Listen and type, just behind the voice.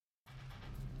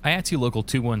IATSE Local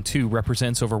 212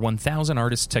 represents over 1,000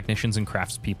 artists, technicians, and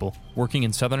craftspeople working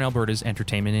in Southern Alberta's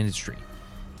entertainment industry.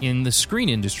 In the screen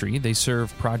industry, they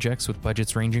serve projects with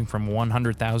budgets ranging from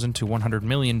 $100,000 to $100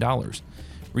 million.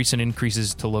 Recent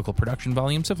increases to local production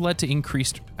volumes have led to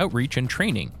increased outreach and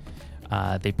training.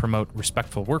 They promote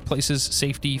respectful workplaces,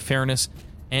 safety, fairness,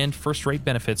 and first-rate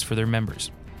benefits for their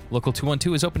members. Local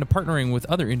 212 is open to partnering with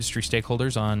other industry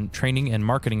stakeholders on training and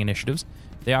marketing initiatives.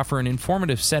 They offer an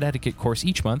informative set etiquette course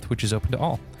each month, which is open to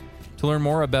all. To learn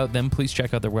more about them, please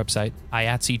check out their website,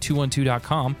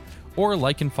 IATSE212.com, or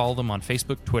like and follow them on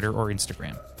Facebook, Twitter, or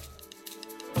Instagram.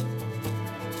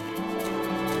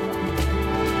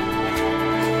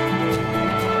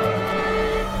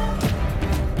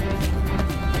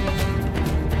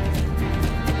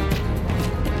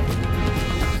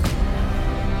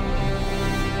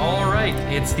 All right,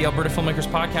 it's the Alberta Filmmakers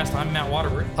Podcast. I'm Matt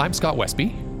Waterworth. I'm Scott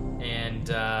Westby. And,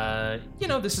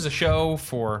 this is a show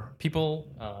for people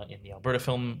in the Alberta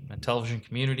film and television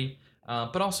community,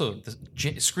 but also the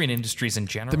screen industries in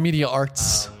general. The media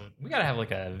arts. We got to have like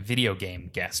a video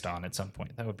game guest on at some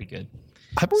point. That would be good.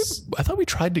 I thought we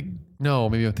tried to... No,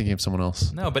 maybe I'm thinking of someone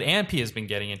else. No, but Ampy has been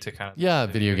getting into kind of... Yeah,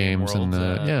 video games world,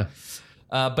 and...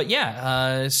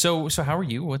 So how are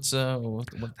you? How's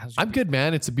I'm good,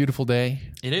 man. It's a beautiful day.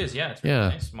 It is, yeah. It's really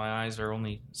nice. My eyes are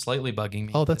only slightly bugging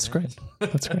me. Oh, that's great.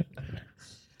 That's great.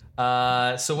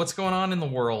 So what's going on in the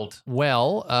world?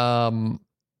 Well,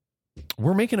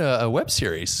 we're making a web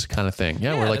series kind of thing.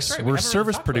 Yeah, we're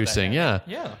service producing. Yeah.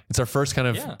 It's our first kind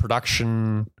of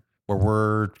production where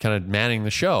we're kind of manning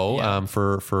the show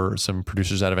for some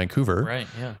producers out of Vancouver, right?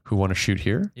 Yeah, who want to shoot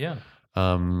here. Yeah.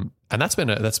 And that's been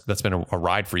a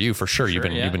ride for you for sure. You've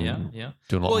been doing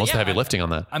most of the heavy lifting on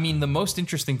that. I mean, the most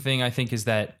interesting thing I think is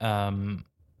that ACTRA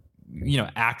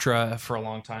for a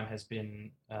long time has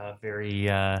been very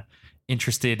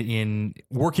interested in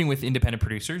working with independent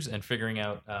producers and figuring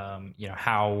out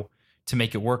how to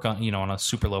make it work on on a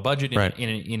super low budget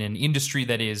in an industry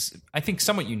that is, I think,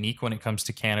 somewhat unique when it comes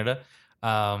to Canada.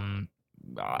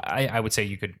 I would say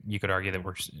you could argue that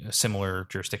we're a similar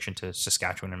jurisdiction to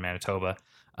Saskatchewan and Manitoba,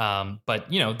 but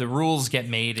the rules get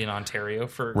made in Ontario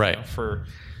for both.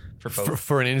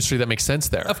 For an industry that makes sense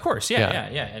there. Of course,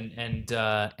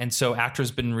 yeah. And so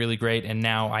ACTRA's been really great, and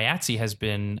now IATSE has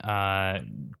been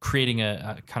creating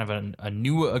a kind of a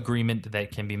new agreement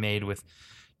that can be made with,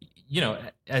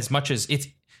 as much as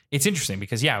it's interesting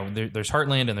because there's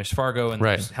Heartland and there's Fargo and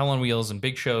there's Hell on Wheels and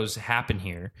big shows happen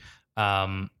here.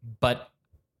 But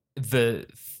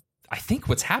I think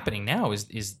what's happening now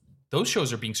is those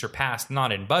shows are being surpassed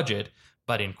not in budget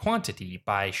but in quantity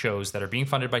by shows that are being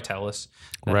funded by TELUS,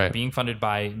 that are being funded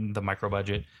by the micro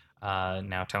budget,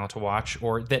 now Talent to Watch,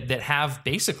 or that have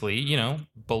basically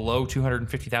below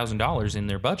 $250,000 in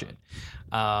their budget.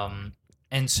 And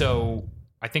so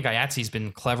I think IATSE's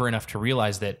been clever enough to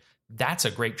realize that that's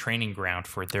a great training ground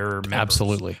for their members.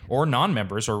 Absolutely. Or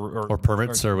non-members or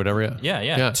permits or whatever.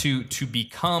 Yeah. To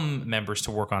become members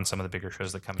to work on some of the bigger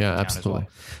shows that come into town absolutely. as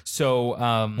well. So,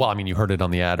 you heard it on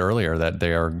the ad earlier that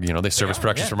they are, they service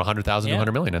productions from 100,000 to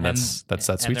 100 million. And that's that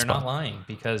sweet spot. And they're not lying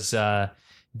because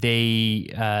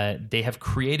they have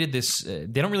created this, they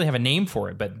don't really have a name for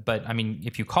it, but I mean,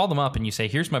 if you call them up and you say,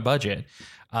 here's my budget,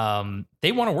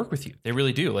 they want to work with you. They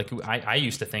really do. Like I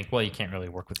used to think, well, you can't really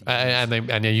work with me. And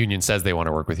the union says they want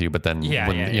to work with you, but then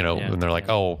when they're like,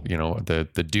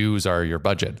 the dues are your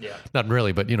budget. Yeah. Not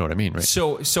really, but you know what I mean, right?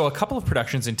 So a couple of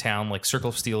productions in town, like Circle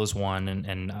of Steel is one,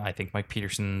 and I think Mike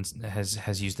Peterson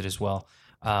has used it as well,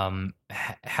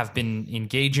 have been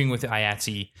engaging with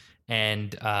IATSE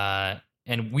and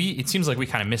it seems like we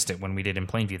kind of missed it when we did in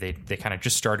Plainview. They kind of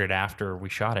just started after we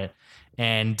shot it.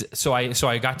 And so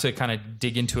I got to kind of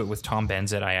dig into it with Tom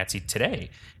Benz at IATSE today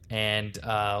and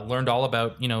learned all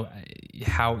about,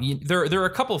 how there are a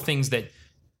couple of things that,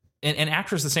 and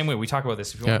ACTRA's the same way. We talk about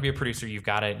this. If you want to be a producer, you've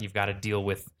got to deal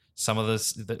with some of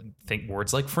think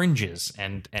words like fringes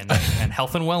and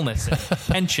health and wellness and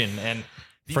pension and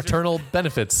fraternal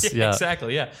benefits. Yeah,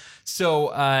 exactly. Yeah.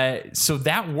 So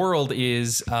that world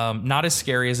is not as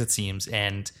scary as it seems,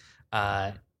 and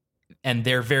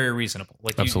they're very reasonable.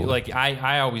 Like absolutely.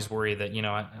 I always worry that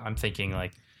I'm thinking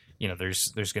like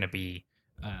there's going to be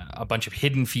a bunch of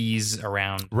hidden fees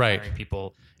around hiring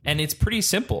people, and it's pretty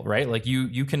simple, right? Like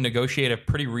you can negotiate a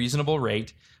pretty reasonable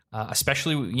rate,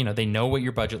 especially they know what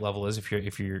your budget level is if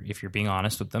you're being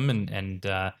honest with them and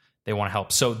they want to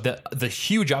help. So the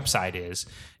huge upside is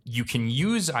you can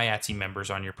use IATSE members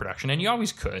on your production, and you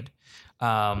always could.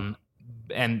 And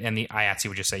the IATSE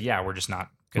would just say, yeah, we're just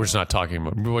not talking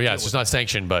about. Well, yeah, it's just not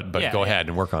sanctioned, but go ahead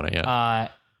and work on it. Yeah.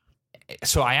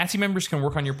 So IATSE members can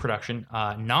work on your production.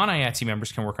 Non-IATSE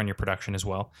members can work on your production as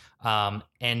well.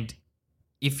 And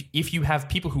if you have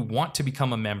people who want to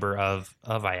become a member of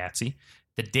IATSE,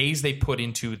 the days they put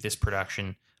into this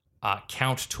production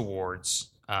count towards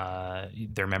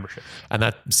their membership, and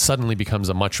that suddenly becomes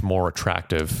a much more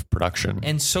attractive production.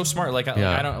 And so smart. Like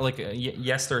I don't like.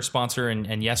 Yes, they're a sponsor,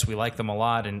 and yes, we like them a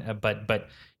lot. And but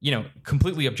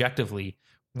completely objectively,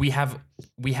 we don't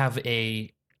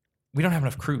have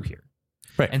enough crew here,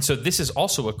 right? And so this is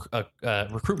also a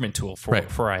recruitment tool for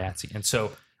IATSE. And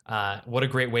so what a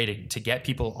great way to get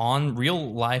people on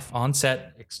real life on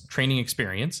set training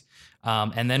experience.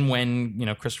 And then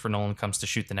when Christopher Nolan comes to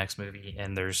shoot the next movie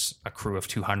and there's a crew of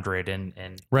 200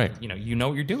 and right, you know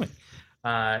what you're doing.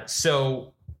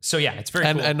 So yeah, it's very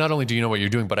cool. And not only do you know what you're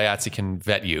doing, but IATSE can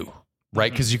vet you,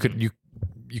 right? Because you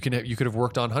could have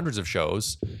worked on hundreds of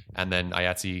shows, and then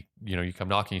IATSE, you come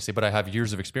knocking, you say, "But I have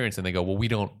years of experience," and they go, "Well, we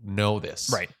don't know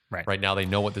this." Right. Right now, they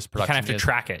know what this production is. You kind of have to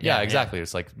track it. Yeah, exactly. Yeah.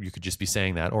 It's like you could just be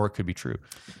saying that, or it could be true.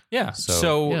 Yeah.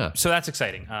 So that's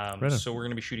exciting. So we're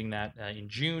going to be shooting that in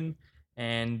June.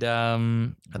 And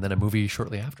then a movie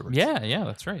shortly afterwards. Yeah,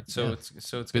 that's right. So it's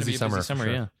going to be a busy summer, sure.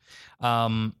 Yeah.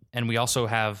 And we also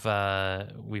have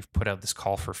we've put out this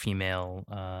call for female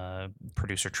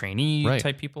producer trainee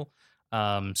type people.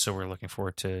 So we're looking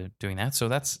forward to doing that. So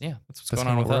that's what's going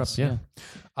on with us.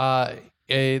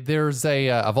 There's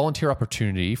a volunteer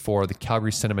opportunity for the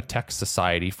Calgary Cinematheque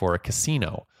Society for a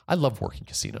casino. I love working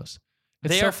casinos.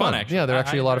 They are fun, actually. Yeah, they're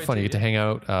actually a lot of fun. You get to hang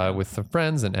out with some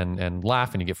friends and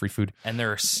laugh, and you get free food. And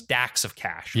there are stacks of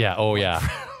cash. Yeah. Oh, yeah.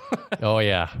 Oh,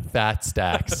 yeah. Fat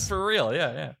stacks. For real.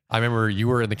 Yeah. I remember you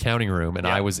were in the counting room, and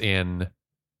I was in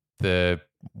the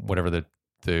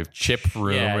chip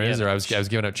room or I was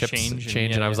giving out chips,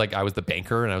 change, and I was I was the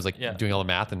banker, and I was doing all the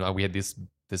math, and we had this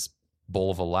bowl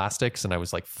of elastics, and I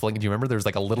was flinging. Do you remember? There was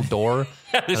a little door,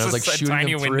 and I was shooting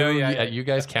them through at you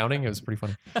guys counting. It was pretty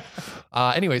funny.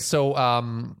 Anyway, so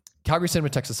Calgary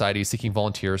Cinematheque Society is seeking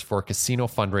volunteers for a casino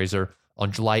fundraiser on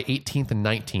July 18th and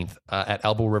 19th at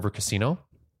Elbow River Casino.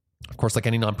 Of course, like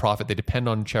any nonprofit, they depend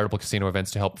on charitable casino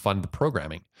events to help fund the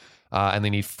programming. And they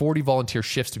need 40 volunteer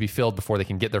shifts to be filled before they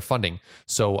can get their funding.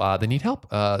 So they need help.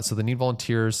 So they need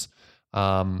volunteers.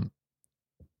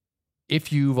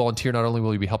 If you volunteer, not only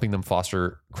will you be helping them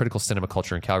foster critical cinema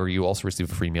culture in Calgary, you also receive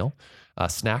a free meal,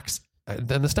 snacks.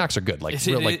 Then the snacks are good,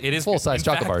 it is full-size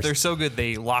chocolate bars. They're so good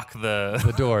they lock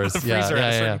the doors, the freezer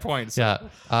at a certain point. So. Yeah,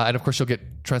 and of course you'll get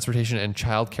transportation and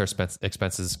childcare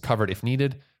expenses covered if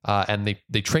needed. And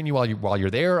they train you while you're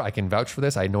there. I can vouch for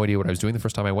this. I had no idea what I was doing the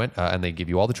first time I went, and they give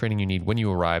you all the training you need when you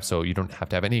arrive. So you don't have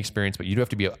to have any experience, but you do have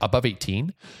to be above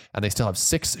 18, and they still have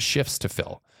 6 shifts to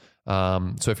fill.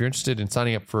 So if you're interested in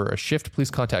signing up for a shift, please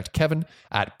contact Kevin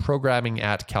at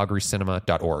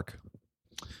programming@calgarycinema.org.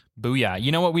 Booyah.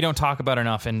 You know what we don't talk about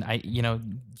enough, and you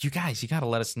guys, you got to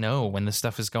let us know when this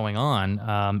stuff is going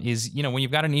on, is, when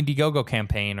you've got an Indiegogo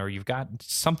campaign or you've got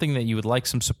something that you would like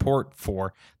some support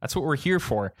for. That's what we're here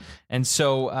for. And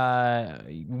so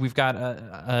we've got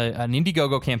an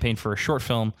Indiegogo campaign for a short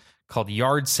film called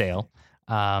Yard Sale.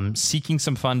 Seeking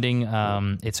some funding.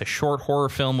 It's a short horror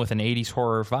film with an 80s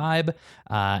horror vibe,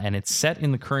 and it's set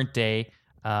in the current day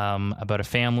about a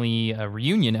family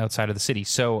reunion outside of the city.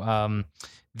 So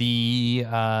the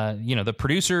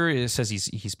producer says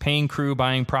he's paying crew,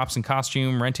 buying props and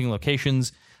costume, renting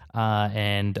locations,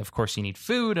 and of course you need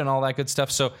food and all that good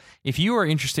stuff. So if you are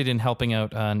interested in helping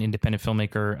out an independent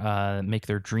filmmaker make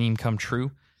their dream come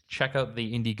true, check out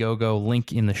the Indiegogo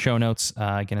link in the show notes.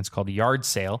 Again, it's called Yard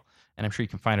Sale. And I'm sure you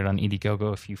can find it on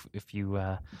Indiegogo if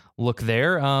you look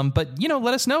there. But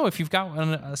let us know if you've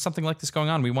got something like this going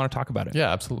on. We want to talk about it.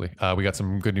 Yeah, absolutely. We got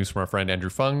some good news from our friend Andrew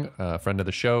Fung, friend of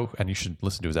the show, and you should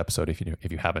listen to his episode if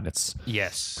you haven't. It's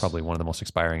probably one of the most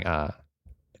inspiring.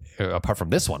 Apart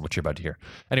from this one, which you're about to hear.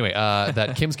 Anyway,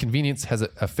 that Kim's Convenience has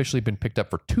officially been picked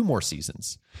up for 2 more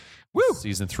seasons. Woo!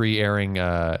 Season 3 airing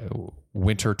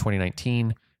winter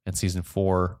 2019, and season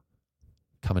 4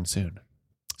 coming soon.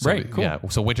 So, right, cool. Yeah,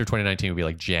 so winter 2019 would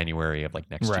be January of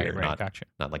next year. Right, gotcha.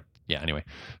 Not anyway.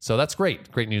 So that's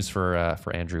great. Great news for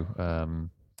Andrew.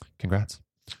 Congrats.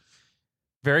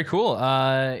 Very cool.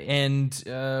 And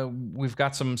we've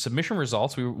got some submission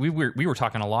results. We were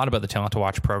talking a lot about the Talent to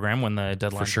Watch program when the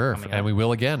deadline for sure, and we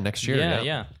will again next year.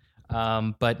 Yeah.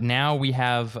 But now we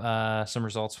have some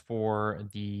results for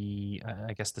the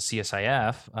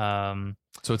CSIF.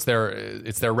 So it's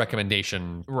their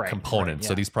recommendation component. Right, yeah.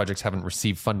 So these projects haven't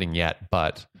received funding yet,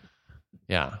 but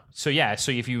yeah. So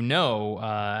if you know,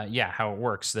 how it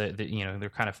works, that they're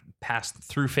kind of passed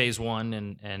through phase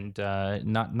 1 and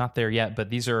not there yet.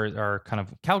 But these are kind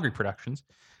of Calgary productions.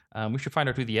 We should find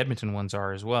out who the Edmonton ones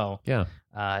are as well. Yeah.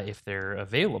 If they're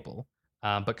available.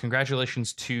 But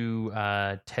congratulations to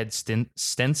Ted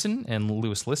Stenson and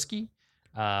Louis Liskey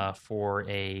for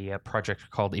a project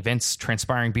called Events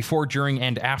Transpiring Before, During,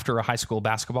 and After a High School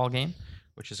Basketball Game,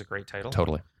 which is a great title.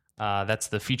 Totally. That's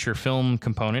the feature film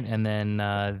component. And then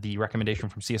the recommendation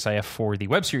from CSIF for the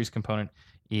web series component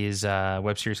is a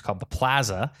web series called The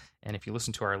Plaza. And if you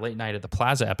listen to our Late Night at the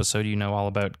Plaza episode, you know all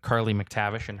about Carly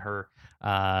McTavish and her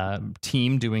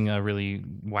team doing a really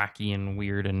wacky and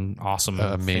weird and awesome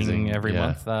amazing thing every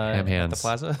month at the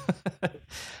Plaza.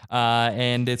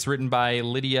 And it's written by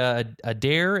Lydia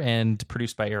Adair and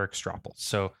produced by Eric Stroppel.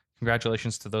 So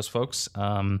congratulations to those folks.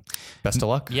 Best of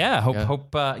luck. Yeah, hope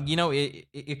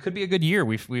it could be a good year.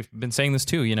 We've been saying this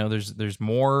too. There's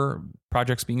more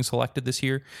projects being selected this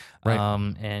year,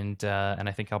 right? And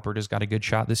I think Alberta's got a good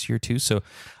shot this year too. So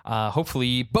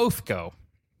hopefully both go.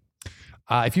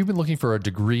 If you've been looking for a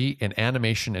degree in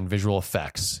animation and visual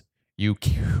effects, you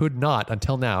could not,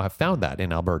 until now, have found that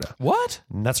in Alberta. What?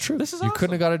 And that's true. This is you awesome.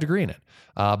 couldn't have got a degree in it.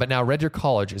 But now Red Deer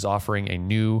College is offering a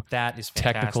new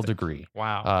technical degree.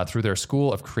 Wow. Through their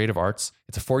School of Creative Arts.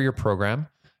 It's a 4-year program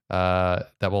that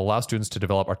will allow students to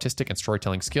develop artistic and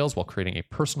storytelling skills while creating a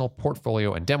personal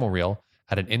portfolio and demo reel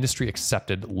at an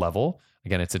industry-accepted level.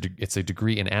 Again, it's a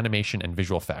degree in animation and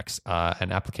visual effects,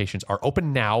 and applications are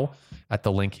open now at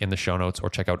the link in the show notes, or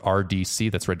check out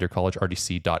RDC, that's Red Deer College,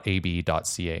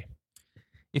 rdc.ab.ca.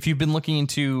 If you've been looking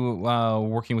into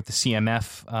working with the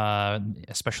CMF,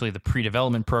 especially the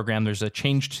pre-development program, there's a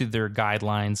change to their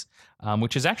guidelines,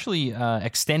 which has actually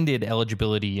extended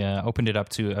eligibility, opened it up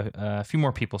to a few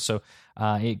more people. So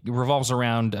it revolves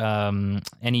around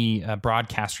any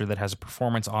broadcaster that has a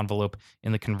performance envelope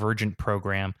in the Convergent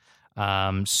program.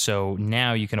 So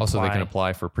now you can also apply. They can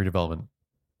apply for pre-development.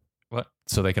 What?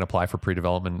 So they can apply for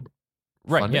pre-development.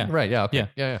 Right. Funding? Yeah. Right. Yeah. Okay. Yeah.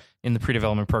 Yeah. In the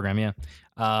pre-development program. Yeah.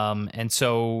 And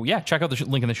so, check out the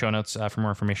link in the show notes for more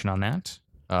information on that.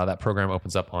 That program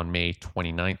opens up on May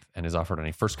 29th and is offered on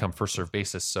a first come, first served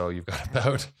basis. So you've got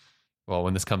about,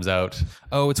 when this comes out.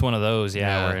 Oh, it's one of those.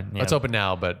 Yeah. It's open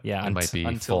now, but it might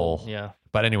be full. Yeah.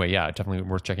 But anyway, definitely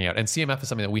worth checking out. And CMF is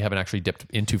something that we haven't actually dipped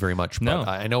into very much. But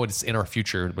I know it's in our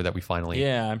future that we finally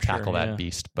tackle that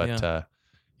beast. But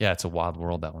it's a wild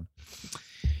world, that one.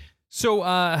 So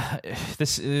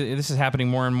this is happening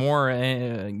more and more.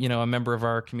 A member of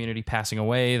our community passing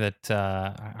away that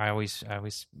I always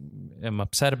am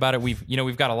upset about it.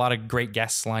 We've got a lot of great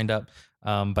guests lined up,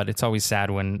 but it's always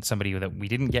sad when somebody that we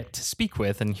didn't get to speak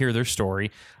with and hear their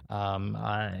story,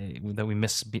 that we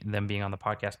miss them being on the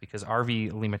podcast, because Arvi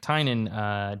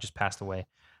Limatainen just passed away.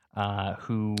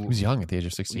 Who was young at the age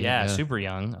of 16. Yeah, super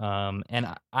young.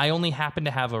 And I only happen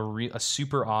to have a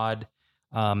super odd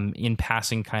in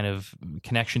passing kind of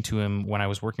connection to him when I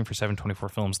was working for 724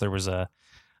 Films. There was a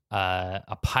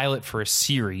pilot for a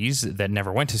series that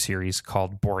never went to series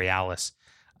called Borealis,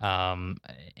 and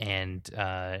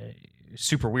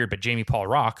super weird. But Jamie Paul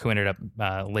Rock, who ended up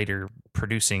later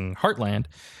producing Heartland,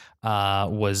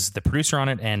 was the producer on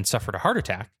it and suffered a heart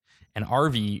attack. And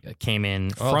Arvi came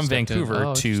in from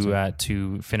Vancouver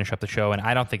to finish up the show, and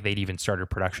I don't think they'd even started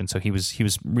production, so he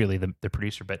was really the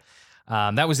producer. But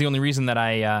that was the only reason that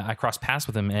I crossed paths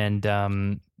with him,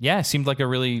 and seemed like a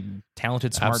really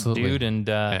talented, smart dude,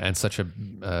 and such a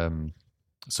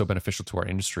so beneficial to our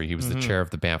industry. He was the chair of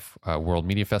the Banff World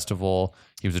Media Festival.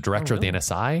 He was a director of the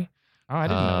NSI. Oh, I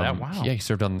didn't know that. Wow. Yeah, he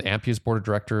served on the Ampia's board of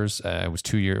directors. Was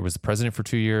the president for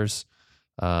 2 years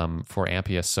for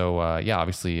Ampia. So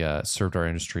obviously served our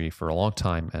industry for a long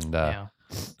time, and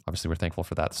obviously we're thankful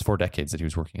for that. It's 4 decades that he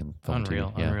was working in film.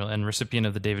 Unreal. And recipient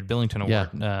of the David Billington Award.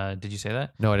 Yeah. Did you say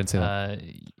that? No, I didn't say that.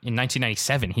 In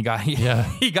 1997, he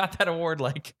got that award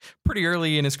like pretty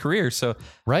early in his career. So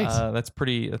that's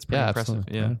pretty impressive.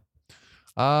 Absolutely.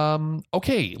 Yeah.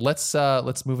 Okay,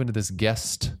 let's move into this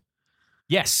guest.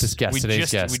 Yes, today's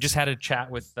guest. We just had a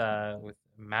chat with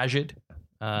Majid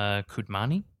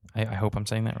Koudmani. I hope I'm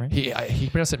saying that right. He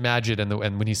pronounced it Majid,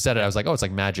 and when he said it, I was like, oh, it's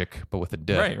like magic, but with a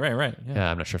D. Right.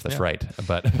 Yeah, I'm not sure if that's right,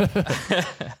 but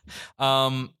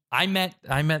I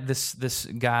met this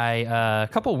guy a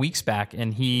couple of weeks back,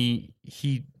 and he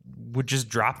would just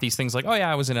drop these things like, oh yeah,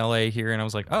 I was in LA here, and I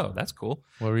was like, oh, that's cool.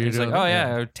 What were you doing? He's like, oh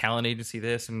yeah, talent agency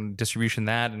this and distribution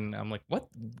that, and I'm like, what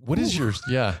is yours?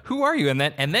 Yeah, who are you? And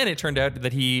then it turned out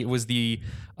that he was the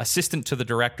assistant to the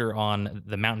director on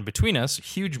The Mountain Between Us,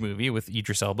 huge movie with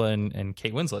Idris Elba and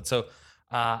Kate Winslet. So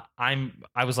I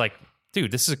was like,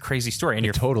 dude, this is a crazy story, and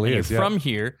you're from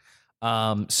here.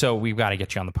 So we've got to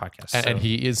get you on the podcast. And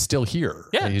he is still here.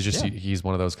 Yeah, he's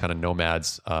one of those kind of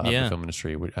nomads of the film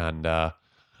industry, and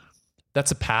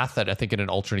that's a path that I think in an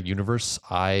alternate universe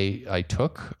I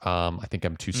took. I think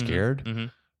I'm too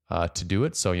scared to do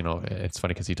it. So, it's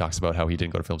funny because he talks about how he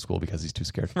didn't go to film school because he's too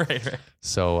scared. Right.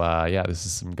 So, this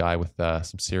is some guy with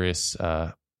some serious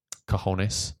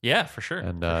cojones. Yeah, for sure.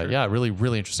 And really,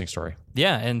 really interesting story.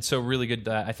 Yeah, and so really good,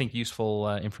 I think,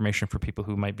 useful information for people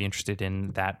who might be interested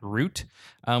in that route,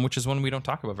 which is one we don't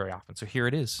talk about very often. So here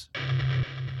it is.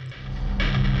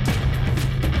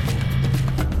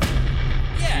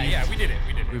 Yeah, we did it.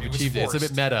 We've achieved it. It's a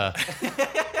bit meta,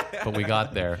 but we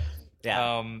got there.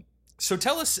 Yeah. So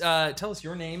tell us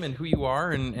your name and who you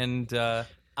are, and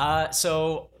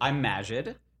so I'm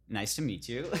Majid. Nice to meet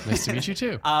you. Nice to meet you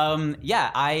too.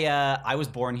 I was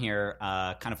born here,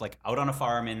 kind of like out on a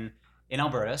farm in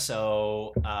Alberta.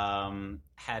 So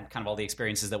had kind of all the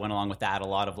experiences that went along with that. A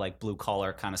lot of like blue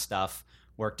collar kind of stuff.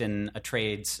 Worked in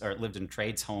lived in a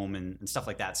trades home and stuff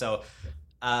like that. So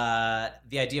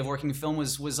the idea of working in film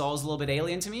was always a little bit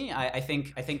alien to me. I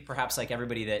think perhaps like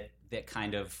everybody that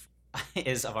kind of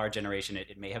is of our generation,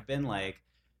 it may have been like.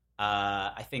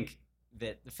 I think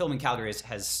that the film in Calgary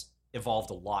has evolved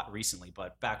a lot recently,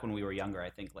 but back when we were younger, I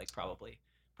think like probably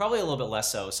a little bit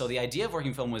less so. So the idea of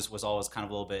working film was always kind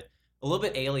of a little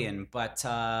bit alien, but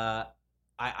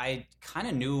I kind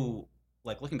of knew,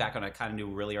 like looking back on it, I kind of knew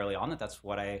really early on that that's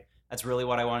really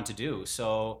what I wanted to do.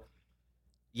 So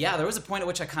yeah, there was a point at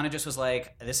which I kind of just was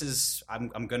like,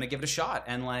 I'm going to give it a shot.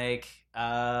 And like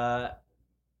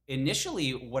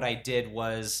initially what I did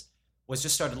was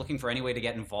just started looking for any way to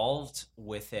get involved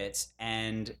with it,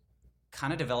 and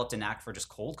kind of developed a knack for just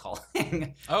cold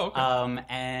calling. Oh, okay.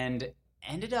 And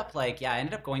ended up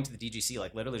going to the DGC,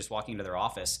 like literally just walking into their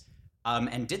office,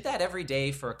 and did that every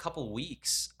day for a couple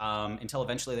weeks, until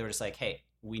eventually they were just like, hey,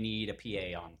 we need a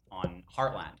PA on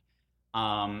Heartland.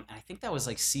 And I think that was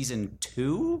like season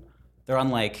 2. They're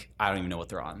on like, I don't even know what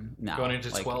they're on now. Going into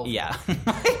like, 12. Yeah.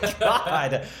 My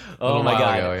God. Oh my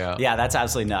God. Ago, yeah, that's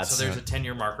absolutely nuts. So there's a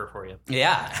 10-year marker for you.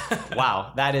 Yeah.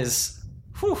 Wow. That is,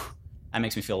 whew. That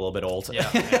makes me feel a little bit old. Yeah,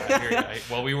 I hear you.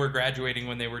 Well, we were graduating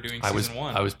when they were doing season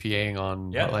 1. I was PAing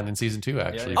on Heartland in season 2,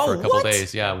 actually, for a couple of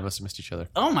days. Yeah, we must have missed each other.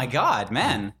 Oh my God,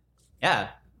 man. Yeah.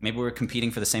 Maybe we were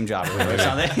competing for the same job or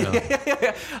something.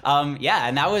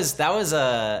 And that was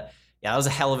a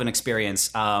hell of an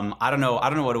experience. I don't know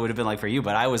what it would have been like for you,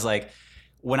 but I was like,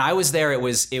 when I was there, it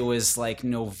was like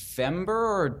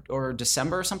November or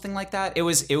December or something like that. It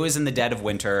was in the dead of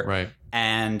winter. Right.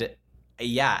 And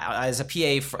yeah, as a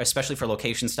PA, especially for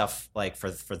location stuff, like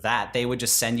for that, they would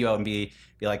just send you out and be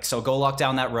like, so go lock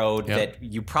down that road that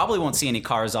you probably won't see any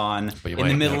cars on in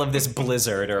the middle of this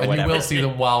blizzard or and whatever. You will see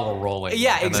them while we're rolling.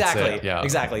 Yeah, exactly.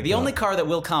 Exactly. The only car that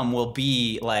will come will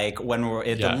be like when we're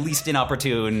at the least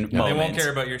inopportune moment. They won't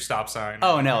care about your stop sign.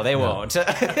 Oh no, they won't.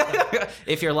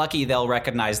 If you're lucky, they'll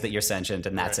recognize that you're sentient,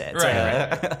 and that's it.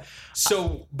 Right.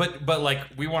 So, but like,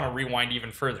 we want to rewind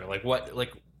even further. Like,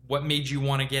 what made you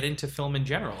want to get into film in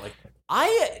general? Like,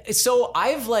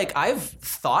 I've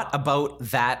thought about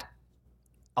that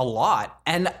a lot,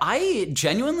 and I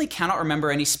genuinely cannot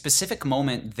remember any specific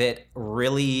moment that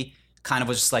really kind of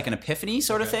was just like an epiphany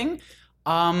sort of thing.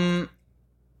 I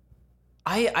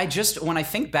just, when I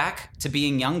think back to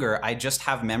being younger, I just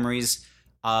have memories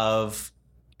of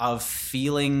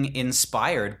feeling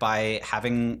inspired by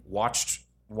having watched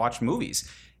movies,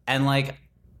 and like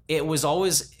it was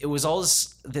always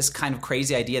this kind of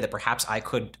crazy idea that perhaps I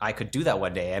could do that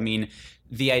one day. I mean,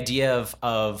 the idea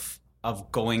of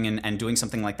going and doing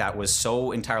something like that was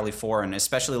so entirely foreign,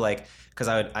 especially like because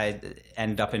I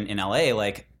ended up in LA.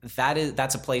 Like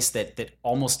that's a place that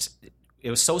almost, it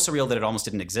was so surreal that it almost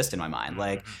didn't exist in my mind.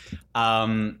 Like,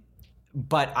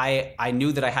 but I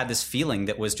knew that I had this feeling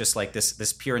that was just like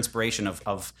this pure inspiration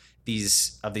of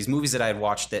these movies that I had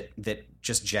watched that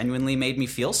just genuinely made me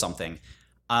feel something.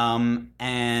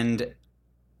 And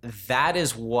that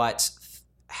is what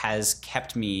has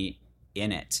kept me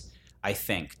in it, I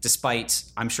think, despite,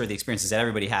 I'm sure, the experiences that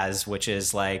everybody has, which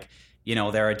is like,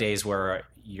 there are days where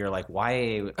you're like,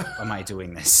 why am I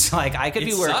doing this? Like, I could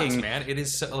be working. Sucks, man. It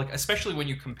is so, like, especially when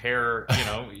you compare,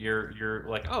 you're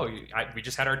like, we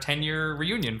just had our 10-year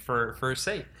reunion for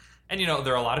Say. And,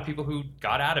 there are a lot of people who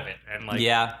got out of it and, like,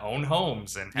 own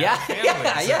homes and have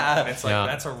families. Yeah. And it's like,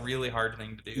 that's a really hard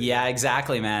thing to do. Yeah,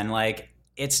 exactly, man. Like,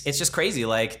 it's just crazy,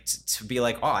 like, to be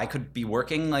like, I could be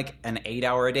working, like, an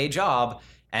 8-hour-a-day job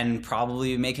and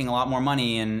probably making a lot more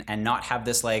money and not have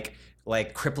this, like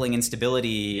crippling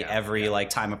instability every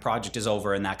time a project is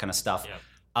over and that kind of stuff.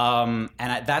 Yeah.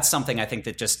 That's something I think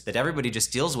that everybody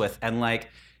just deals with. And, like,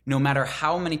 no matter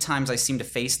how many times I seem to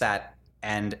face that,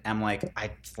 and I'm like,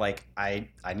 I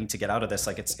need to get out of this.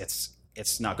 Like, it's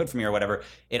it's not good for me or whatever,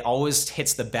 it always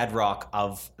hits the bedrock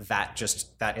of that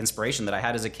inspiration that I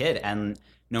had as a kid. And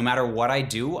no matter what I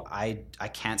do, I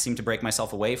can't seem to break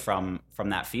myself away from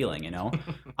that feeling, you know,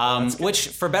 which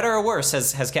for better or worse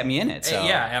has kept me in it. So.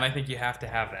 Yeah, and I think you have to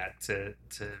have that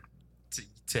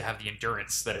to have the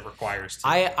endurance that it requires.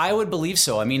 I would believe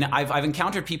so. I mean, I've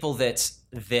encountered people that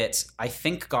I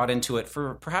think got into it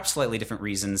for perhaps slightly different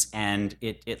reasons, and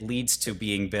it leads to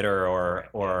being bitter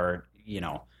or you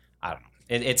know, I don't know.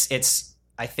 It's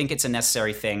I think it's a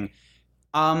necessary thing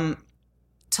to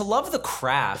love the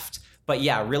craft. But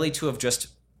yeah, really to have just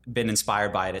been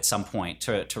inspired by it at some point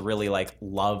to really like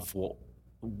love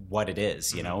what it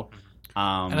is, you know?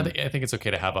 And I think it's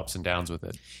okay to have ups and downs with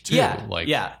it too. Yeah. Like,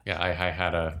 I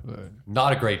had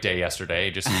not a great day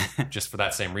yesterday, just for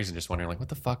that same reason, just wondering like, what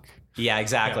the fuck? Yeah,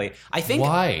 exactly. Yeah. I think,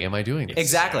 why am I doing this?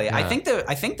 Exactly. Yeah. I think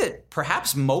that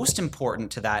perhaps most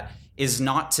important to that is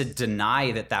not to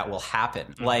deny that will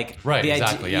happen. Like, right,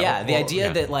 exactly. The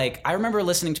idea that like, I remember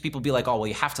listening to people be like, oh, well,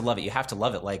 you have to love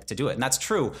it, like to do it. And that's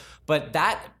true. But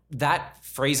that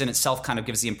phrase in itself kind of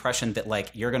gives the impression that like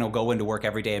you're going to go into work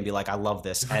every day and be like, I love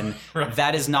this. And right.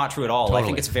 That is not true at all. Totally. I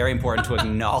think it's very important to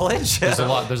acknowledge. There's a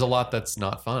lot that's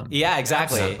not fun. Yeah,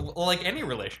 exactly. Well, like any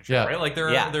relationship, right? Like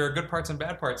there are good parts and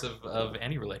bad parts of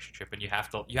any relationship, and you have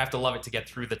to love it to get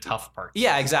through the tough parts.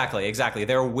 Yeah, exactly.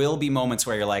 There will be moments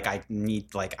where you're like, I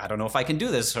don't know if I can do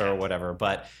this or whatever.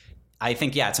 But I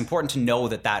think, it's important to know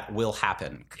that will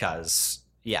happen because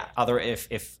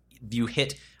if you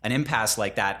hit an impasse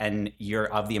like that and you're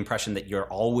of the impression that you're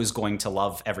always going to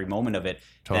love every moment of it,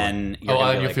 then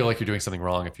you feel like you're doing something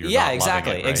wrong if you're not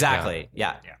exactly, loving it, right? Exactly.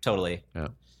 Yeah, totally. Yeah.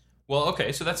 Well,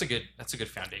 okay, so that's a good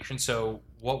foundation. So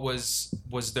what was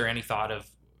there any thought of,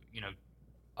 you know,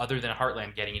 other than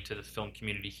Heartland getting into the film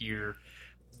community here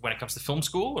when it comes to film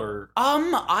school or?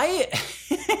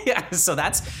 So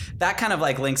that kind of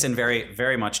like links in very,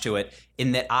 very much to it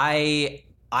in that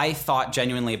I thought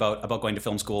genuinely about going to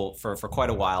film school for quite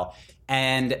a while,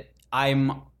 and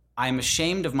I'm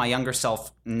ashamed of my younger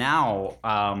self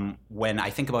now when I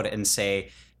think about it and say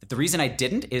that the reason I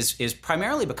didn't is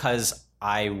primarily because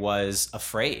I was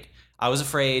afraid. I was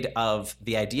afraid of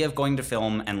the idea of going to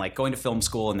film and like going to film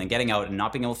school and then getting out and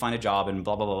not being able to find a job and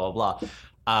blah blah blah blah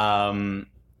blah.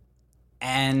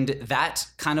 And that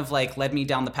kind of like led me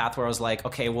down the path where I was like,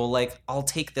 okay, well, like I'll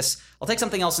take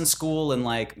something else in school and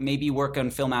like maybe work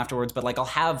on film afterwards, but like I'll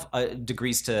have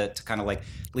degrees to kind of like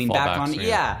lean back on.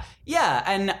 Yeah.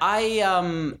 And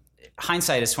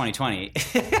hindsight is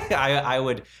 20/20. I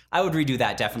would redo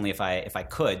that definitely if I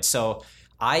could. So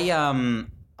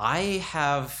I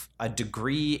have a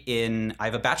degree I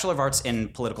have a Bachelor of Arts in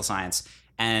Political Science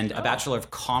and a Bachelor of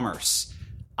Commerce,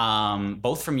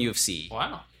 both from U of C.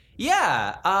 Wow.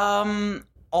 Yeah.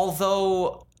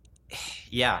 Although,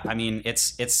 I mean,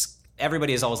 it's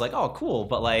everybody is always like, oh, cool.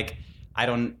 But like, I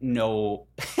don't know.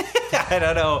 I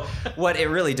don't know what it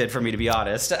really did for me, to be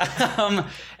honest.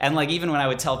 And like, even when I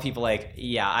would tell people like,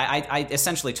 I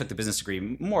essentially took the business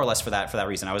degree more or less for that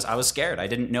reason. I was scared. I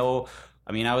didn't know.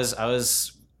 I mean, I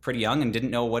was pretty young and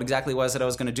didn't know what exactly it was that I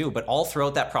was going to do. But all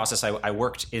throughout that process, I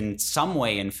worked in some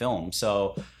way in film.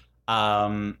 So,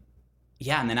 and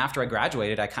then after I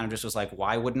graduated, I kind of just was like,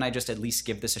 why wouldn't I just at least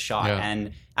give this a shot? Yeah.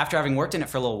 And after having worked in it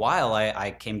for a little while,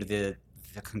 I came to the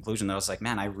conclusion that I was like,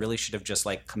 man, I really should have just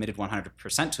like committed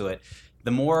 100% to it.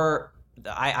 The more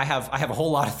I have a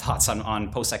whole lot of thoughts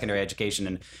on post-secondary education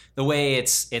and the way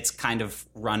it's kind of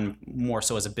run more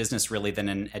so as a business really than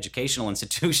an educational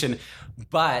institution.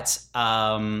 But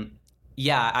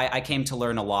I came to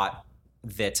learn a lot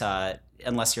that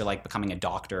unless you're like becoming a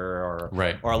doctor or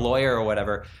a lawyer or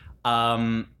whatever,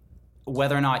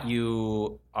 whether or not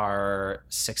you are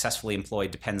successfully employed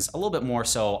depends a little bit more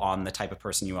so on the type of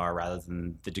person you are rather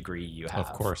than the degree you have.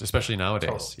 Of course, especially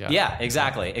nowadays. Totally. Yeah,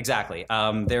 exactly.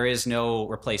 There is no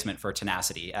replacement for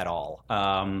tenacity at all.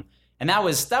 And that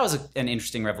was an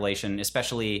interesting revelation,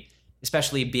 especially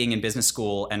being in business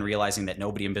school and realizing that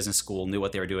nobody in business school knew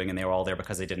what they were doing and they were all there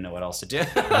because they didn't know what else to do.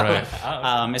 Right.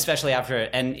 Especially after,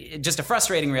 and just a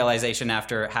frustrating realization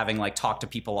after having like talked to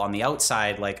people on the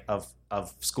outside like of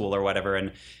school or whatever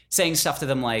and saying stuff to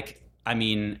them like, I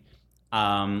mean,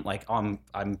 I'm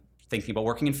thinking about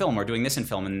working in film or doing this in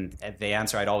film, and the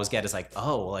answer I'd always get is like,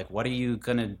 oh, like what are you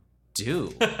gonna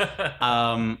do?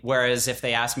 Whereas if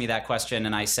they asked me that question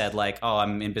and I said like, oh,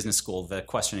 I'm in business school, the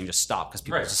questioning just stopped because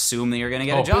people just assume that you're going to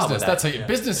get a job. Business. That's how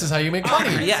business is how you make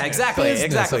money. Yeah, exactly. Business,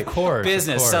 exactly. Of course.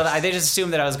 Business. Of course. So they just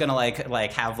assumed that I was going to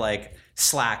like have like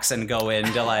slacks and go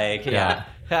into like,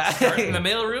 Start in the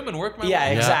mailroom and work my way. Yeah,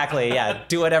 exactly. Yeah,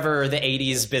 do whatever the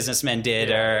 '80s businessmen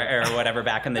did, or whatever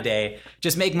back in the day.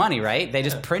 Just make money, right? They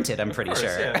just print it. I'm pretty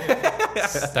sure. Yeah.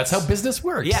 That's how business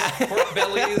works. Yeah, pork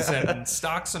bellies and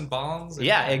stocks and bonds. And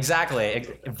exactly.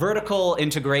 Vertical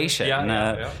integration,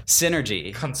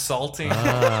 synergy, consulting.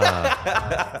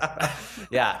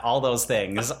 Yeah, all those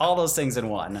things in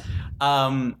one.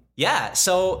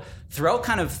 So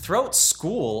throughout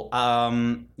school,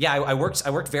 I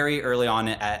worked very early on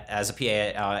as a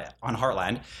PA on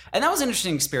Heartland, and that was an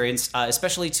interesting experience,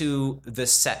 especially to the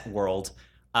set world,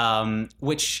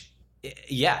 which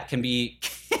can be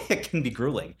can be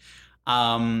grueling.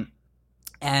 There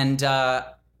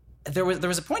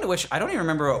was a point at which I don't even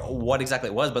remember what exactly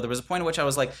it was, but there was a point at which I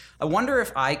was like, I wonder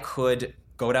if I could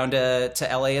go down to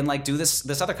LA and like do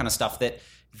this other kind of stuff that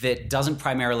doesn't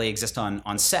primarily exist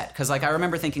on set. Because like I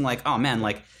remember thinking like, oh man,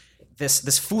 like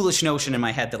this foolish notion in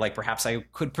my head that like perhaps I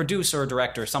could produce or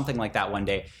direct or something like that one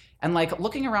day. And like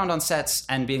looking around on sets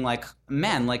and being like,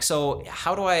 man, like, so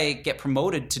how do I get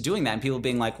promoted to doing that? And people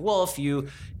being like, well, if you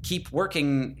keep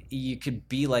working, you could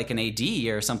be like an AD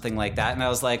or something like that. And I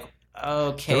was like,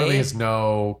 okay. There really is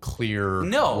no clear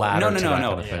ladder to that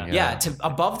kind of thing. Yeah, to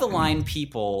above the line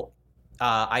people,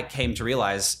 I came to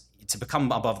realize to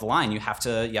become above the line, you have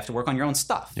to work on your own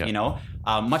stuff,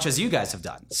 much as you guys have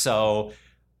done. So,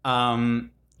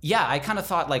 I kind of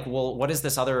thought like, well, what is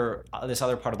this other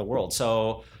part of the world?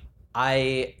 So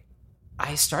I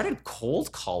started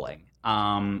cold calling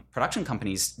production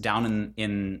companies down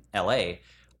in LA,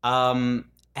 and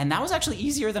that was actually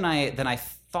easier than I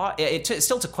thought. It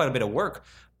still took quite a bit of work,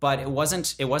 but it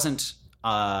wasn't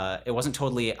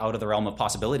totally out of the realm of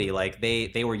possibility. Like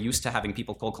they were used to having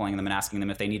people cold calling them and asking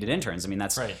them if they needed interns. I mean,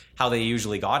 that's how they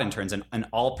usually got interns, and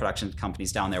all production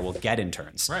companies down there will get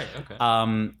interns. Right. Okay.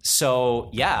 I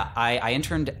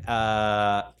interned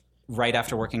right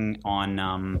after working on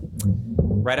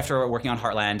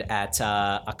Heartland at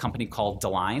a company called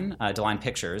DeLine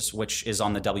Pictures, which is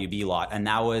on the WB lot, and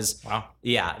that was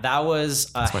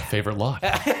that's my favorite lot.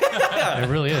 It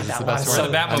really is. It's the best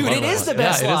lot. Dude, it is the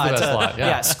best lot. It is the best lot.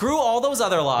 Yeah. Screw all those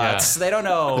other lots. They don't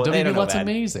know. The WB lot's bad.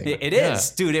 Amazing. It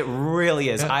is, dude. It really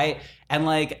is.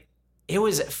 It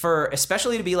was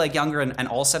especially to be like younger and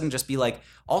all of a sudden just be like,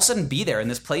 all of a sudden be there in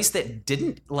this place that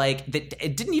didn't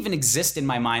even exist in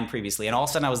my mind previously. And all of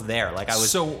a sudden I was there.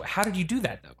 So how did you do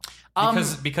that though?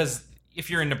 Because if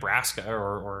you're in Nebraska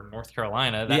or North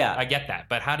Carolina, I get that.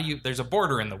 But how do you, there's a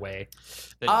border in the way.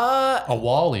 A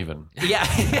wall even. Yeah.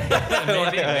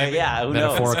 maybe. Yeah. Who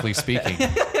Metaphorically speaking.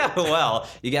 Well,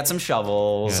 you get some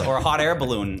shovels or a hot air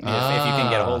balloon if you can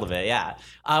get a hold of it. Yeah.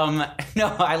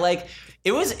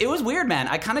 It was weird, man.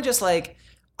 I kind of just like,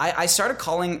 I started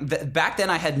calling, back then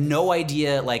I had no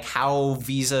idea like how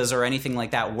visas or anything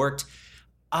like that worked.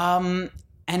 And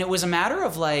it was a matter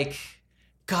of like,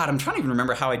 God, I'm trying to even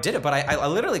remember how I did it, but I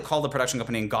literally called the production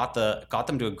company and got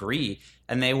them to agree.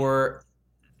 And they were,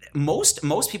 most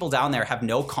people down there have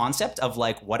no concept of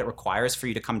like what it requires for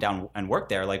you to come down and work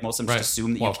there. Like most of them just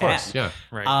assume that you can. Of course, yeah.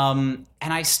 Right.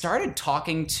 And I started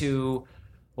talking to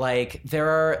like,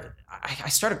 I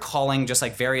started calling just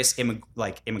like various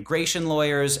immigration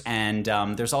lawyers, and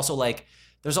there's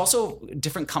also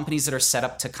different companies that are set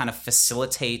up to kind of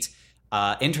facilitate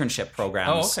internship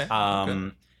programs. Oh,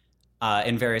 okay.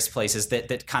 In various places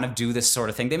that kind of do this sort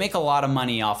of thing. They make a lot of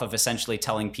money off of essentially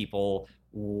telling people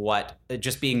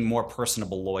just being more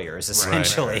personable lawyers,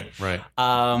 essentially. Right.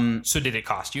 So did it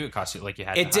cost you? It cost you like you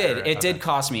had. It did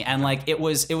cost me, and like it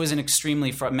was an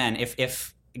extremely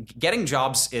if getting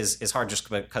jobs is hard just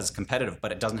because it's competitive,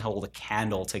 but it doesn't hold a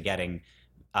candle to getting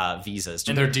visas.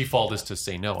 And their default is to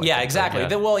say no. I think, exactly.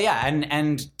 Right? Yeah.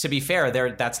 And to be fair,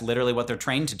 that's literally what they're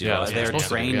trained to do. Yeah, they're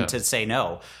trained to say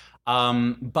no.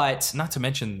 But not to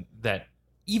mention that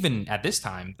even at this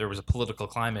time, there was a political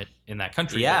climate in that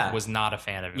country that was not a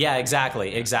fan of it. Yeah,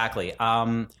 exactly.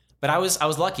 But I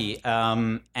was lucky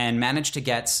and managed to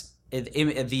get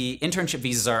the internship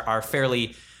visas are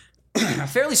fairly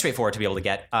straightforward to be able to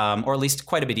get, or at least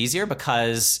quite a bit easier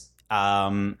because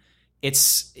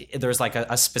there's like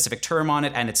a specific term on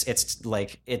it, and it's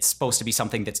like it's supposed to be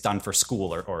something that's done for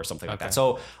school or something like that.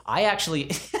 So I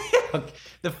actually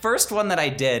the first one that I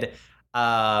did,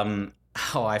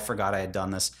 I forgot I had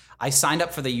done this. I signed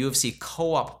up for the UFC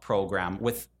co-op program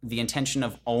with the intention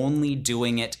of only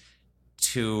doing it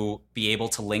to be able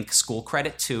to link school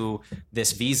credit to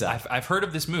this visa. I've heard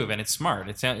of this move, and it's smart.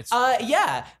 It's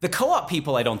the co-op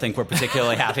people I don't think were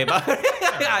particularly happy about it.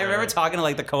 I remember talking to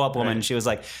like the co-op woman, and she was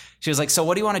like, so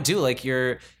what do you want to do? Like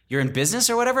you're you're in business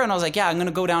or whatever? And I was like, yeah, I'm going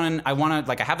to go down and I want to,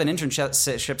 like, I have an internship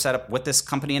set up with this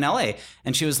company in LA.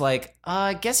 And she was like,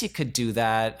 I guess you could do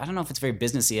that. I don't know if it's very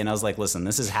businessy. And I was like, listen,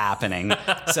 this is happening.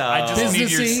 So I just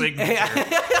need your signature.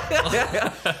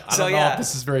 I don't know if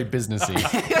this is very businessy.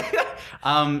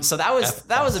 So that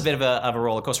was a bit of a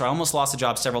roller coaster. I almost lost a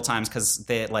job several times because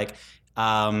they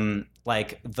the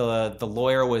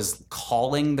lawyer was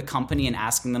calling the company and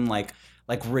asking them like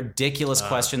ridiculous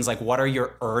questions, like what are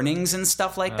your earnings and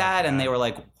stuff like that. And they were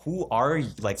like, who are you?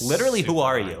 Like literally, who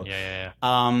are you? Yeah.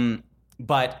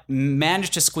 But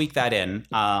managed to squeak that in.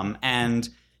 And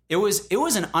it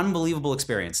was an unbelievable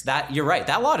experience. That you're right.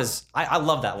 That lot is, I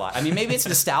love that lot. I mean, maybe it's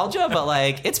nostalgia, but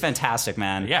like, it's fantastic,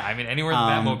 man. Yeah. I mean, anywhere the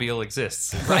Batmobile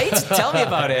exists. Right? Tell me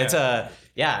about it.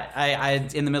 I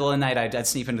in the middle of the night, I'd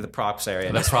sneak into the props area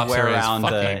and just wear around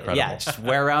just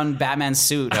wear around Batman's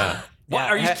suit. Yeah. What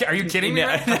are you kidding me?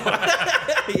 Right now?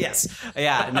 Yes.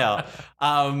 Yeah. No.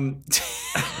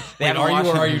 Wait,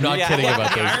 are you not kidding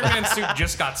about this? The Iron Man suit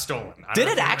just got stolen. Did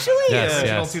it actually? Yes, the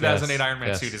original 2008 Iron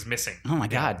Man suit is missing. Oh my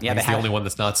God! Yeah, he's the only one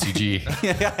that's not CG.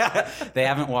 They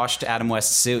haven't washed Adam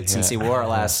West's suit since he wore it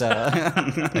last.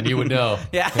 And you would know.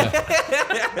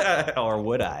 Yeah. Or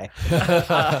would I?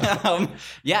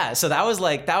 So that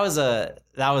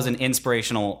was an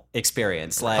inspirational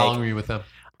experience. Like, how long were you with them?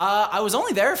 I was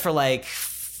only there for like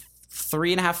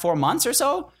 3.5, 4 months or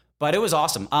so, but it was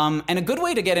awesome. And a good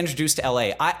way to get introduced to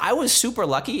LA. I was super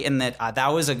lucky in that that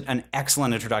was an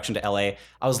excellent introduction to LA.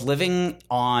 I was living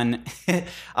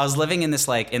in this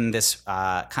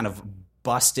kind of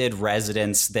busted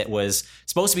residence that was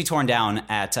supposed to be torn down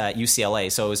at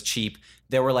UCLA, so it was cheap.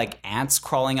 There were like ants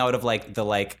crawling out of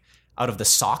out of the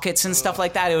sockets and stuff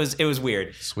like that. It was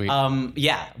weird. Sweet.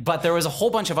 But there was a whole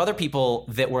bunch of other people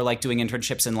that were like doing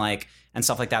internships and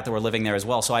stuff like that were living there as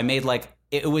well. So I made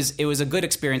it was a good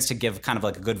experience to give kind of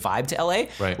like a good vibe to LA,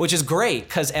 right. Which is great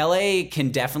because LA can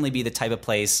definitely be the type of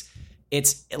place.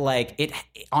 It's like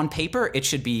on paper, it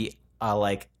should be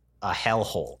like a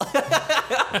hellhole.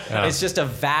 It's just a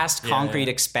vast concrete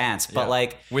expanse, but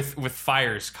like with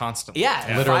fires constantly.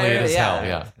 Yeah, literally it is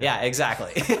hell. Yeah,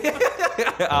 exactly.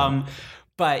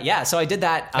 But yeah, so I did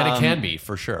that, and it can be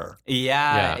for sure.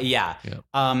 Yeah.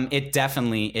 It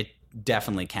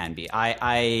definitely can be.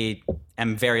 I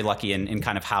am very lucky in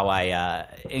kind of how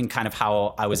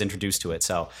I was introduced to it.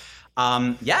 So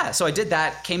so I did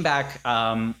that. Came back.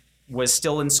 Was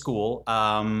still in school.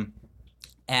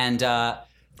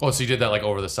 So you did that like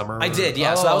over the summer? I did,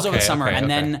 yeah. So that was over the summer.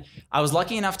 Then I was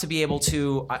lucky enough to be able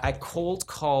to, I cold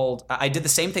called, I did the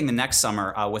same thing the next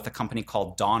summer with a company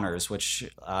called Donners, which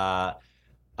does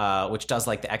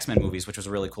like the X-Men movies, which was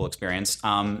a really cool experience.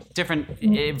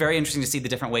 Very interesting to see the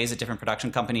different ways that different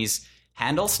production companies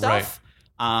handle stuff.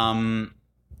 Right.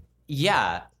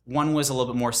 One was a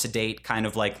little bit more sedate, kind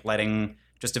of like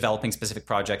just developing specific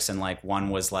projects, and like one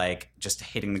was like just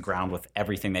hitting the ground with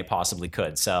everything they possibly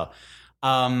could. So,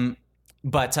 after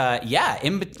that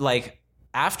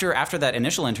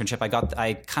initial internship, I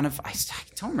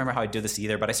don't remember how I did this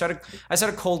either, but I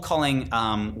started cold calling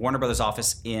Warner Brothers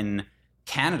office in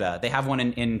Canada. They have one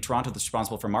in Toronto that's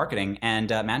responsible for marketing,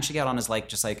 and managed to get on as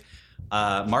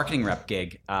marketing rep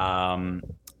gig in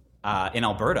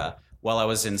Alberta while I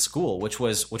was in school, which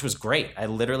was great. I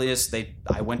literally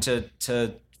I went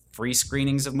to free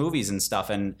screenings of movies and stuff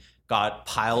and got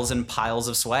piles and piles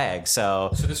of swag. So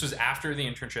this was after the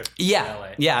internship in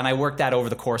LA. Yeah, and I worked that over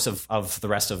the course of the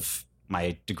rest of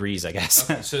my degrees, I guess.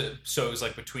 Okay, so it was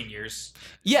like between years?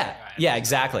 Yeah,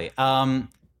 exactly. So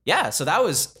that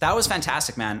was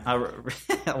fantastic, man.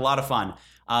 A lot of fun.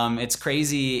 It's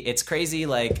crazy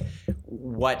like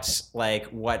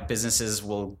what businesses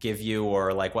will give you,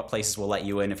 or like what places will let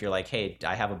you in if you're like, hey,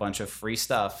 I have a bunch of free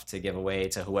stuff to give away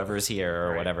to whoever's here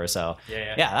or whatever. So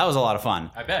that was a lot of fun.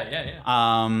 I bet.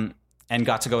 Yeah. And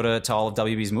got to go to all of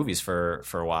WB's movies for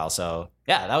a while. So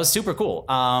yeah, that was super cool.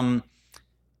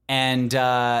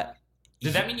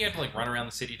 Did that mean you had to like run around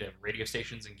the city to radio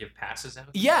stations and give passes out?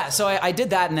 Yeah, so I did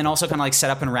that, and then also kind of like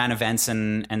set up and ran events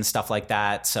and stuff like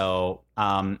that. So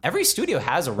every studio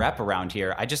has a rep around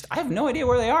here. I have no idea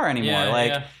where they are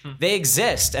anymore. They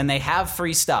exist and they have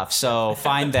free stuff. So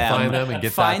find them,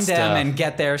 and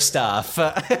get their stuff.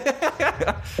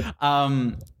 That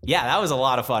was a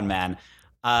lot of fun, man.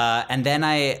 And then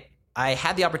I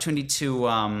had the opportunity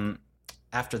to.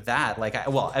 After that,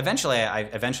 eventually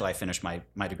I finished my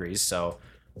degrees. So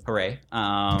Hooray.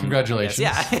 Congratulations.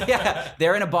 Yeah.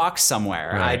 They're in a box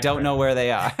somewhere. Right, I don't know where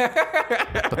they are.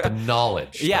 But the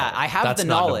knowledge. Yeah, I have the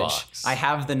knowledge. I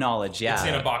have the knowledge, yeah. It's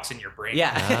in a box in your brain.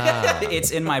 Yeah.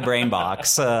 It's in my brain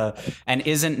box. And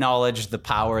isn't knowledge the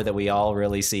power that we all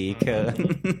really seek?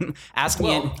 Ask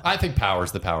me. I think power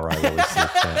is the power I really seek.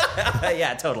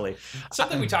 Yeah, totally.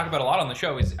 Something we talk about a lot on the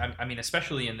show is, I mean,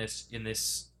 especially in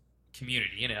this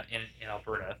community in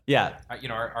Alberta. Yeah.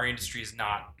 Our industry is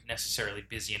not necessarily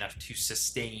busy enough to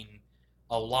sustain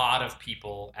a lot of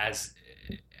people as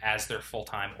their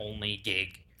full-time only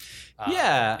gig.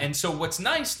 And so what's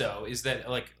nice though is that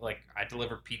like I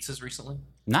delivered pizzas recently.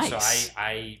 Nice. So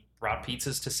I brought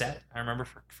pizzas to set. I remember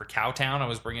for Cowtown I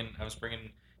was bringing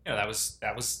that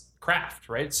was craft,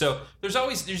 right? So there's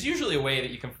usually a way that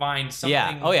you can find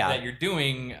something that you're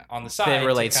doing on the side that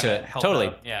relates to it. Totally.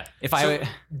 Out. Yeah.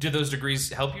 Do those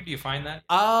degrees help you? Do you find that?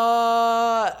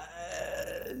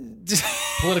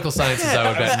 Political sciences, I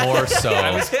would bet more so.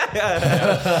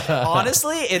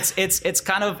 Honestly, it's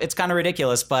kind of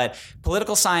ridiculous, but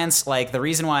political science, like the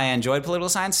reason why I enjoyed political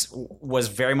science was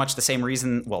very much the same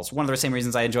reason. Well, it's one of the same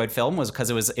reasons I enjoyed film was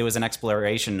because it was an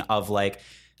exploration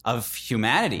of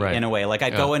humanity in a way. Like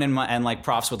I'd go in and like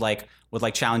profs would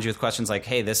challenge you with questions like,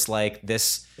 hey, this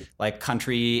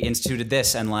country instituted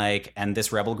this and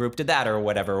this rebel group did that or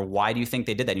whatever. Why do you think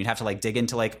they did that? And you'd have to dig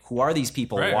into who are these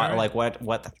people?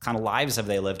 What kind of lives have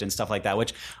they lived and stuff like that,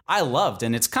 which I loved.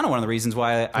 And it's kind of one of the reasons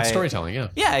why storytelling. Yeah.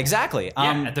 Yeah, exactly.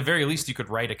 At the very least you could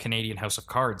write a Canadian House of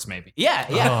Cards maybe.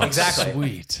 Yeah, exactly.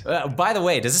 Sweet. By the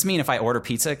way, does this mean if I order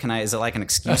pizza, is it like an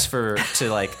excuse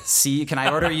to see, can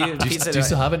I order you pizza? Do you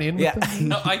still have it in? Yeah.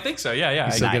 No, I think so. Yeah.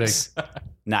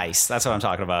 Nice. That's what I'm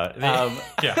talking about.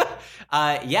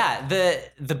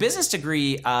 The business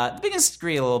degree, a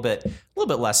little bit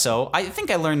less so. I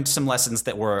think I learned some lessons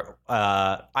that were.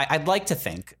 I'd like to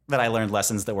think that I learned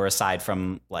lessons that were aside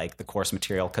from like the course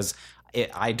material because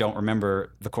I don't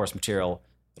remember the course material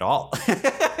at all.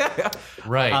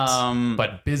 Right.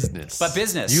 But business.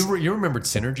 You remembered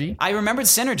synergy? I remembered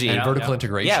synergy. And vertical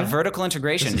integration? Yeah, vertical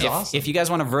integration. Awesome. If you guys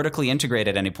want to vertically integrate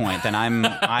at any point, then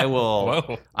I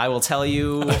will tell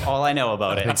you all I know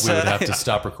about it. I think we would have to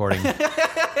stop recording.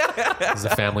 It's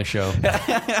a family show.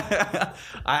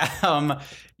 I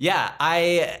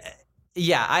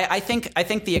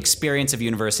think the experience of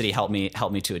university helped me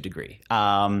to a degree.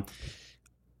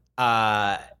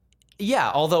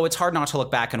 Although it's hard not to look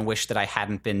back and wish that I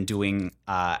hadn't been doing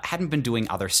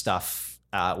other stuff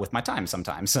with my time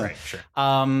sometimes. Right, sure.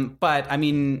 But I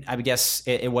mean, I guess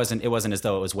it wasn't as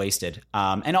though it was wasted.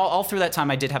 And all through that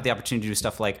time, I did have the opportunity to do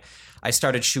stuff like I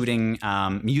started shooting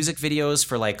music videos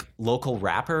for like local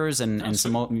rappers and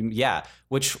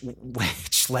which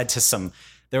led to some.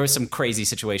 There were some crazy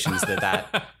situations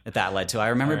that led to. I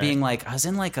remember being like, I was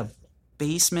in like a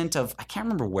basement of, I can't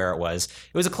remember where it was.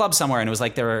 It was a club somewhere, and it was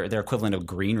like their equivalent of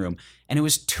green room, and it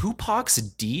was Tupac's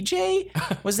DJ.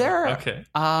 Was there? Okay.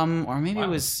 Or maybe it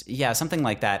was something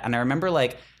like that. And I remember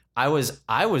like I was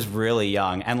really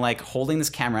young and like holding this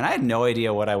camera, and I had no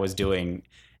idea what I was doing.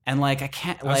 And like I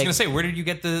can't. I was gonna say, where did you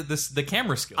get the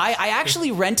camera skills? I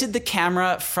actually rented the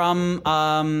camera from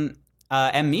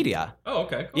M Media. Oh,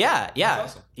 okay. Cool. Yeah.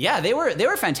 That's awesome. Yeah, they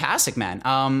were fantastic, man.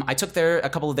 I took a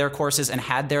couple of their courses and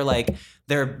had their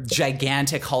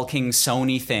gigantic hulking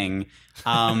Sony thing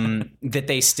that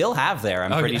they still have there.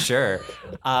 I'm pretty sure.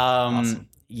 Awesome.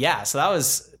 Yeah, so that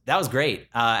was great.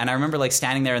 And I remember like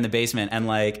standing there in the basement and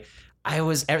like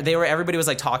everybody was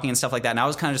like talking and stuff like that, and I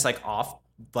was kind of just like off,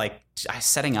 like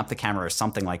setting up the camera or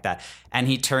something like that. And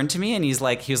he turned to me and he was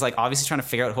like obviously trying to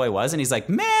figure out who I was, and he's like,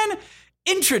 "Man,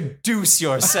 introduce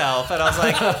yourself." And I was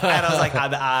like,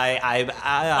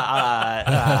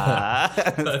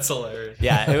 That's hilarious.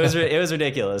 Yeah, it was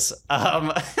ridiculous.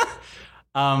 But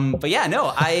yeah,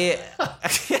 no, that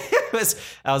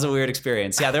was a weird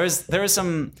experience. Yeah, there was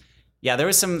some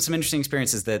interesting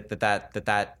experiences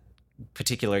that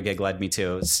particular gig led me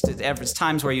to. It's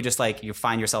times where you just like you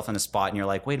find yourself in a spot and you're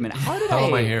like, wait a minute, how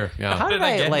am I here? Yeah. How did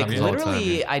I like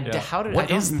literally?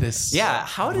 What is this? Yeah,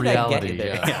 how did reality? I get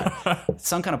there? Yeah.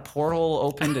 Some kind of portal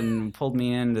opened and pulled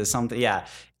me into something. Yeah.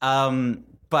 In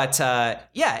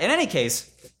any case,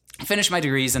 I finished my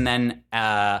degrees, and then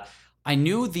I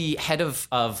knew the head of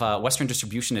Western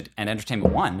Distribution and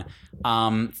Entertainment One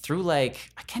through like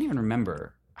I can't even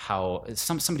remember how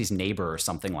somebody's neighbor or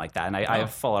something like that, and I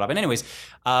followed up. And anyways,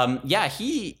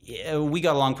 we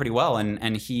got along pretty well,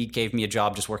 and he gave me a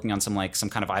job just working on some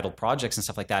kind of idle projects and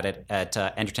stuff like that at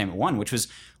Entertainment One, which was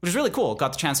really cool.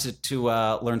 Got the chance to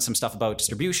learn some stuff about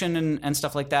distribution and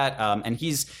stuff like that. And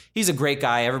he's a great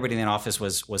guy. Everybody in the office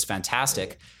was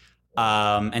fantastic.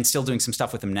 and still doing some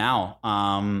stuff with him now.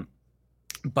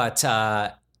 But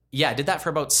I did that for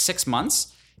about 6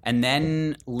 months, and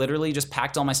then literally just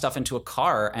packed all my stuff into a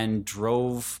car and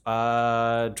drove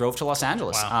to Los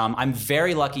Angeles. Wow. I'm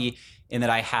very lucky in that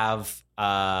I have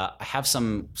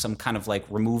some kind of like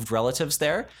removed relatives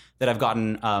there that I've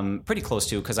gotten pretty close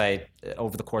to, because I,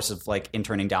 over the course of like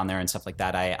interning down there and stuff like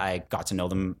that, I got to know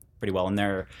them pretty well, and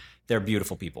they're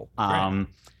beautiful people. I'm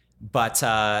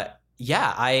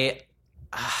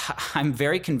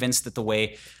very convinced that the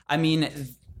way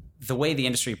the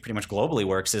industry pretty much globally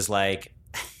works is like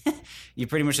you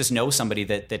pretty much just know somebody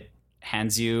that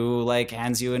hands you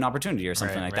an opportunity or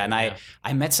something like that. And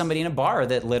I met somebody in a bar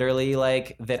that literally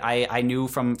like that I knew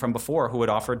from before, who had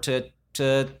offered to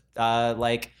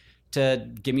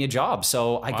give me a job.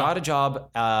 So I got a job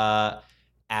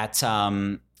at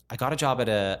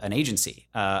an agency,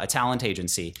 a talent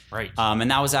agency. Right.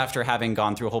 And that was after having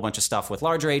gone through a whole bunch of stuff with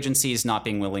larger agencies not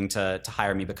being willing to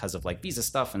hire me because of like visa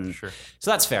stuff. And sure.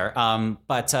 So that's fair.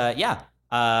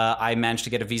 I managed to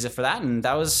get a visa for that, and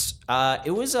that was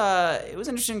it was an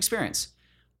interesting experience.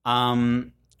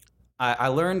 I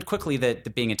learned quickly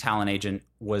that being a talent agent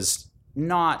was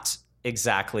not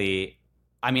exactly.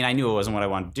 I mean, I knew it wasn't what I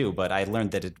wanted to do, but I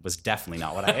learned that it was definitely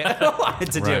not what I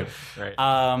wanted to do. Right.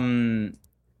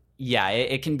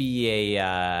 It can be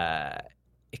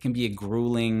a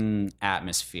grueling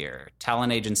atmosphere.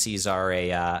 Talent agencies are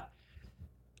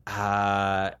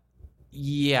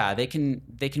they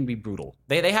can be brutal.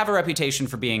 They have a reputation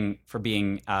for being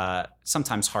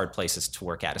sometimes hard places to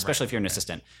work at, especially if you're an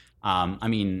assistant. I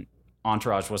mean,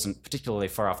 Entourage wasn't particularly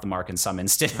far off the mark in some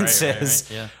instances.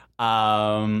 Right.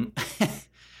 Yeah.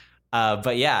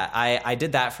 But yeah, I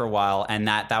did that for a while, and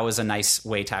that was a nice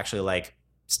way to actually like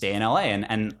stay in LA,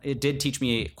 and it did teach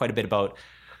me quite a bit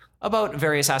about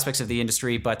various aspects of the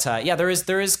industry. But there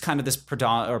is kind of this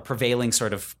prevailing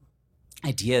sort of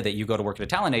idea that you go to work at a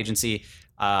talent agency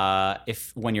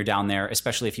when you're down there,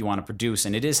 especially if you want to produce,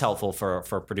 and it is helpful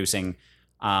for producing.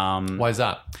 Why is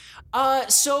that?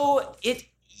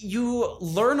 You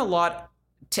learn a lot.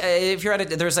 If you're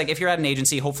at an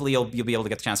agency, hopefully you'll be able to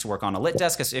get the chance to work on a lit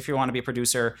desk if you want to be a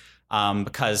producer,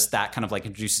 because that kind of like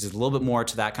introduces a little bit more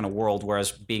to that kind of world.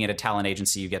 Whereas being at a talent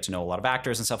agency, you get to know a lot of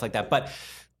actors and stuff like that. But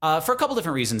for a couple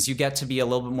different reasons, you get to be a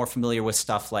little bit more familiar with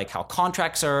stuff like how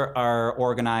contracts are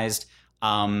organized,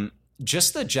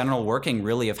 just the general working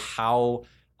really of how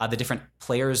the different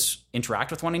players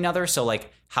interact with one another. So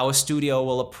like how a studio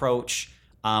will approach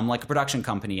like a production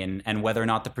company, and whether or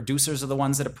not the producers are the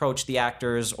ones that approach the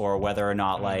actors, or whether or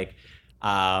not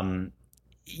and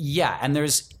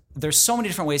there's so many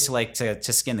different ways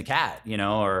to skin the cat,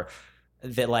 or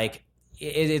that like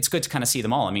it's good to kind of see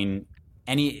them all. I mean,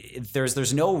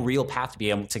 there's no real path to be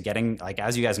able to getting, like,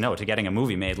 as you guys know, to getting a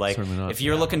movie made. Like if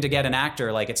you're looking to get an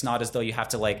actor, like it's not as though you have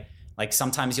to like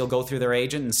sometimes you'll go through their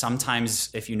agent, and sometimes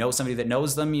if you know somebody that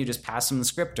knows them, you just pass them the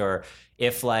script. Or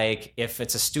if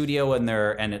it's a studio and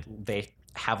they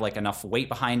have like enough weight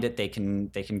behind it, they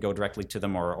can go directly to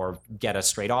them, or get a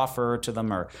straight offer to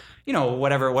them, or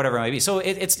whatever it might be. So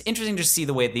it's interesting to see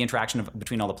the way the interaction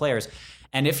between all the players.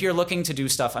 And if you're looking to do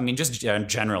stuff, I mean, just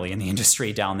generally in the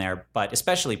industry down there, but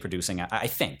especially producing, I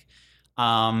think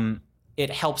it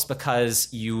helps because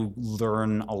you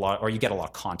learn a lot, or you get a lot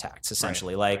of contacts,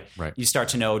 essentially. Right. You start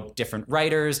to know different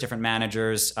writers, different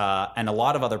managers, and a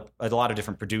lot of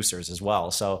different producers as well.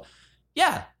 So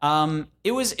yeah,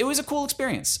 it was a cool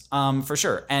experience, for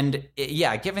sure. And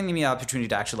giving me the opportunity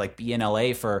to actually like be in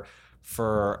LA for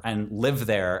and live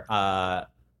there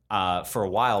for a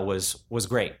while was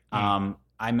great.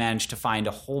 I managed to find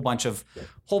a whole bunch of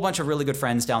really good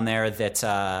friends down there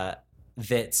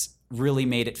that really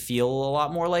made it feel a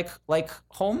lot more like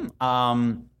home.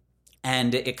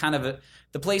 And it kind of,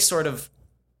 the place sort of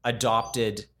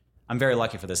adopted, I'm very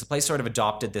lucky for this, the place sort of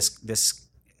adopted this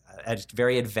a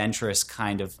very adventurous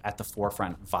kind of at the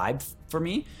forefront vibe for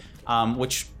me,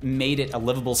 which made it a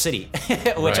livable city,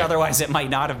 which otherwise it might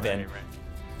not have been. Right.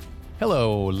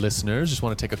 Hello, listeners. Just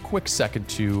want to take a quick second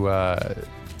to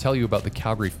tell you about the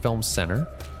Calgary Film Center.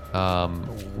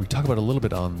 We talk about it a little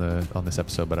bit on this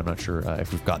episode, but I'm not sure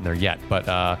if we've gotten there yet. But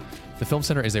the Film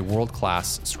Center is a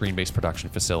world-class screen-based production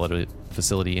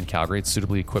facility in Calgary. It's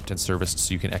suitably equipped and serviced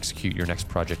so you can execute your next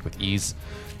project with ease.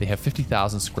 They have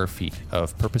 50,000 square feet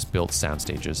of purpose-built sound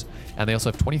stages, and they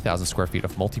also have 20,000 square feet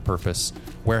of multi-purpose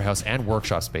warehouse and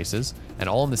workshop spaces, and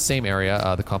all in the same area.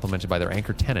 They're complemented by their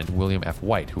anchor tenant, William F.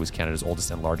 White, who is Canada's oldest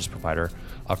and largest provider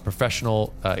of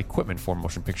professional equipment for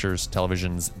motion pictures,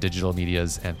 televisions, digital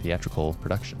medias, and theatrical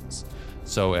productions.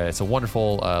 So it's a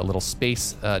wonderful little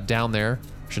space down there.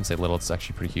 I shouldn't say little, it's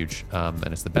actually pretty huge, and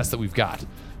it's the best that we've got.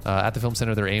 At the Film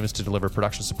Center, their aim is to deliver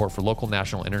production support for local,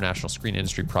 national, international screen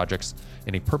industry projects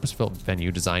in a purpose-built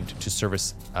venue designed to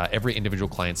service every individual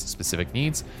client's specific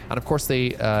needs. And of course, they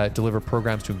deliver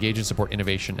programs to engage and support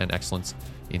innovation and excellence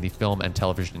in the film and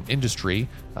television industry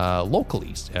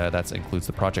locally. That includes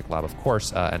the Project Lab, of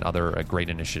course, and other great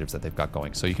initiatives that they've got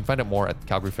going. So you can find out more at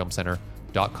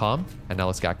calgaryfilmcenter.com. And now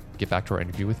let's get back to our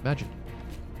interview with Majid.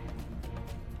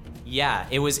 Yeah,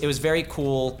 it was very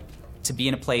cool to be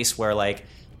in a place where like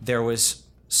there was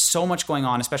so much going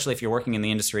on, especially if you're working in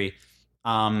the industry.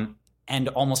 And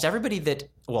almost everybody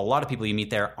a lot of people you meet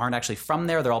there aren't actually from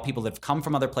there. They're all people that have come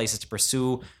from other places to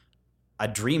pursue a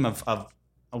dream of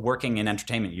working in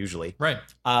entertainment usually. Right.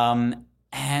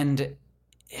 And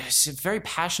it's a very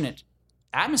passionate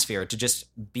atmosphere to just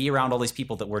be around all these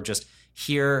people that were just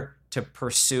here to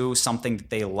pursue something that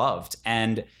they loved,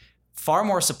 and far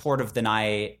more supportive than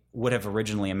I would have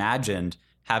originally imagined,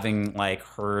 having like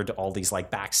heard all these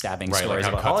like backstabbing stories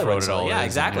about Hollywood. So, yeah,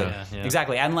 exactly.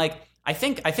 Exactly. And like, I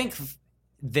think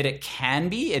that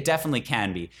it definitely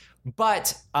can be.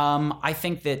 But I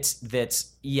think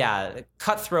that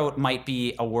cutthroat might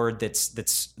be a word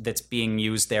that's being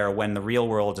used there when the real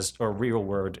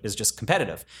word is just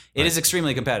competitive. It is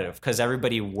extremely competitive because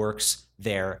everybody works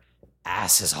their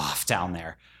asses off down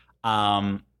there.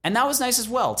 And that was nice as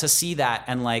well to see that,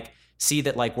 and like see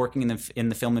that like working in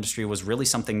the film industry was really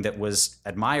something that was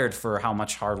admired for how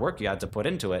much hard work you had to put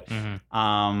into it.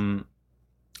 Mm-hmm.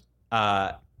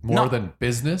 More than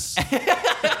business?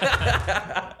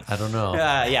 I don't know.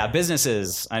 Yeah,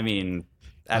 businesses. I mean,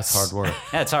 that's hard work.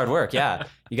 That's hard work. Yeah,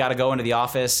 you got to go into the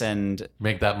office and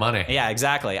make that money. Yeah,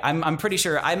 exactly. I'm pretty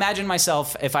sure. I imagine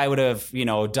myself, if I would have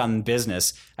done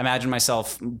business, I imagine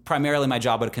myself primarily my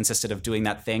job would have consisted of doing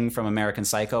that thing from American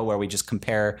Psycho where we just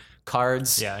compare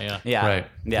cards. Yeah. Right.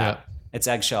 Yeah. It's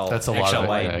eggshell. That's a lot of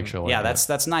white. Eggshell white. Yeah, that's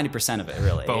 90% of it,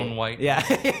 really. Bone white. Yeah.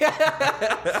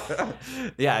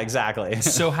 Yeah, exactly.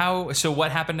 So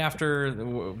what happened after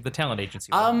the talent agency?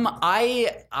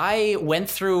 I went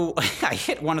through. I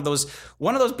hit one of those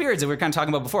periods that we were kind of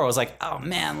talking about before. I was like, oh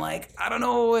man, like I don't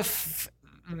know if.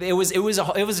 It was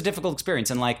a difficult experience,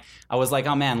 and like I was like,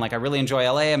 oh man, like I really enjoy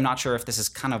LA. I'm not sure if this is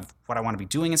kind of what I want to be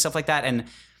doing and stuff like that. And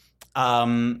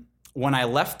when I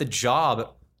left the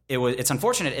job, it's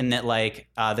unfortunate in that like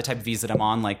the type of visa that I'm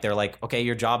on, like they're like, okay,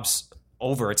 your job's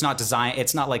over. It's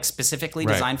not like specifically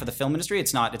designed for the film industry.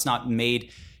 It's not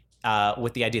made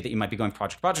with the idea that you might be going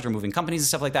project to project or moving companies and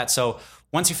stuff like that. So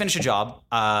once you finish a job,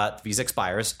 the visa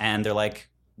expires, and they're like,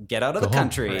 get out of the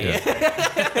country.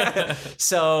 Yeah.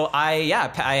 So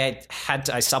I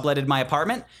subletted my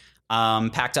apartment,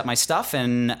 packed up my stuff,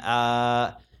 and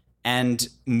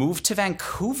moved to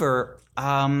Vancouver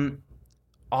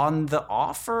on the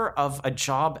offer of a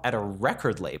job at a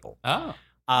record label.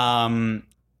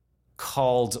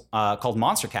 Called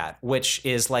Monster Cat, which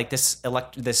is like this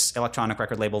electronic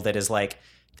record label that is like,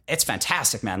 it's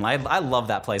fantastic, man. I love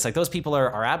that place. Like those people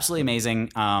are absolutely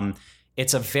amazing.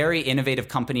 It's a very innovative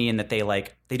company in that they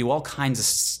do all kinds of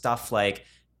stuff. Like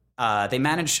they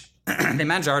manage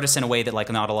artists in a way that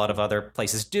like not a lot of other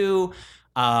places do.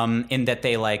 In that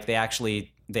they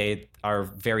are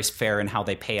very fair in how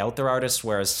they pay out their artists,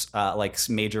 whereas like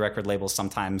major record labels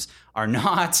sometimes are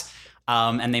not.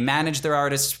 And they manage their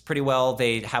artists pretty well.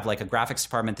 They have like a graphics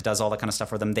department that does all that kind of stuff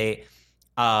for them. They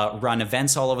run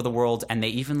events all over the world, and they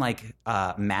even like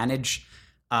manage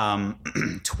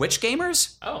Twitch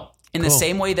gamers. Oh. In the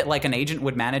same way that like an agent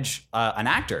would manage an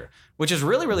actor, which is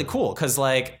really, really cool. Because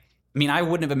like, I mean, I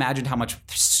wouldn't have imagined how much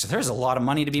there's a lot of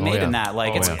money to be made in that.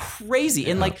 Like, it's crazy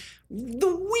in like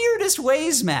the weirdest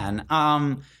ways, man.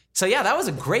 So yeah, that was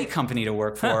a great company to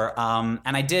work for. And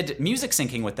I did music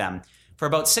syncing with them for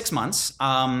about 6 months.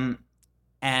 And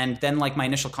then like my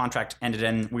initial contract ended,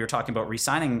 and we were talking about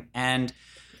re-signing, and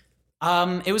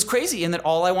it was crazy in that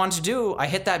all I wanted to do, I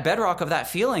hit that bedrock of that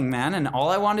feeling, man, and all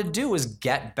I wanted to do was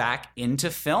get back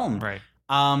into film. Right.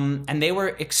 And they were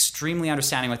extremely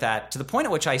understanding with that, to the point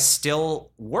at which I still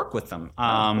work with them,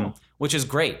 which is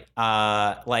great.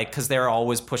 Like, because they're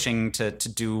always pushing to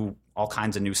do all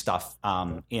kinds of new stuff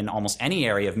in almost any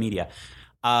area of media.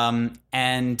 And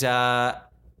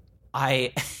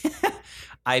I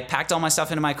packed all my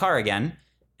stuff into my car again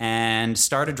and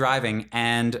started driving,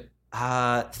 and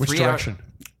which direction?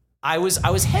 I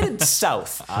was headed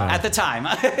south at the time.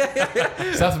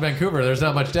 South of Vancouver, there's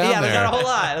not much down there. Yeah, there's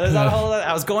not a whole lot.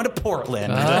 I was going to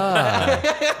Portland.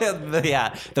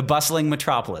 The bustling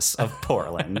metropolis of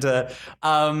Portland.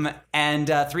 And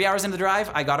 3 hours into the drive,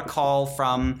 I got a call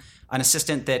from an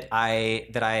assistant that I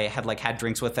had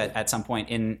drinks with at some point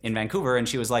in Vancouver, and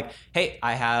she was like, "Hey,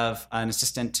 I have an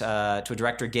assistant to a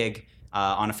director gig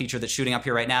on a feature that's shooting up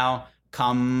here right now.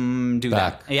 Come do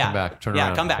that. Yeah. Come back. Turn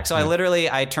around. Come back. So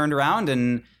I turned around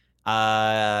and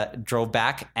drove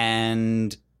back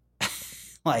and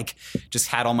like just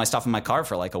had all my stuff in my car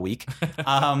for like a week.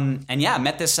 And yeah,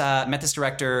 met this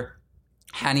director,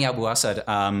 Hani Abu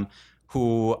Asad,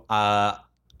 who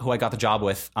I got the job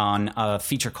with on a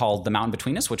feature called The Mountain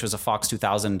Between Us, which was a Fox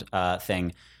 2000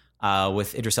 thing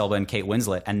with Idris Elba and Kate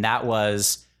Winslet. And that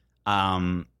was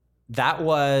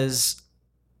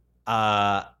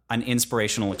an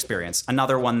inspirational experience.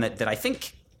 Another one that I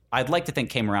think I'd like to think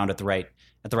came around at the right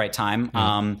time.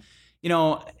 Mm-hmm. You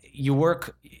know, you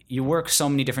work so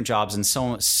many different jobs, and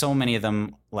so many of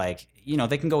them, like, you know,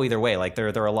 they can go either way. Like there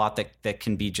are a lot that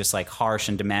can be just like harsh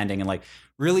and demanding and like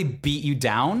really beat you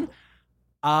down.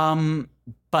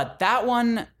 But that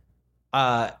one,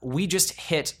 we just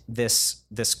hit this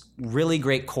really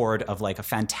great chord of like a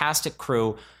fantastic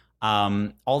crew.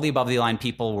 All the above the line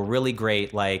people were really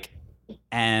great. Like,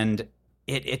 and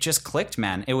it just clicked,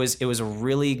 man. It was a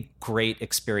really great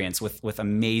experience with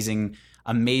amazing,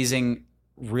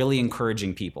 really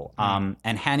encouraging people. And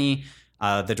Hani,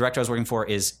 the director I was working for,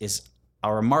 is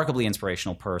a remarkably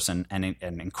inspirational person and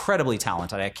incredibly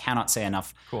talented. I cannot say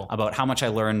enough about how much I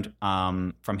learned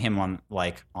from him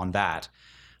on that.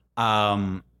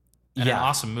 An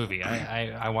awesome movie.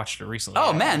 I watched it recently.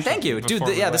 Oh man, thank you, dude.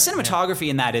 The cinematography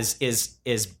in that is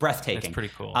breathtaking. It's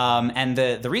pretty cool. And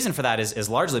the reason for that is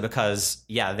largely because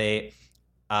they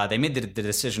made the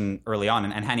decision early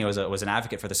on, and Hani was an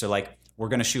advocate for this. They're like, we're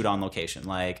going to shoot on location.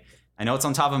 Like, I know it's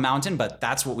on top of a mountain, but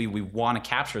that's what we want to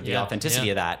capture, the authenticity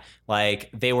of that.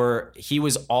 Like he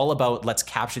was all about, let's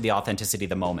capture the authenticity of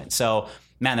the moment. So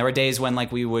man, there were days when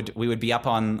like we would be up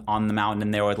on the mountain,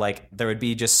 and there would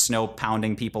be just snow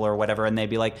pounding people or whatever, and they'd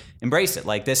be like, embrace it.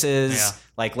 Like this is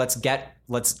like, let's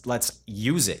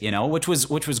use it, you know, which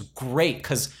was great,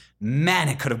 because man,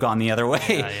 it could have gone the other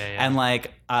way. And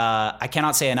like, I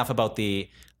cannot say enough about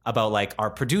like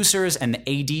our producers, and the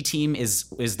AD team is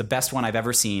the best one I've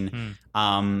ever seen.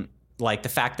 Like the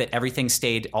fact that everything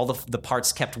stayed, all the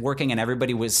parts kept working, and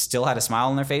everybody still had a smile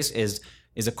on their face is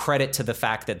a credit to the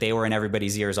fact that they were in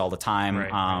everybody's ears all the time.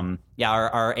 Right. Yeah,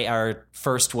 our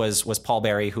first was Paul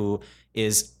Berry, who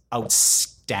is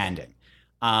outstanding.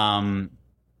 So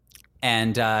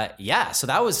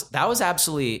that was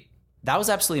absolutely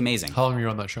amazing. How long were you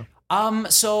on that show?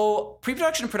 So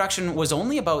pre-production and production was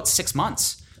only about 6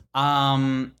 months.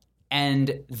 And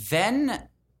then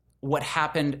what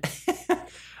happened?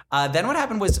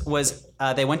 was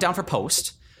they went down for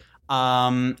post.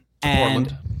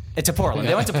 Portland. It's a Portland.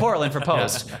 They went to Portland for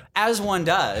post, as one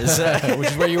does.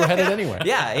 Which is where you were headed anyway.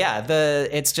 Yeah.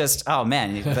 It's just, oh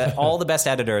man, all the best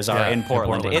editors are in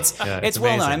Portland. It's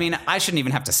well known. I mean, I shouldn't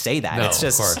even have to say that. No, it's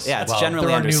just, of course. Yeah, it's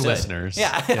generally understood. There are new listeners.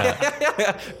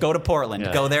 Yeah. Go to Portland.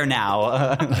 Yeah. Go there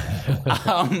now.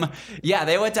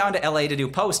 They went down to LA to do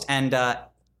post, and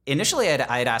initially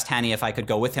I had asked Hani if I could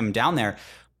go with him down there.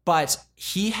 But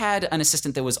he had an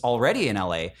assistant that was already in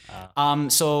LA.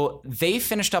 So they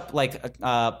finished up like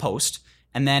post,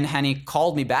 and then Hani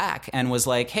called me back and was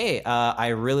like, hey, I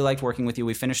really liked working with you.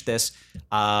 We finished this.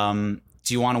 Do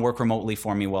you want to work remotely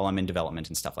for me while I'm in development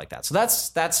and stuff like that? So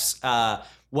that's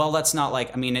not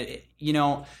like, I mean,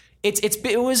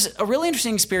 it was a really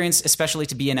interesting experience, especially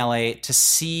to be in LA, to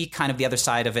see kind of the other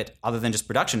side of it, other than just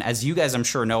production. As you guys, I'm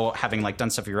sure, know, having like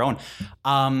done stuff of your own,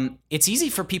 it's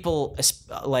easy for people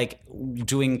like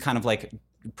doing kind of like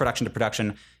production to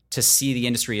production to see the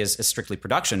industry as strictly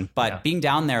production. But being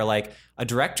down there, like a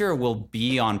director will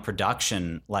be on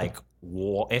production, like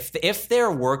if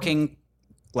they're working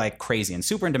like crazy and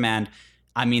super in demand,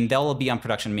 I mean, they'll be on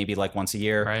production maybe like once a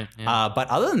year. Right, yeah. But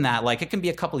other than that, like it can be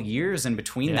a couple years in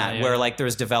between where like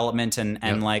there's development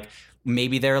and like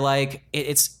maybe they're like,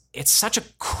 it's such a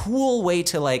cool way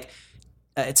to like,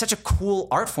 it's such a cool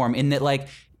art form in that like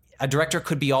a director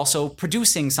could be also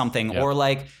producing something or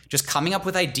like just coming up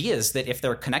with ideas that if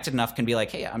they're connected enough can be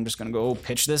like, hey, I'm just going to go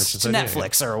pitch this to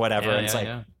Netflix or whatever. And it's like,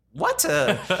 what?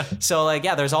 So like,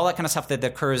 there's all that kind of stuff that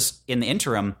occurs in the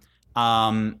interim.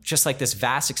 Just like this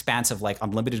vast expanse of like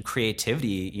unlimited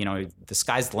creativity, you know, the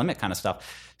sky's the limit kind of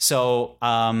stuff. So,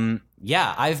 I've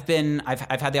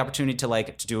had the opportunity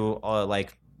to do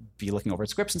like be looking over at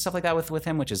scripts and stuff like that with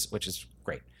him, which is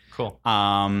great. Cool.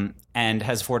 And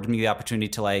has afforded me the opportunity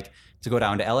to go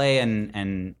down to LA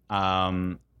and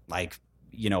like,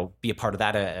 you know, be a part of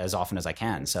that as often as I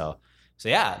can. So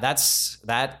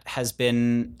that has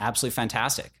been absolutely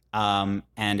fantastic. And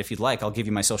if you'd like, I'll give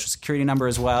you my social security number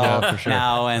as well for sure.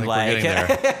 now. And like,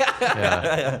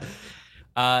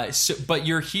 but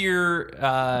you're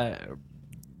here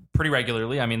pretty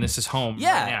regularly. I mean, this is home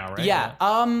right now, right? Yeah.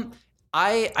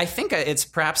 I think it's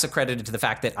perhaps accredited to the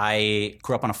fact that I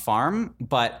grew up on a farm,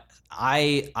 but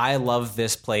I love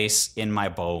this place in my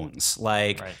bones.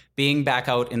 Like being back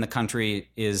out in the country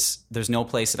there's no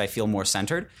place that I feel more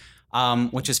centered,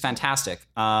 which is fantastic.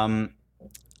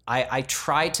 I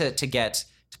try to get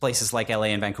to places like LA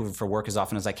and Vancouver for work as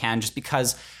often as I can, just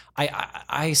because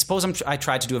I suppose I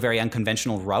tried to do a very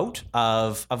unconventional route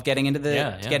of getting into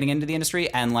getting into the industry,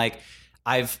 and like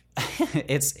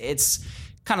it's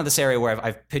kind of this area where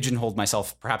I've pigeonholed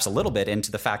myself perhaps a little bit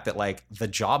into the fact that like the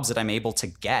jobs that I'm able to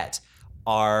get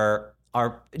are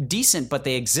decent, but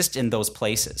they exist in those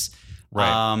places.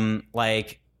 Right.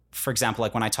 Like, for example,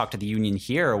 like when I talk to the union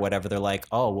here or whatever, they're like,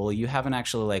 oh, well, you haven't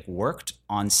actually like worked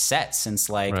on set since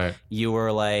like you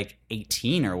were like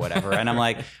 18 or whatever. And I'm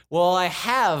like, well, I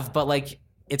have, but like,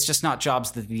 it's just not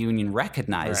jobs that the union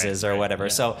recognizes or whatever.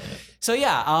 Yeah. So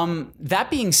yeah, that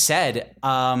being said,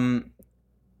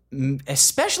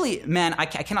 especially, man, I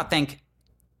cannot thank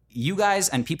you guys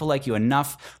and people like you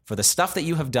enough for the stuff that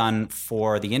you have done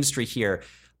for the industry here,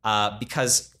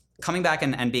 because coming back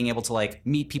and being able to like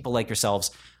meet people like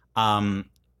yourselves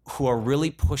who are really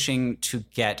pushing to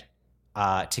get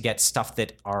stuff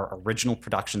that are original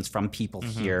productions from people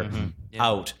here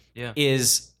out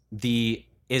is the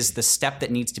step that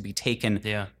needs to be taken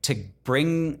to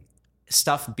bring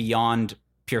stuff beyond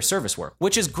pure service work,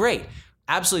 which is great.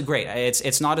 Absolutely great.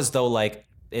 It's not as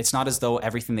though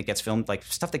everything that gets filmed, like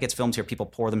stuff that gets filmed here, people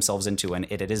pour themselves into, and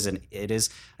it is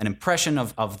an impression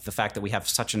of the fact that we have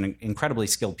such an incredibly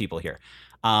skilled people here,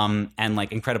 and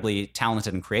like incredibly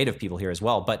talented and creative people here as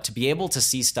well. But to be able to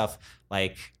see stuff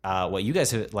like what you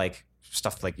guys have, like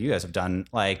stuff like you guys have done,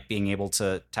 like being able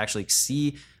to actually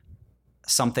see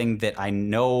something that I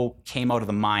know came out of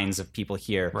the minds of people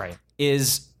here,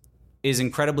 is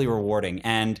incredibly rewarding.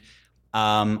 And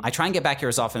I try and get back here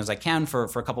as often as I can for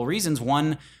a couple of reasons.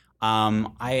 One,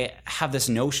 I have this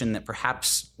notion that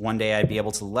perhaps one day I'd be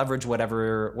able to leverage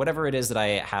whatever it is that I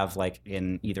have, like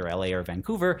in either LA or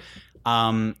Vancouver,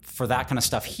 for that kind of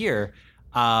stuff here.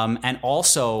 And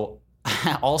also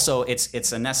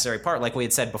it's a necessary part. Like we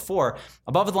had said before,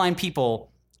 above the line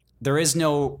people, there is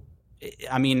no.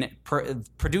 I mean,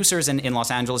 producers in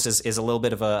Los Angeles is a little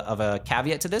bit of a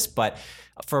caveat to this, but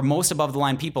for most above the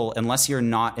line people, unless you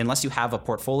have a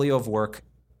portfolio of work,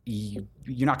 you're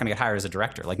not going to get hired as a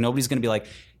director. Like nobody's going to be like,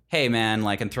 hey man,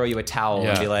 like, and throw you a towel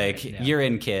and be like, you're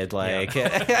in, kid. Like,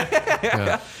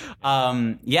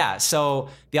 so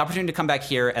the opportunity to come back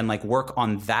here and like work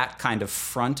on that kind of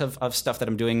front of stuff that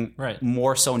I'm doing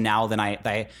more so now than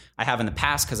I have in the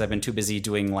past, because I've been too busy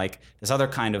doing like this other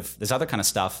kind of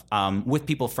stuff with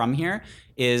people from here,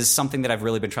 is something that I've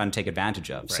really been trying to take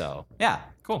advantage of. So yeah.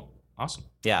 Cool. Awesome.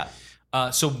 Yeah.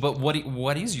 But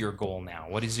what is your goal now?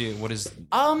 What is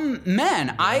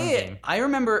man, I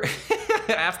remember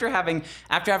after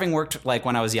having worked like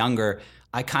when I was younger,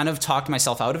 I kind of talked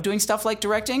myself out of doing stuff like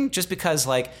directing, just because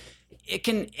like it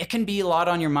can be a lot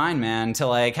on your mind, man, to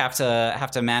like have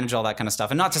to manage all that kind of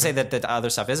stuff. And not to say that other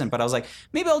stuff isn't, but I was like,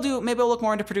 maybe I'll look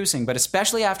more into producing. But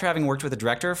especially after having worked with a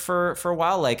director for a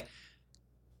while, like,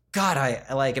 God,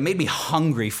 it made me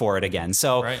hungry for it again.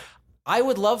 So I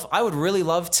would really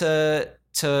love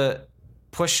to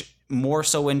push more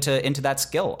so into that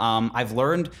skill. I've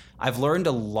learned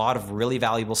a lot of really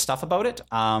valuable stuff about it,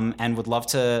 and would love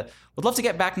to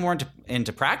get back more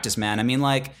into practice, man. I mean,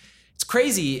 like, it's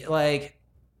crazy. Like,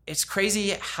 it's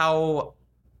crazy how,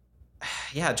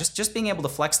 just being able to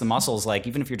flex the muscles. Like,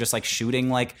 even if you're just like shooting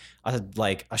like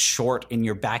a short in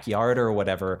your backyard or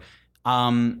whatever.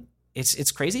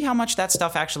 It's crazy how much that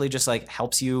stuff actually just like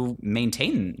helps you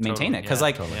maintain it, because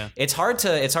it's hard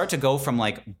to go from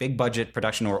like big budget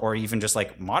production or even just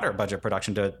like moderate budget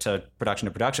production to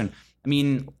production. I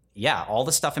mean, all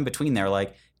the stuff in between there,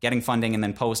 like getting funding and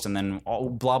then post and then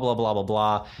blah blah blah blah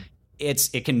blah.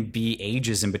 It can be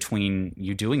ages in between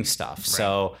you doing stuff.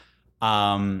 So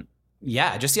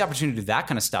just the opportunity to do that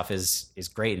kind of stuff is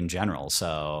great in general.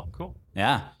 So cool.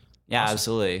 Yeah, awesome.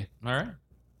 Absolutely. All right.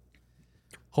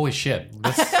 Holy shit!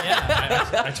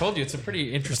 I told you it's a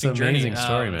pretty interesting journey. Amazing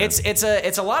story, man.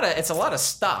 It's a lot of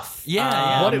stuff.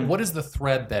 What is the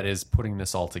thread that is putting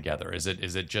this all together? Is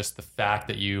it just the fact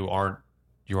that you aren't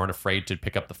afraid to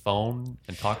pick up the phone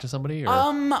and talk to somebody? Or?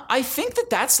 I think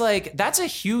that's a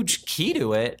huge key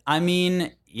to it. I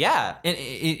mean,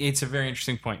 it's a very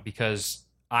interesting point, because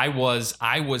I was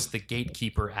the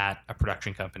gatekeeper at a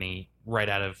production company right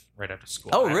out of school.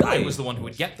 Oh, really? I was the one who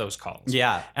would get those calls.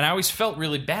 Yeah. And I always felt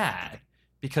really bad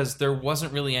because there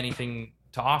wasn't really anything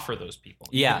to offer those people.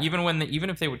 Yeah. Even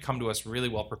if they would come to us really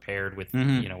well prepared with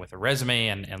with a resume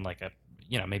and like a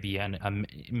maybe a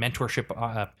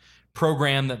mentorship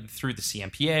program that through the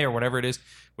CMPA or whatever it is,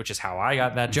 which is how I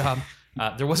got that job.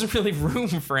 There wasn't really room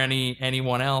for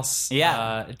anyone else.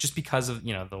 Just because of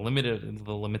the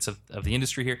limits of the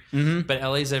industry here. Mm-hmm. But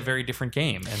LA is a very different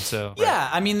game, and so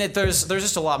I mean there's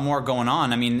just a lot more going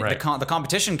on. I mean the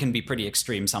competition can be pretty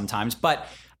extreme sometimes, but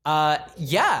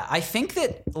I think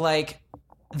that like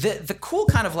the cool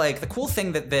kind of like the cool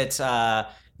thing that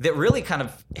really kind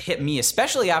of hit me,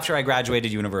 especially after I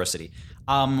graduated university,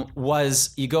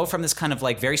 was you go from this kind of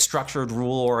like very structured,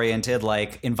 rule-oriented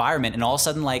like environment, and all of a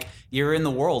sudden like you're in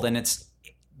the world, and it's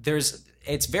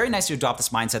very nice to adopt this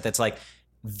mindset that's like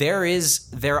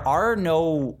there are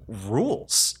no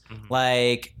rules. Mm-hmm.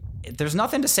 Like there's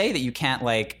nothing to say that you can't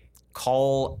like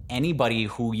call anybody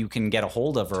who you can get a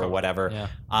hold of or whatever. Yeah.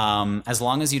 As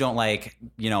long as you don't like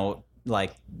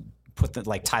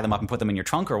tie them up and put them in your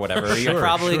trunk or whatever, you're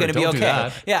probably going to be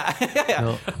okay. Yeah.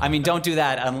 No. I mean, don't do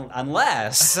that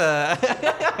unless.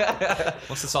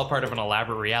 Unless it's all part of an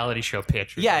elaborate reality show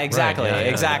pitch. Yeah, exactly. Right.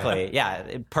 Exactly.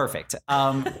 Yeah, perfect.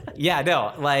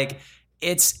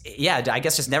 It's I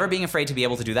guess just never being afraid to be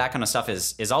able to do that kind of stuff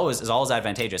is always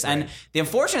advantageous. Right. And the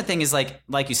unfortunate thing is like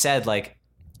you said, like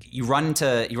you run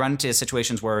into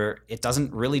situations where it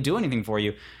doesn't really do anything for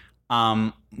you.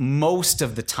 Most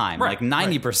of the time, like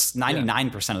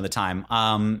 99% of the time,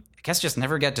 I guess just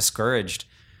never get discouraged.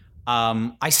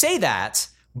 I say that,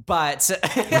 but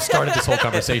we started this whole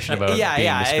conversation about being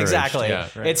discouraged. Exactly. Yeah,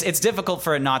 right. It's difficult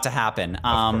for it not to happen.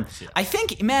 Course, I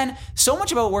think, man, so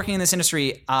much about working in this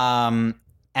industry, and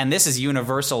this is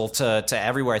universal to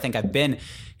everywhere I think I've been.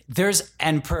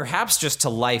 And perhaps just to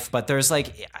life, but there's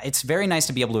like, it's very nice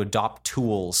to be able to adopt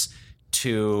tools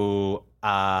to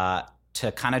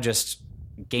kind of just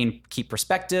keep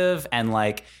perspective and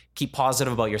like keep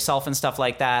positive about yourself and stuff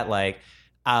like that. Like,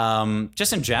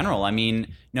 just in general, I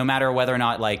mean, no matter whether or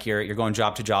not like you're going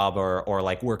job to job or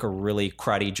like work a really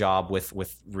cruddy job with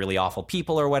really awful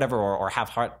people or whatever, or have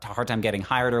hard time getting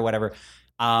hired or whatever.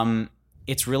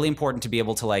 It's really important to be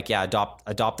able to like,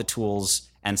 adopt the tools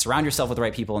and surround yourself with the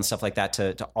right people and stuff like that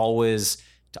to always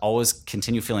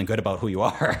continue feeling good about who you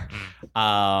are.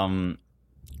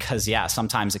 Because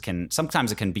sometimes it can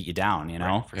beat you down, you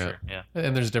know. Right, for sure. Yeah.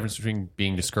 And there's a difference between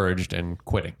being discouraged and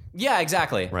quitting. Yeah,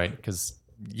 exactly. Right. Because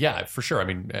for sure. I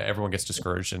mean, everyone gets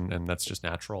discouraged, and that's just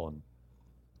natural. And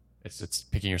it's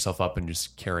picking yourself up and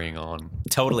just carrying on.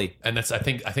 Totally. And that's I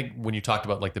think when you talked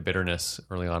about like the bitterness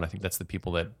early on, I think that's the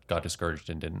people that got discouraged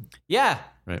and didn't. Yeah.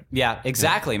 Right. Yeah.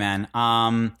 Exactly, man.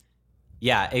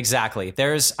 Yeah, exactly.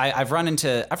 I've run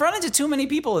into too many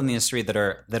people in the industry that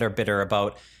are bitter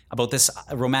about this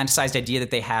romanticized idea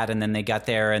that they had, and then they got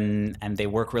there and they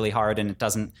work really hard, and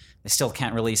they still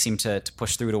can't really seem to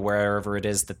push through to wherever it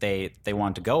is that they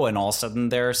want to go, and all of a sudden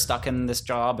they're stuck in this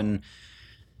job. And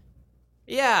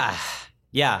I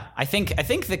think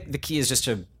the key is just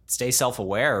to stay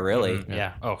self-aware, really. Mm-hmm.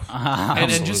 Yeah.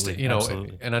 And just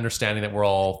an understanding that we're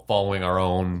all following our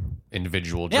own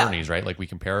individual journeys, right? Like we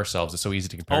compare ourselves. It's so easy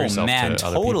to compare yourself to other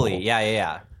people. Totally.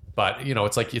 Yeah. But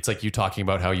it's like you talking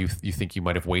about how you think you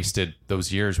might have wasted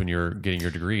those years when you're getting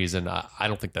your degrees, and I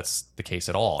don't think that's the case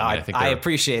at all. I think I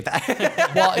appreciate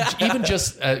that. Well, even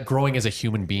just growing as a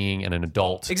human being and an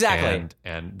adult, exactly,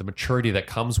 and the maturity that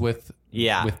comes with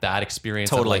that experience,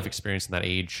 that life experience, and that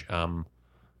age.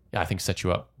 I think sets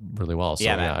you up really well. So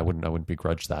I wouldn't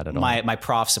begrudge that at all. My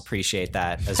profs appreciate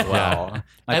that as well.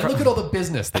 And look at all the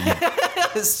business that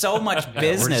you. So much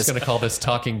business. We're just going to call this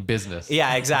talking business.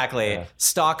 Yeah, exactly. Yeah.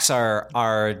 Stocks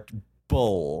are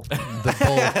bull.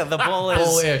 The bull is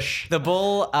bullish. The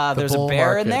bull. There's a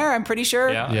bear in there. I'm pretty sure.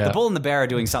 Yeah. The bull and the bear are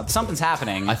doing something. Something's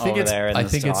happening. I think over there in the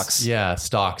stocks. It's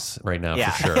stocks right now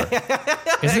for sure.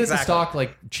 Isn't it the stock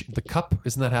like the cup?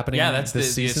 Isn't that happening? Yeah, that's this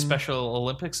the season? Special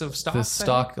Olympics of stocks. The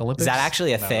stock Olympics. Is that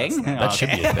actually a thing? That should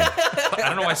be a thing. I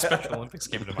don't know why Special Olympics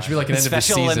came to mind. It should be like an end of the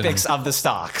season. Special Olympics of the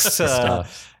stocks.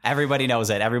 Everybody knows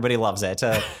it. Everybody loves it.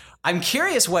 I'm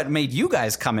curious what made you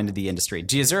guys come into the industry.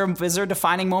 Is there a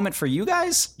defining moment for you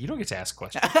guys? You don't get to ask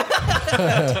questions.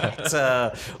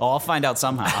 I'll find out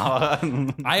somehow.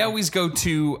 I always go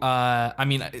to,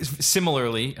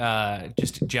 similarly,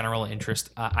 just general interest.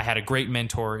 I had a great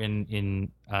mentor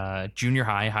in junior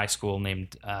high school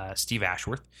named Steve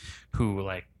Ashworth, who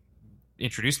like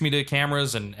introduced me to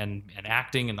cameras and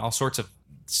acting and all sorts of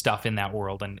stuff in that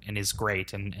world, and is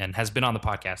great and has been on the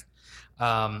podcast.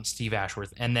 Steve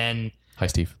Ashworth. And then hi,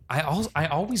 Steve. I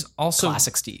always also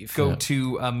classic Steve go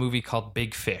to a movie called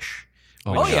Big Fish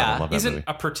Oh yeah, I love that isn't movie.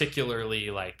 a particularly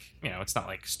it's not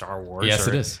like Star Wars. Yes,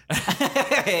 it is.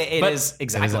 It is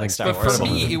exactly like Star But Wars. for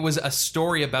me, it was a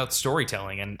story about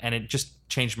storytelling, and it just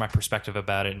changed my perspective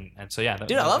about it. And so, yeah.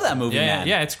 Dude, I love that movie, man.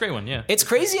 Yeah, it's a great one, yeah. It's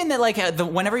crazy in that, like,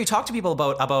 whenever you talk to people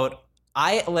about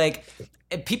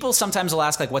people sometimes will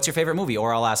ask, like, what's your favorite movie?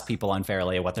 Or I'll ask people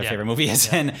unfairly what their favorite movie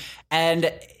is. Yeah.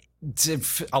 And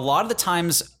a lot of the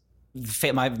times,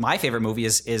 my favorite movie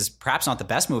is perhaps not the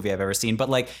best movie I've ever seen, but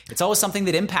like it's always something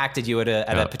that impacted you at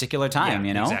a particular time,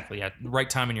 you know? Exactly. Yeah. Right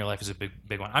time in your life is a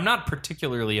big one. I'm not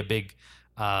particularly a big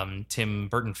Tim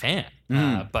Burton fan,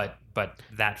 but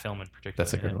that film in particular.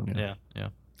 That's a good one. Yeah.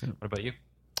 What about you?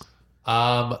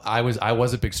 I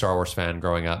was a big Star Wars fan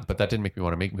growing up, but that didn't make me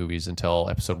want to make movies until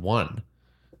episode 1.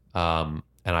 And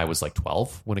I was like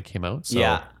 12 when it came out. So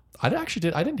yeah. I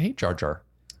didn't hate Jar Jar.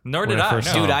 Nor did I.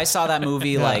 Dude, I saw that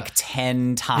movie like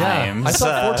 10 times. Yeah, I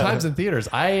saw it 4 times in theaters.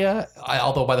 I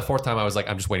although by the 4th time I was like,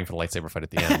 I'm just waiting for the lightsaber fight at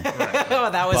the end.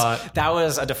 That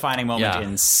was a defining moment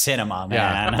in cinema,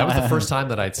 man. Yeah, that was the first time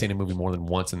that I'd seen a movie more than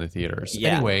once in the theaters.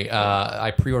 Yeah. Anyway, I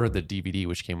pre-ordered the DVD,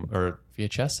 which came, or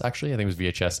VHS actually, I think it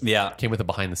was VHS. Yeah, came with a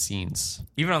behind the scenes.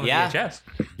 Even on the VHS.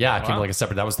 Yeah, it came with like a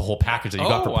separate. That was the whole package that you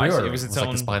got for pre-order. It was its own,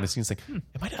 like this behind the scenes thing.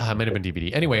 It might have been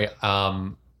DVD. Anyway,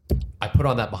 I put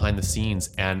on that behind the scenes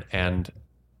and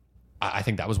I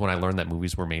think that was when I learned that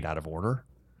movies were made out of order.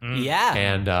 Yeah.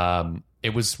 And it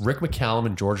was Rick McCallum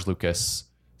and George Lucas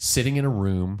sitting in a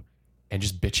room and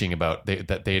just bitching about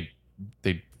that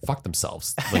they'd fucked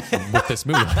themselves like with this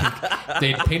movie. Like,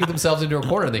 they'd painted themselves into a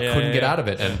corner and they couldn't get out of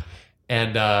it.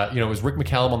 And it was Rick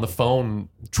McCallum on the phone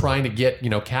trying to get,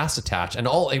 cast attached. And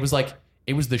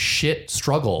it was the shit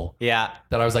struggle. Yeah.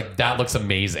 That I was like, that looks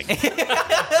amazing.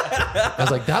 I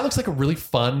was like, that looks like a really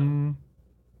fun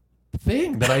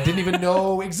thing that I didn't even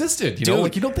know existed. You know,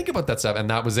 like you don't think about that stuff. And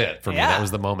that was it for me. That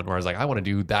was the moment where I was like, I want to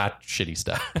do that shitty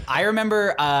stuff. I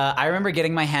remember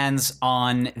getting my hands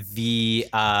on the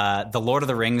Lord of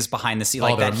the Rings behind the scenes,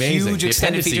 like that amazing. Huge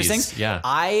extended features things. Yeah.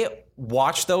 I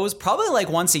watched those probably like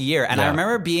once a year. And I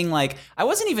remember being like, I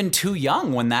wasn't even too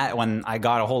young when I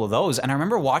got a hold of those. And I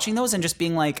remember watching those and just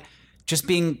being like,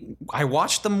 I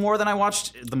watched them more than I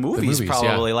watched the movies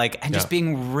probably, just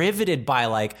being riveted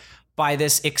by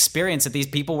this experience that these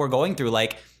people were going through,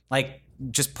 like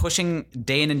just pushing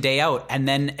day in and day out, and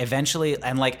then eventually,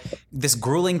 and like this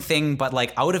grueling thing, but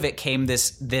like out of it came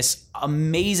this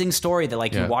amazing story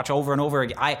that you watch over and over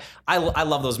again. I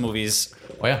love those movies.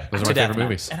 Oh yeah, those are my favorite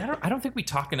movies. And I don't think we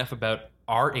talk enough about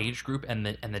our age group and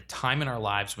the time in our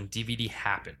lives when DVD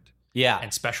happened. Yeah.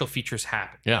 And special features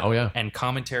happened. Yeah. Oh yeah. And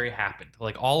commentary happened.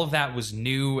 Like all of that was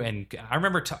new. And I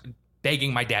remember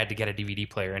begging my dad to get a DVD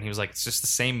player, and he was like, "It's just the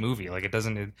same movie. Like it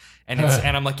doesn't." And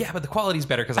I'm like, "Yeah, but the quality's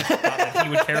better," because I thought that he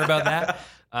would care about that.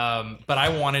 But I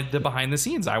wanted the behind the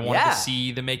scenes. I wanted to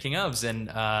see the making ofs,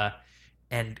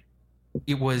 and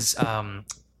it was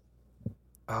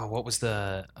what was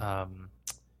the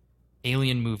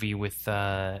alien movie with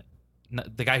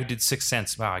the guy who did Sixth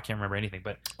Sense? Wow, I can't remember anything.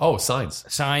 But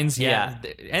Signs, yeah.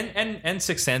 And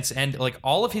Sixth Sense, and like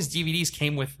all of his DVDs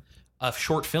came with a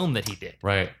short film that he did.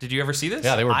 Right. Did you ever see this?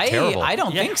 Yeah, they were terrible. I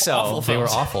don't think so. They were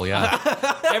awful, yeah.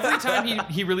 Every time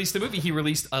he released a movie, he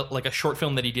released a short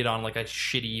film that he did on like a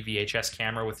shitty VHS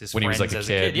camera with his friends he was like as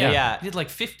a kid. Yeah. He did like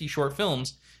 50 short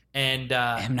films. And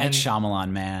M. Night Shyamalan,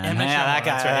 man. That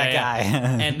guy.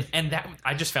 And that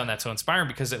I just found that so inspiring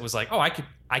because it was like,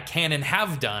 I can and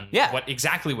have done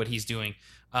exactly what he's doing.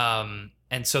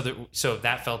 And so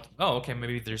that felt, okay,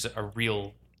 maybe there's a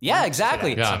real. Yeah,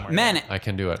 exactly. Yeah. Man, I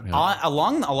can do it. Yeah.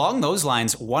 Along those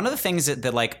lines, one of the things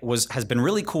that like has been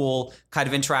really cool, kind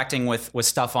of interacting with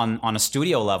stuff on a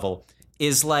studio level,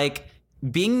 is like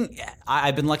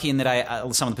I've been lucky in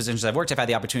that some of the positions I've worked, I've had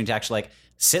the opportunity to actually like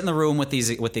sit in the room with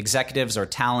the executives or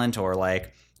talent or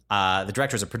like the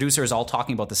directors or producers all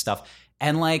talking about this stuff,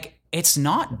 and like it's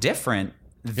not different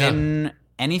than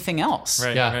anything else.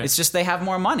 Right, yeah. It's just they have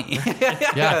more money.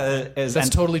 Yeah. That's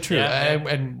totally true. Yeah.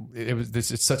 And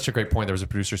it's such a great point. There was a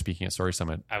producer speaking at Story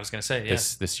Summit. I was going to say,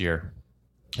 this year.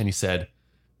 And he said,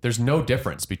 there's no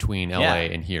difference between LA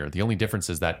and here. The only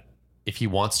difference is that if he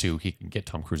wants to, he can get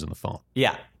Tom Cruise on the phone.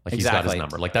 Yeah. Like he's got his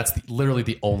number. Like that's literally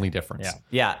the only difference.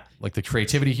 Yeah. Like the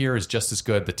creativity here is just as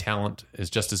good. The talent is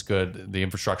just as good. The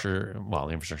infrastructure, the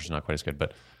infrastructure is not quite as good,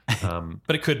 but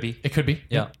it could be. It could be.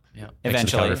 Yeah.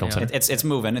 Eventually, it's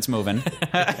moving. It's moving.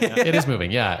 It is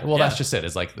moving. Yeah. Well, that's just it.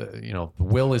 It's like the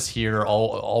will is here.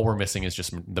 All we're missing is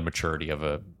just the maturity of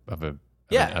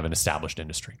an established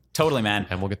industry. Totally, man.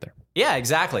 And we'll get there. Yeah,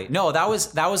 exactly. No, that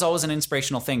was always an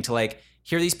inspirational thing to like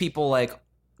hear these people like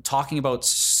talking about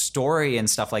story and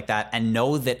stuff like that, and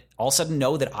all of a sudden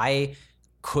know that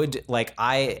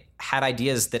I had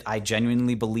ideas that I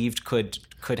genuinely believed could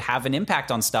have an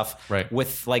impact on stuff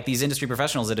with like these industry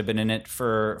professionals that have been in it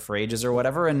for ages or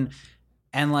whatever. And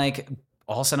like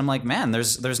all of a sudden I'm like, man,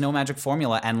 there's no magic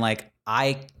formula. And like,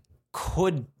 I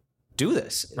could do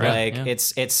this. Like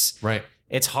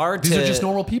it's hard These are just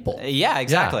normal people. Yeah,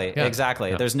 exactly.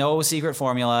 Exactly. There's no secret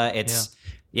formula. It's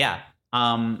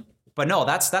but no,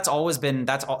 that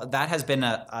has been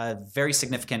a very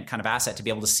significant kind of asset to be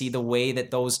able to see the way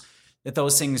that those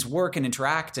things work and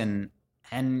interact, and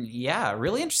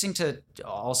really interesting to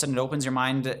all of a sudden it opens your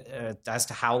mind as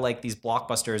to how like these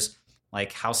blockbusters,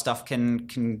 like how stuff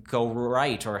can go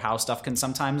right or how stuff can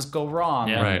sometimes go wrong.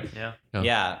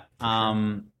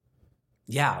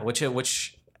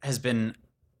 Which has been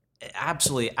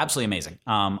absolutely amazing.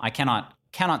 I cannot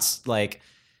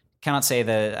say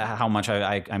that how much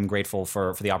I'm grateful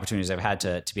for the opportunities I've had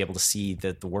to be able to see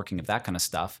the working of that kind of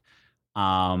stuff.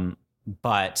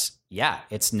 But yeah,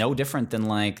 it's no different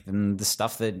than the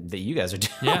stuff that you guys are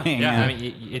doing. Yeah. I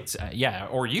mean, it's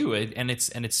or you, and it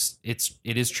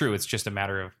is true. It's just a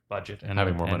matter of budget and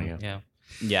having more money.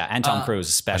 Yeah, and Tom Cruise,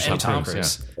 especially Tom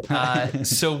Cruise.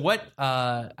 So what,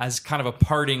 as kind of a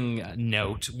parting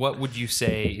note, what would you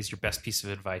say is your best piece of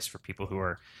advice for people who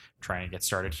are trying to get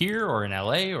started here or in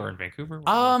LA or in Vancouver?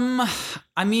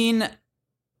 I mean,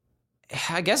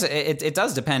 I guess it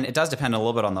does depend. It does depend a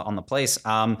little bit on the place.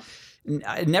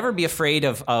 Never be afraid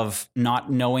of not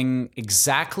knowing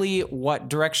exactly what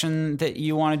direction that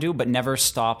you want to do, but never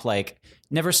stop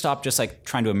just like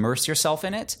trying to immerse yourself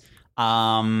in it.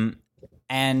 Don't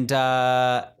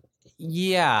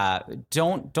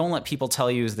let people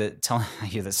tell you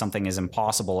that something is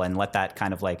impossible and let that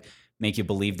kind of like make you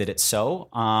believe that it's so.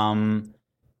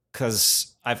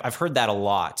 Because I've heard that a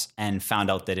lot and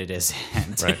found out that it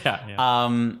isn't. Right.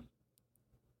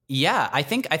 I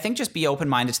think just be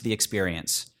open-minded to the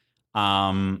experience.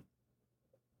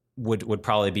 Would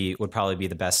probably be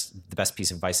the best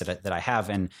piece of advice that I have,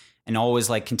 and always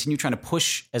like continue trying to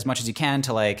push as much as you can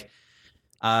to like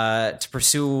to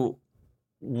pursue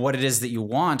what it is that you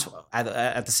want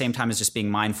at the same time as just being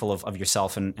mindful of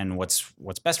yourself and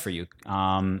what's best for you.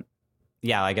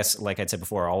 I guess like I said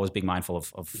before, always being mindful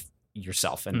of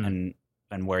yourself and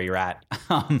where you're at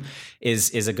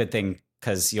is a good thing,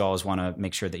 because you always want to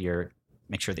make sure that you're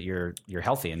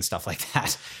healthy and stuff like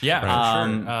that. Yeah,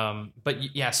 sure.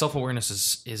 But yeah,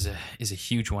 self-awareness is a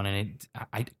huge one, and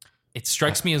it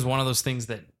strikes me as one of those things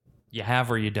that you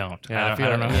have or you don't. Yeah, I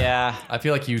don't know. Yeah, I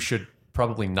feel like you should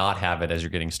probably not have it as you're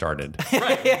getting started,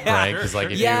 right? Because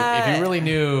like if you really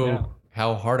knew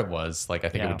how hard it was, like I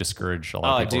think it would discourage a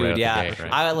lot of people. Right out the gate,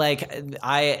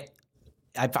 right?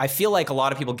 I feel like a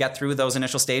lot of people get through those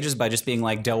initial stages by just being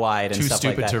like doe-eyed and stuff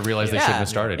like that. Too stupid to realize they shouldn't have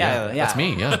started. Yeah. That's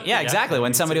me. Yeah, exactly.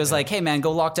 When somebody was like, "Hey, man,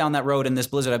 go lock down that road in this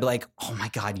blizzard," I'd be like, "Oh my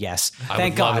god, yes!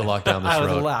 Thank God, to lock down this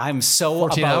road. I'm so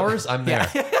 14 hours. I'm there."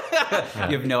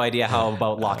 You have no idea how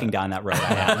about locking down that road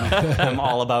I am. I'm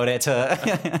all about it.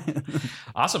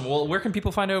 Awesome. Well, where can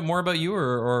people find out more about you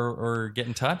or get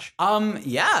in touch?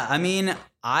 I mean,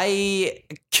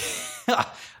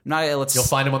 You'll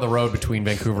find him on the road between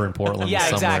Vancouver and Portland. Yeah,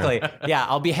 exactly. Yeah,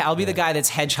 I'll be the guy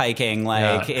that's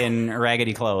hitchhiking in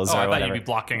raggedy clothes. I thought you'd be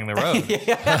blocking the road.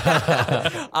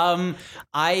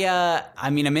 I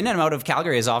mean, I'm in and out of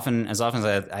Calgary as often as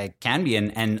I can be,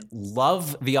 and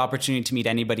love the opportunity to meet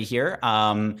anybody here.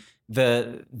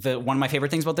 The one of my favorite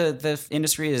things about the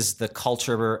industry is the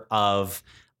culture of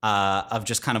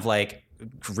just kind of like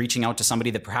reaching out to somebody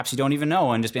that perhaps you don't even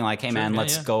know and just being like, "Hey, man,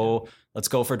 let's go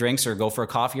for drinks or go for a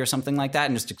coffee or something like that."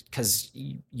 And just because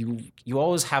you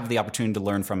always have the opportunity to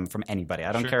learn from anybody.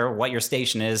 I don't care what your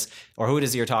station is or who it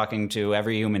is that you're talking to.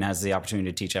 Every human has the opportunity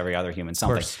to teach every other human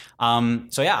something.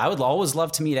 I would always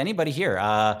love to meet anybody here.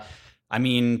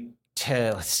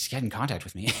 Let's get in contact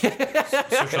with me.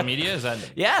 Social media, is that?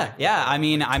 Yeah. I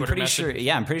mean, I'm pretty message? sure.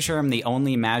 Yeah, I'm pretty sure I'm the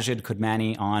only Majid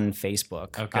Koudmani on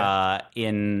Facebook. Okay.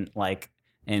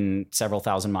 In several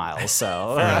thousand miles.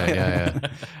 So Yeah.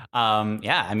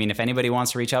 I mean, if anybody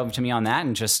wants to reach out to me on that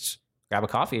and just grab a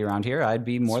coffee around here, I'd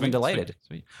be more than delighted.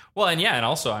 Sweet. Well, and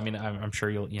also, I mean, I'm sure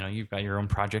you've got your own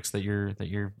projects that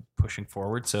you're pushing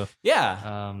forward. So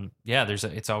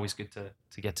it's always good to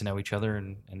get to know each other,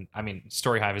 and I mean,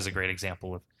 Story Hive is a great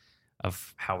example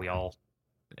of how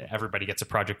everybody gets a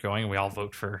project going and we all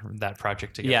vote for that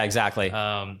project together. Yeah, exactly.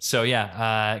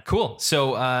 Cool.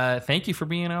 So thank you for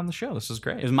being on the show. This was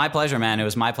great. It was my pleasure, man. It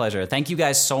was my pleasure. Thank you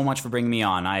guys so much for bringing me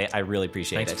on. I really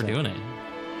appreciate it. Thanks for doing it.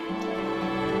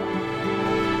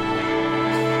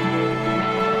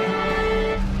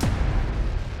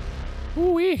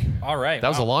 Ooh-wee. All right. That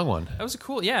was a long one. That was a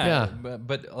cool,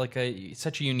 but like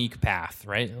such a unique path,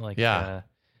 right? Like, at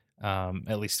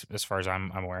least as far as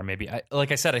I'm aware, maybe.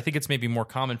 Like I said, I think it's maybe more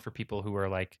common for people who are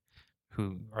like,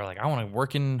 I want to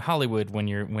work in Hollywood when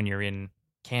you're in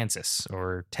Kansas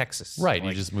or Texas. Right.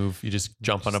 Like, you just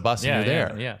jump on a bus and you're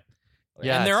there.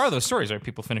 Yeah, and there are those stories, right?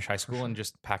 People finish high school and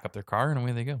just pack up their car and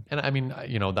away they go. And I mean,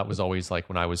 that was always like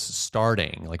when I was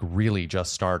starting, like really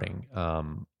just starting,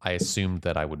 I assumed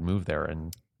that I would move there.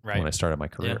 And when I started my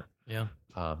career,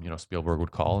 Spielberg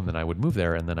would call and then I would move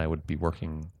there and then I would be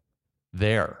working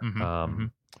there.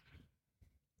 And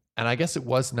I guess it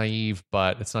was naive,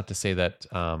 but it's not to say that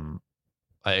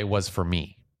it was for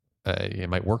me. It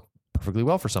might work perfectly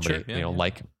well for somebody,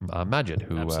 like Majid,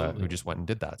 who just went and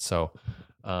did that. So,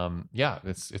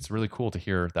 it's really cool to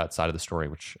hear that side of the story,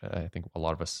 which I think a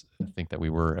lot of us think that we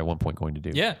were at one point going to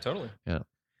do. Yeah, totally. Yeah.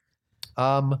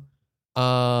 I'm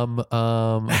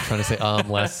trying to say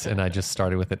less, and I just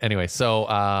started with it anyway. So,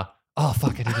 I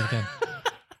did it again.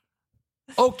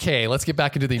 Okay, let's get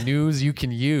back into the news you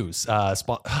can use.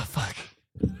 Fuck.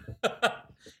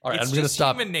 All right, I'm going to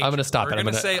stop. I'm going to stop.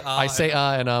 I say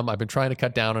and I've been trying to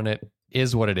cut down on it.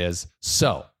 Is what it is.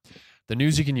 So, the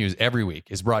news you can use every week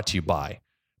is brought to you by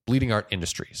Bleeding Art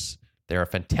Industries. They're a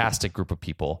fantastic group of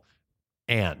people.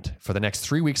 And for the next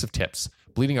 3 weeks of tips,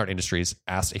 Bleeding Art Industries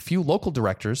asked a few local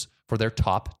directors for their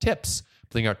top tips.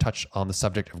 Bleeding Art touched on the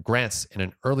subject of grants in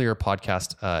an earlier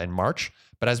podcast in March.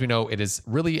 But as we know, it is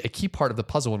really a key part of the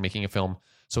puzzle when making a film.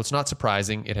 So it's not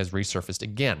surprising it has resurfaced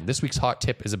again. This week's hot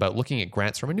tip is about looking at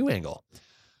grants from a new angle.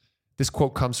 This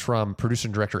quote comes from producer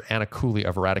and director Anna Cooley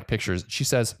of Erratic Pictures. She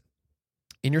says,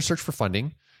 "In your search for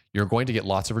funding, you're going to get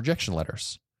lots of rejection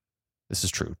letters. This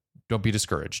is true. Don't be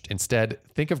discouraged. Instead,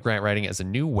 think of grant writing as a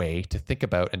new way to think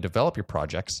about and develop your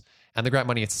projects, and the grant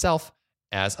money itself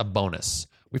as a bonus."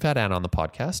 We've had Anna on the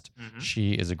podcast.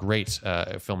 She is a great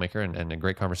filmmaker and a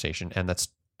great conversation, and that's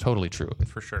totally true.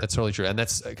 For sure. That's totally true. And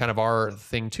that's kind of our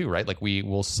thing too, right? Like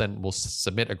we'll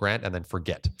submit a grant and then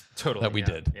forget that we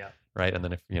did. Yeah. Right. And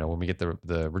then if, when we get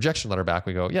the rejection letter back,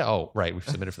 we go, right, we've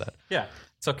submitted for that. Yeah.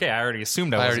 It's okay. I already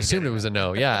assumed it was a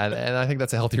no. Yeah. And I think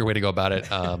that's a healthier way to go about it.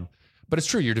 But it's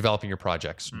true. You're developing your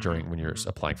projects when you're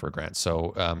applying for a grant.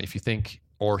 So if you think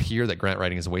or hear that grant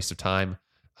writing is a waste of time,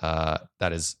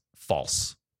 that is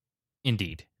false.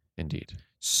 Indeed.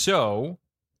 So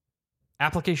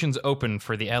applications open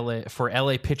for the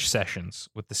LA pitch sessions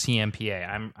with the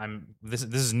CMPA. This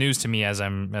is news to me as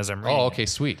I'm reading. Oh, okay,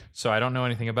 sweet. So I don't know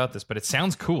anything about this, but it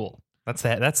sounds cool. That's the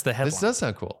headline. This does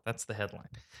sound cool. That's the headline.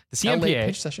 The CMPA LA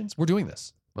pitch sessions. We're doing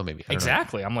this. Well, maybe.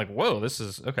 Exactly. I'm like, whoa, this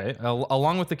is okay.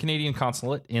 Along with the Canadian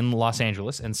Consulate in Los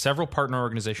Angeles and several partner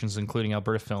organizations, including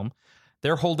Alberta Film,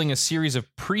 they're holding a series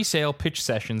of pre-sale pitch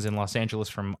sessions in Los Angeles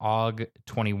from Aug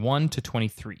 21 to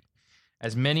 23.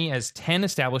 As many as 10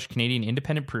 established Canadian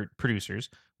independent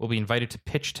producers will be invited to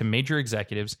pitch to major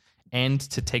executives and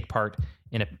to take part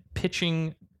in a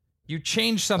pitching. You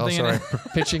changed something.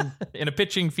 Pitching in a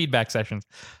pitching feedback sessions.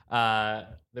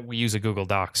 That we use a Google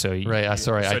Doc. So right.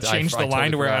 Sorry, I changed the line totally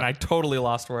to where, and I totally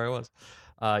lost where I was.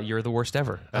 You're the worst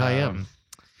ever. I am.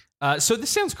 So this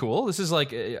sounds cool. This is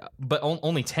like, but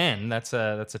only 10. That's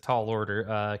a tall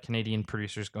order. Canadian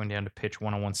producers going down to pitch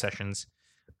one-on-one sessions.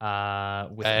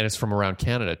 And it's from around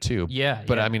Canada too. Yeah.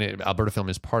 But I mean, Alberta Film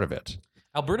is part of it.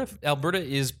 Alberta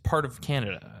is part of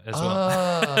Canada as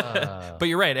well. But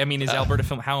you're right. I mean, is Alberta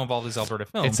Film, how involved is Alberta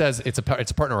Film? It says it's a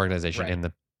partner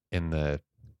organization in the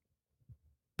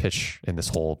pitch in this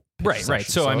whole pitch right.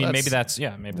 session. So I mean, maybe that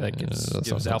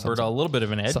gives Alberta a little bit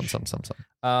of an edge. Some.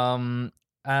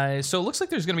 So it looks like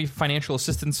there's going to be financial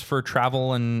assistance for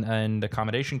travel and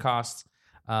accommodation costs.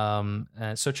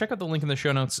 So check out the link in the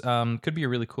show notes. Could be a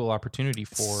really cool opportunity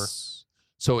for.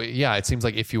 So yeah, it seems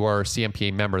like if you are a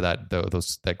CMPA member,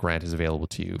 that grant is available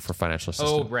to you for financial assistance.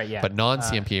 Oh, right, yeah. But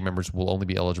non-CMPA members will only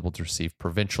be eligible to receive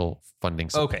provincial funding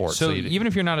support. Okay, so even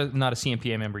if you're not a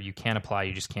CMPA member, you can apply.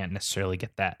 You just can't necessarily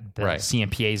get the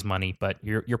CMPA's money, but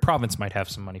your province might have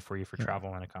some money for you for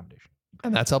travel and accommodation.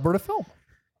 And that's Alberta Film.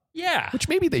 Yeah, which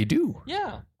maybe they do.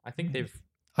 Yeah, I think they've.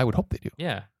 I would hope they do.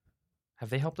 Yeah. Have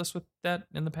they helped us with that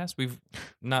in the past? We've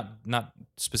not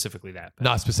specifically that. But.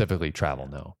 Not specifically travel,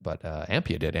 no. But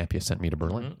Ampia did. Ampia sent me to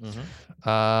Berlin.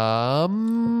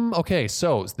 Okay,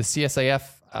 so the CSIF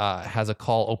has a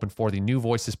call open for the New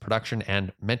Voices production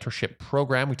and mentorship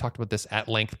program. We talked about this at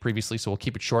length previously, so we'll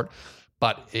keep it short.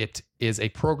 But it is a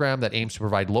program that aims to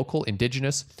provide local,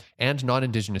 Indigenous, and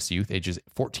non-Indigenous youth ages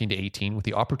 14 to 18 with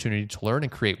the opportunity to learn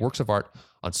and create works of art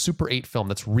on Super 8 film,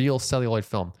 that's real celluloid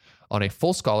film, on a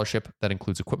full scholarship that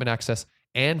includes equipment access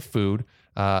and food.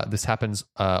 This happens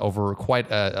over quite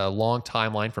a long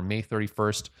timeline from May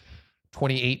 31st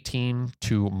 2018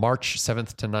 to March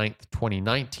 7th to 9th,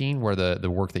 2019, where the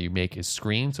work that you make is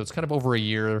screened. So it's kind of over a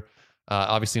year.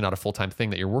 Obviously not a full-time thing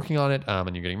that you're working on it,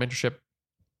 and you're getting mentorship.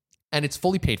 And it's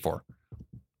fully paid for.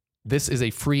 This is a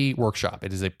free workshop.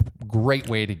 It is a great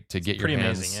way to get your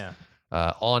hands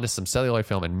onto some celluloid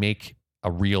film and make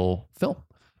a real film.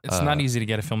 It's not easy to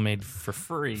get a film made for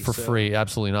free. Free,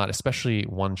 absolutely not. Especially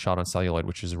one shot on celluloid,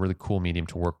 which is a really cool medium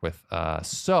to work with.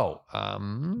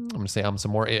 I'm going to say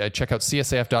some more. Check out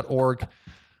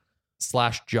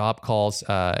csaf.org/job calls,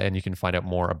 and you can find out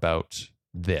more about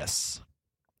this.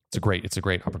 It's a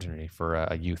great opportunity for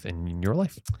a youth in your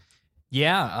life.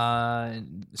 Yeah.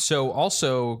 So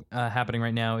also happening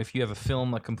right now, if you have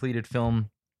a completed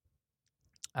film,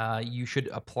 you should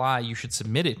apply. You should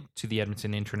submit it to the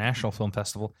Edmonton International Film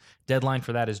Festival. Deadline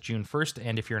for that is June 1st.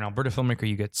 And if you're an Alberta filmmaker,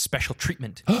 you get special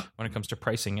treatment when it comes to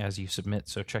pricing as you submit.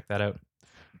 So check that out.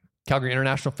 Calgary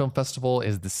International Film Festival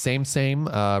is the same.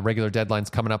 Regular deadline's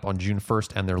coming up on June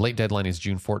 1st, and their late deadline is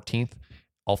June 14th.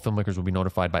 All filmmakers will be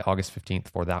notified by August 15th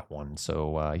for that one.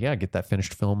 So get that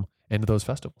finished film into those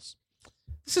festivals.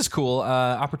 This is cool.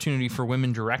 Opportunity for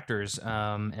women directors.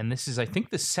 And this is, I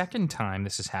think, the second time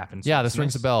this has happened. So this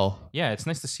rings a bell. Yeah, it's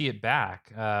nice to see it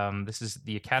back. This is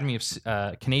the Academy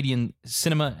of Canadian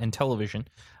Cinema and Television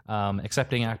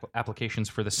accepting applications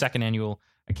for the second annual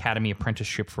Academy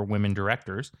Apprenticeship for Women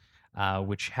Directors,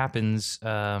 which happens,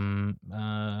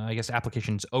 I guess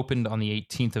applications opened on the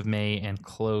 18th of May and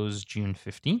closed June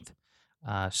 15th.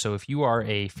 So if you are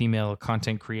a female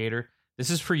content creator, this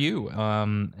is for you,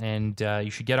 and you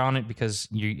should get on it because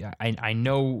I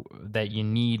know that you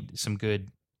need some good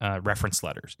reference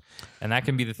letters, and that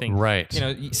can be the thing, right?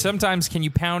 Sometimes can you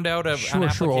pound out an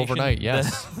application overnight?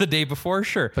 Yes, the day before,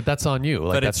 sure, but that's on you.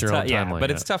 Like that's your own timeline.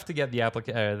 But it's tough to get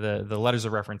the letters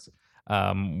of reference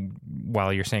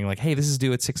while you're saying like, hey, this is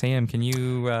due at 6 a.m. Can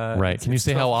you Can you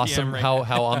say how awesome,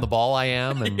 how on the ball I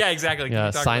am? And yeah, exactly.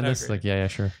 Sign this. Like,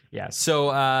 sure. Yeah.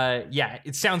 So,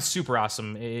 it sounds super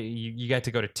awesome. You get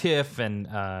to go to TIFF and,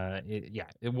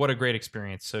 what a great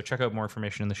experience. So check out more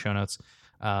information in the show notes.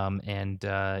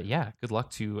 Good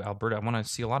luck to Alberta. I want to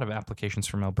see a lot of applications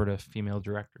from Alberta female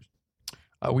directors.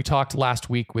 We talked last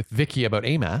week with Vicky about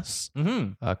AMAS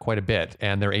quite a bit,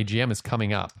 and their AGM is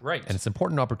coming up. Right. And it's an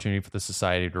important opportunity for the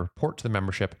society to report to the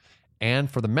membership and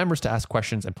for the members to ask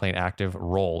questions and play an active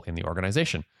role in the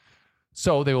organization.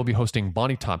 So they will be hosting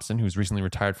Bonnie Thompson, who's recently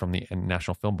retired from the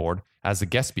National Film Board, as a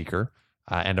guest speaker,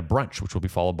 and a brunch, which will be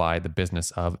followed by the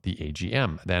business of the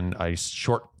AGM. Then a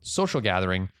short social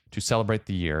gathering to celebrate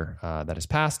the year that has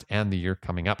passed and the year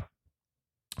coming up.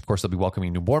 Of course, they'll be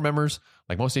welcoming new board members,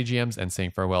 like most AGMs, and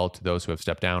saying farewell to those who have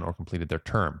stepped down or completed their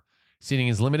term. Seating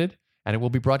is limited, and it will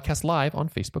be broadcast live on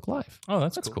Facebook Live. Oh,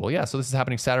 that's cool. Yeah, so this is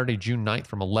happening Saturday, June 9th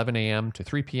from 11 a.m. to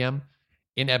 3 p.m.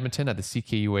 in Edmonton at the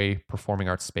CKUA Performing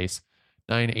Arts Space,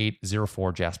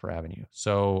 9804 Jasper Avenue.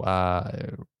 So,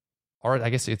 I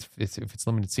guess if it's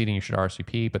limited seating, you should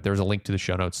RSVP, but there's a link to the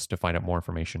show notes to find out more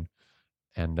information.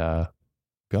 And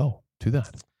go to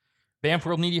that. Banff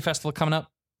World Media Festival coming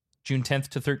up June 10th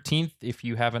to 13th. If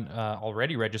you haven't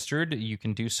already registered, you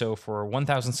can do so for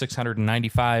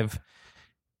 $1,695.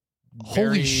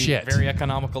 Holy shit. Very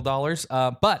economical dollars.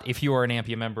 But if you are an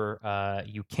Ampia member,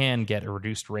 you can get a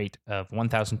reduced rate of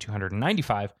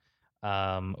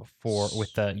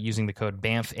 $1,295 using the code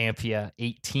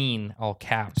BANFFAMPIA18, all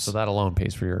caps. So that alone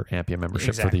pays for your Ampia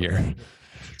membership for the year.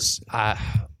 I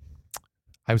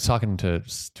was talking to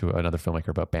another filmmaker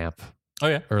about Banff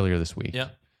earlier this week. Yeah.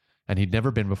 And he'd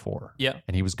never been before. Yeah.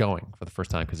 And he was going for the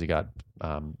first time because he got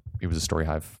he was a Story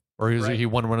Hive, or he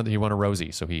won a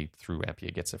Rosie, so he through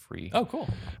Ampia gets a free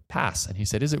pass. And he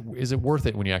said, "Is it worth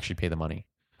it when you actually pay the money?"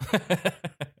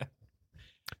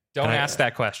 Don't ask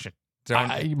that question.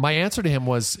 My answer to him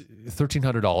was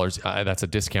 $1,300. That's a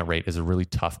discount rate. Is a really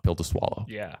tough pill to swallow.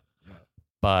 Yeah.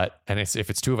 But if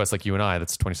it's two of us like you and I,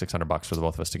 that's $2,600 for the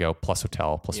both of us to go, plus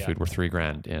hotel, plus food. We're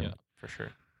 $3,000 in. Yeah, for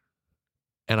sure.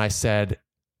 And I said,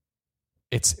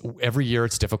 it's every year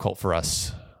it's difficult for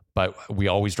us, but we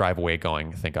always drive away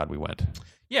going, thank God we went.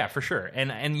 Yeah, for sure.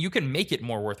 And you can make it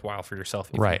more worthwhile for yourself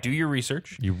if right. you do your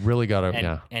research. You really got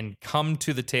to, and come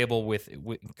to the table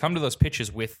come to those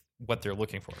pitches with what they're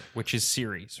looking for, which is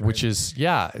series. Right? Which is,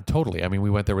 totally. I mean,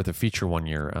 we went there with a feature one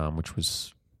year, which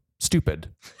was stupid.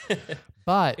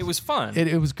 But it was fun.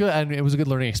 It was good, and it was a good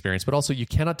learning experience. But also, you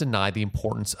cannot deny the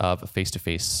importance of a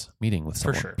face-to-face meeting with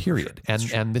someone. For sure. Period. For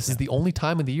sure. And this is the only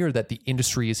time of the year that the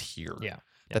industry is here. Yeah.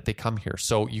 That they come here.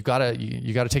 So you gotta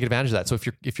take advantage of that. So if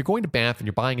you're going to Banff and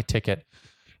you're buying a ticket,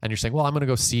 and you're saying, well, I'm going to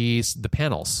go see the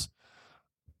panels.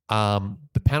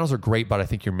 The panels are great, but I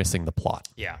think you're missing the plot.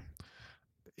 Yeah.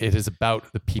 it is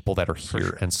about the people that are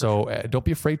here. And so don't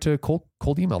be afraid to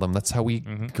cold email them. That's how we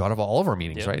got out of all of our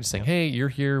meetings, right? Saying, hey, you're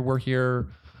here, we're here.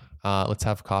 Let's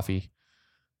have coffee.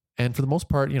 And for the most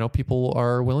part, people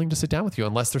are willing to sit down with you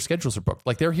unless their schedules are booked.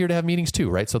 Like they're here to have meetings too,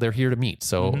 right? So they're here to meet.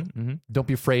 So don't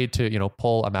be afraid to,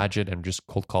 pull a Majid and just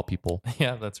cold call people.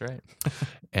 Yeah, that's right.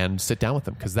 And sit down with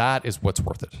them because that is what's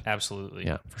worth it. Absolutely.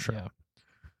 Yeah, for sure. Yeah.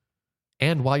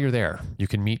 And while you're there, you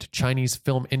can meet Chinese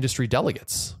film industry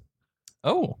delegates.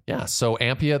 Oh. Yeah. So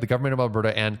AMPIA, the government of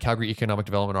Alberta, and Calgary Economic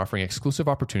Development are offering exclusive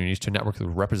opportunities to network with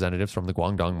representatives from the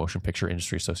Guangdong Motion Picture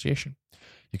Industry Association.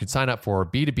 You can sign up for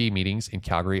B2B meetings in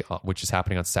Calgary, which is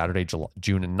happening on Saturday,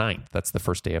 June 9th. That's the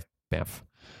first day of Banff,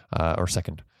 or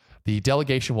second. The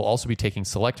delegation will also be taking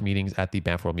select meetings at the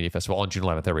Banff World Media Festival on June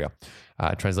 11th. There we go.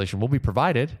 Translation will be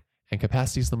provided, and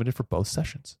capacity is limited for both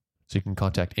sessions. So you can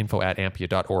contact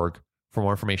info@ampia.org for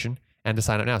more information and to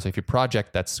sign up now. So if your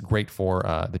project that's great for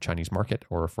the Chinese market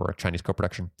or for a Chinese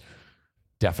co-production,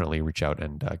 definitely reach out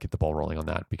and get the ball rolling on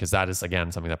that, because that is,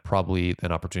 again, something that probably,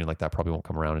 an opportunity like that probably won't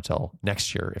come around until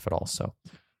next year, if at all. So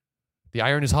the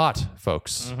iron is hot,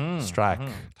 folks. Strike.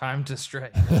 Time to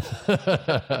strike.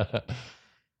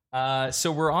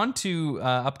 So we're on to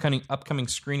upcoming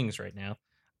screenings right now.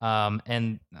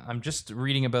 And I'm just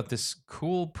reading about this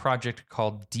cool project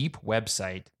called Deep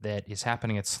Website that is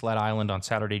happening at Sled Island on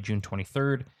Saturday, June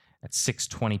 23rd at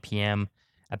 6:20 p.m.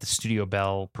 at the Studio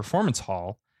Bell Performance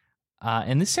Hall.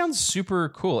 And this sounds super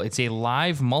cool. It's a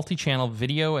live multi-channel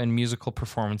video and musical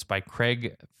performance by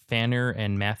Craig Fanner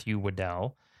and Matthew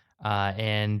Waddell.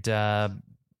 It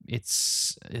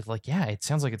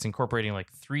sounds like it's incorporating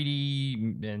like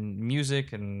 3D and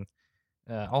music and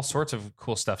all sorts of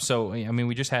cool stuff. So, I mean,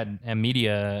 we just had a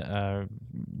media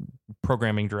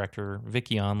programming director,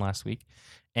 Vicky, on last week.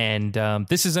 And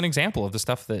this is an example of the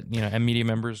stuff that, M-Media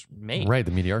members make. Right,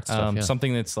 the media arts stuff, yeah.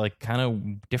 Something that's like kind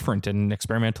of different and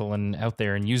experimental and out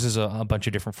there and uses a bunch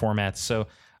of different formats. So,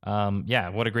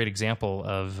 what a great example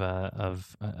of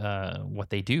what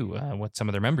they do, what some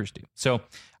of their members do. So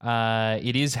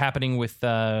it is happening with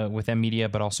M-Media,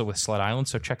 but also with Sled Island.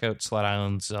 So check out Sled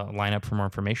Island's lineup for more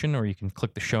information, or you can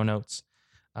click the show notes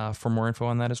for more info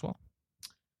on that as well.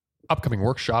 Upcoming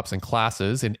workshops and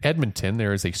classes in Edmonton,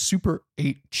 there is a Super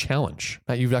 8 challenge.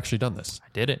 Matt, you've actually done this. I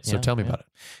did it. So tell me about it.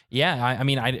 Yeah,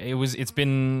 it's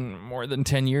been more than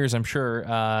 10 years, I'm sure,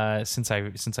 since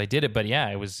I did it. But yeah,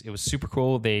 it was super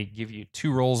cool. They give you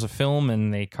 2 rolls of film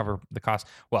and they cover the cost.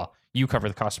 Well, you cover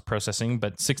the cost of processing,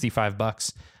 but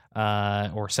 $65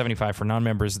 or $75 for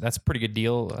non-members. That's a pretty good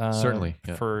deal. Certainly,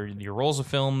 yeah. For your rolls of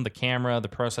film, the camera, the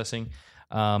processing.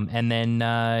 And then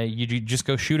you just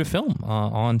go shoot a film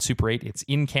on Super 8. It's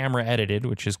in camera edited,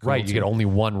 which is cool. Right. You get only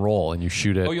 1 roll and you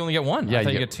shoot it. Oh, you only get 1? Yeah, I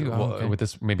thought you get 2. Okay. With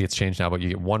this, maybe it's changed now, but you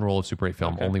get 1 roll of Super 8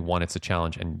 film, only 1. It's a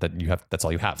challenge, and that's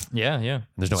all you have. Yeah. And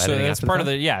there's no editing. That's part of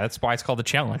the. Yeah, that's why it's called the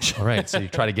challenge. All right. So you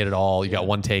try to get it all. You got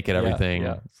 1 take at everything.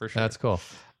 Yeah, for sure. That's cool.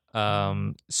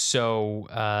 I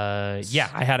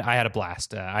had a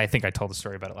blast. I think I told the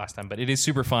story about it last time, but it is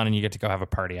super fun, and you get to go have a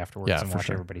party afterwards and watch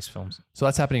everybody's films. So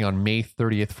that's happening on May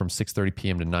 30th from 6:30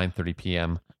 p.m. to 9:30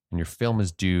 p.m. and your film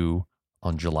is due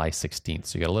on July 16th.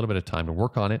 So you got a little bit of time to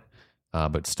work on it,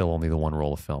 but still only the 1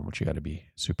 roll of film, which you got to be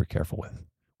super careful with.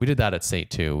 We did that at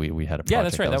SAIT too. We had a project. Yeah,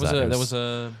 that's right. That was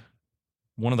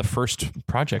one of the first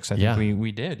projects I think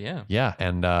we did. Yeah,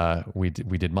 and we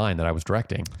did mine that I was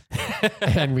directing,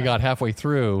 and we got halfway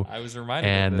through. I was reminded,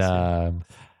 and of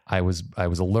this. I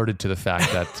was alerted to the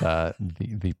fact that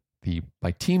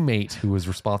my teammate who was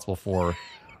responsible for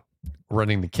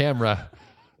running the camera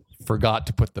forgot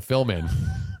to put the film in.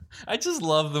 I just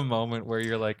love the moment where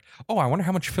you're like, "Oh, I wonder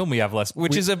how much film we have left,"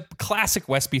 which is a classic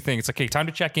Westby thing. It's okay, time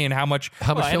to check in. How much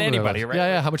film do we have left? Right?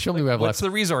 Yeah. How much film do we have left? What's the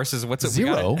resources? What's it?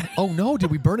 0? Oh no! Did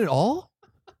we burn it all?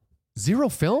 0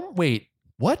 film? Wait,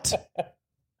 what?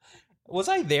 Was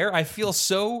I there? I feel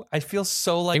so like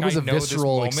it was a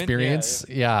visceral this experience.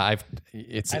 Yeah, I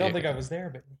don't think I was there,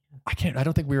 but I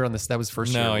don't think we were on this. That was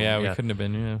first year. No, we couldn't have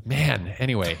been. Yeah, man.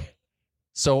 Anyway,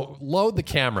 so load the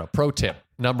camera. Pro tip.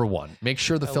 Number 1, make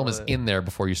sure the film is in there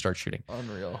before you start shooting.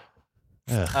 Unreal.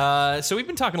 So we've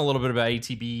been talking a little bit about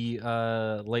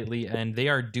ATB lately, and they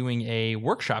are doing a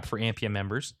workshop for AMPIA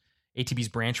members. ATB's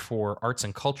branch for arts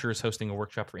and culture is hosting a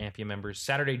workshop for AMPIA members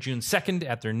Saturday, June 2nd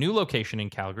at their new location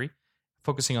in Calgary,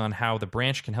 focusing on how the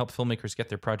branch can help filmmakers get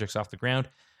their projects off the ground,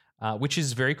 which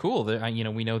is very cool.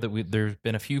 We know that there's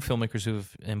been a few filmmakers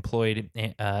who've employed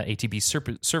ATB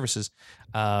services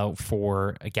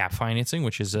for gap financing,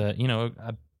 which is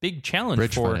a big challenge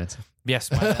bridge for financing.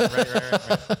 Yes,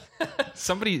 right.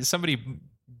 Somebody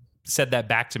said that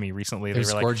back to me recently. They were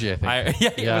scored like, you, I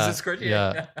think. Was it scored you?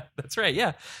 Yeah. That's right.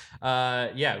 Yeah.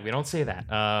 We don't say that.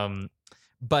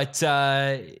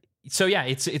 So yeah,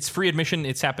 it's free admission.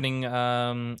 It's happening.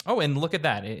 And look at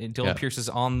that. Dylan Pierce is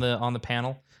on the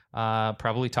panel,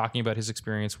 probably talking about his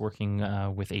experience working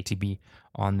with ATB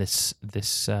on this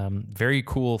very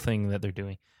cool thing that they're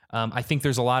doing. I think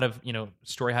there's a lot of,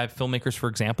 Story Hive filmmakers, for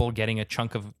example, getting a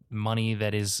chunk of money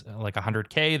that is like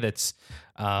 $100K. That's,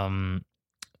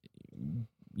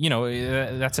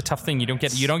 that's a tough thing. You don't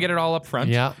get it all up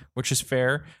front, which is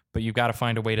fair, but you've got to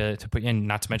find a way to put in,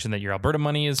 not to mention that your Alberta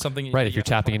money is something. Right. If you're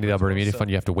tapping into the Alberta Media Fund,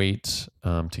 you have to wait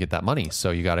to get that money.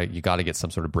 So you got to get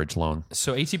some sort of bridge loan.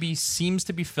 So ATB seems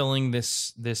to be filling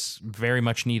this very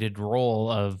much needed role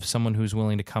of someone who's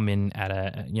willing to come in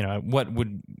at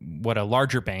what a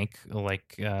larger bank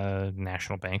like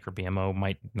National Bank or BMO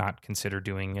might not consider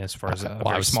doing as far as a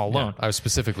very small loan. I was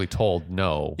specifically told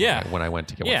no when I went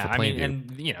to get one for Plainview. And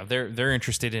they're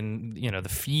interested in the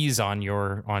fees on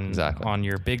your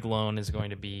big loan is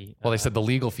going to be they said the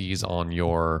legal fees on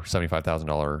your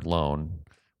 $75,000 loan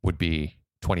would be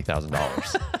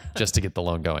 $20,000 just to get the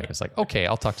loan going. It's like, okay,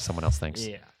 I'll talk to someone else. Thanks.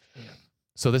 Yeah.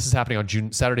 So this is happening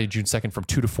on Saturday, June 2nd from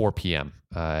 2 to 4 p.m.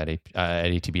 At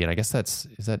ATB. And I guess it's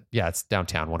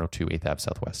downtown, 102 8th Ave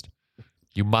Southwest.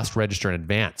 You must register in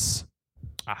advance.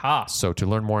 Aha. So to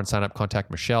learn more and sign up,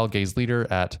 contact Michelle, Gaze Leader,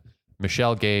 at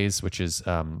Michelle Gaze, which is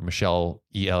Michelle,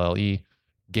 ELLE,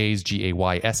 Gaze,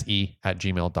 GAYSE,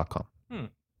 @gmail.com.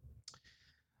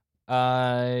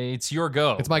 It's your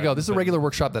go. It's my go. This is a regular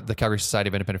workshop that the Calgary Society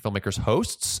of Independent Filmmakers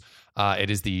hosts. It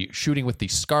is the Shooting with the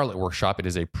Scarlet workshop. It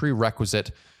is a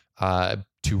prerequisite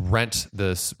to rent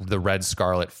the Red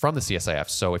Scarlet from the CSIF.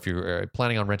 So if you're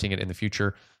planning on renting it in the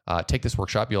future, take this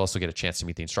workshop. You'll also get a chance to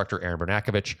meet the instructor, Aaron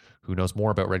Bernakovich, who knows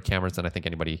more about Red cameras than I think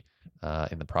anybody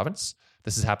in the province.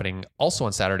 This is happening also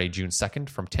on Saturday, June 2nd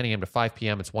from 10 a.m. to 5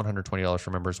 p.m. It's $120 for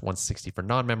members, $160 for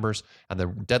non-members. And the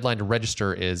deadline to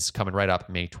register is coming right up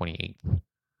May 28th.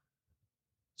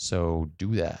 So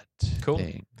do that. Cool.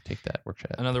 Take that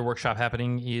workshop. Another workshop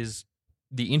happening is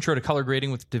the Intro to Color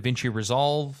Grading with DaVinci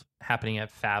Resolve, happening at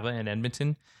FAVA in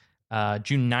Edmonton,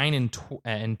 June 9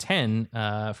 and 10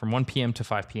 from 1 p.m. to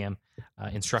 5 p.m.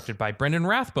 Instructed by Brendan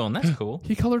Rathbone. That's cool.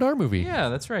 He colored our movie. Yeah,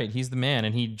 that's right. He's the man.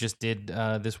 And he just did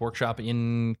this workshop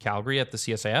in Calgary at the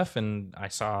CSIF. And I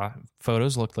saw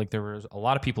photos. Looked like there was a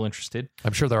lot of people interested.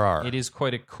 I'm sure there are. It is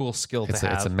quite a cool skill to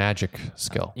have. It's a magic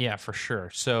skill. Yeah, for sure.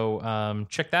 So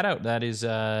check that out. That is,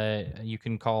 you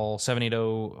can call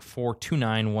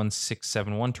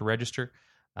 780-429-1671 to register.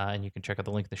 And you can check out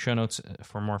the link in the show notes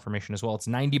for more information as well. It's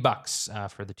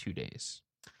 $90 for the 2 days.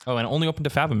 Oh, and only open to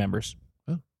FAVA members.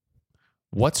 Oh.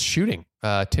 What's shooting?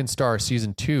 Tin Star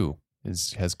Season 2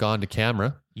 has gone to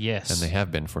camera. Yes. And they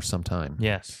have been for some time.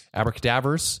 Yes.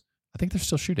 Abracadabras, I think they're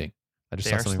still shooting. I just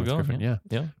saw something with Griffin. Yeah.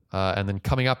 And then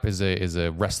coming up is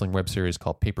a wrestling web series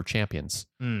called Paper Champions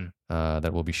that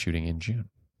we'll be shooting in June,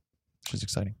 which is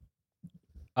exciting.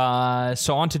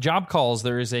 So on to job calls.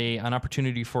 There is an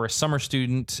opportunity for a summer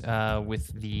student with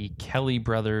the Kelly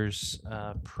Brothers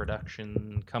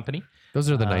production company. Those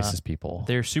are the nicest people.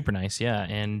 They're super nice, yeah.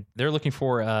 And they're looking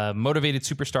for a motivated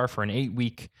superstar for an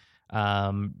 8-week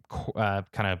kind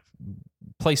of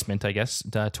placement, I guess,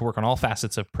 to work on all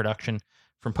facets of production,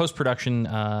 from post-production,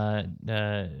 on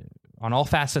all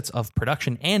facets of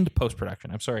production and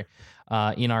post-production,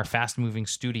 in our fast-moving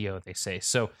studio, they say.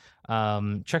 So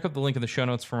check out the link in the show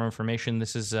notes for more information.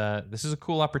 This is a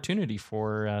cool opportunity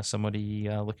for somebody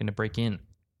looking to break in.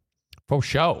 For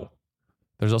show.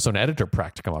 There's also an editor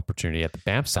practicum opportunity at the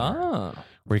Banff Center,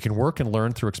 where you can work and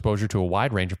learn through exposure to a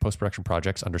wide range of post-production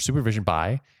projects under supervision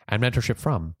by and mentorship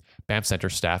from Banff Center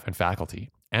staff and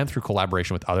faculty, and through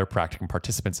collaboration with other practicum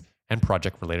participants and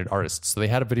project-related artists. So they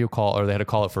had a video call, or they had a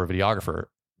call out for a videographer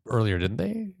earlier, didn't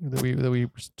they? That we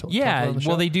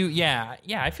well, they do. Yeah.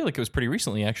 I feel like it was pretty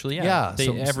recently, actually. Yeah.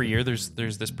 Every year there's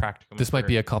this practicum. This might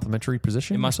be a complementary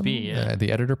position. It must be. Yeah.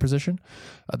 The editor position.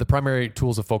 The primary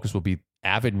tools of focus will be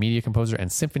Avid Media Composer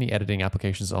and Symphony editing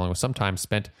applications, along with some time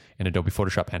spent in Adobe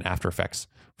Photoshop and After Effects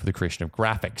for the creation of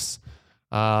graphics.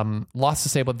 Lots to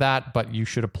say about that, but you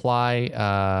should apply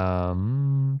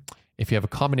if you have a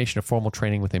combination of formal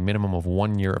training with a minimum of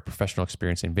 1 year of professional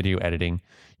experience in video editing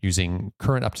using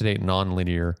current up-to-date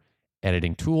non-linear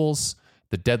editing tools.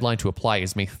 The deadline to apply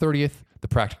is May 30th. The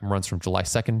practicum runs from July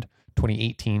 2nd,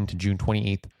 2018 to June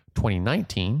 28th,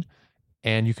 2019.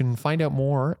 And you can find out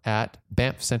more at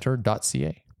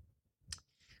banffcenter.ca.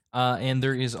 And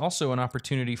there is also an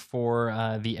opportunity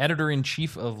for the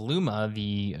editor-in-chief of Luma,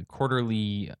 the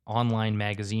quarterly online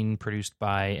magazine produced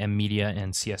by M Media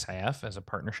and CSIF as a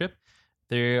partnership.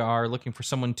 They are looking for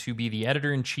someone to be the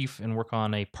editor-in-chief and work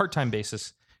on a part-time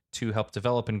basis to help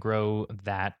develop and grow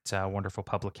that wonderful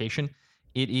publication.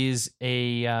 It is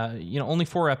a only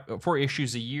four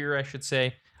issues a year, I should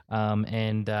say,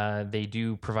 and they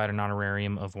do provide an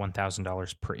honorarium of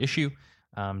 $1,000 per issue.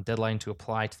 Deadline to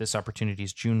apply to this opportunity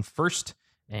is June 1st,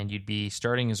 and you'd be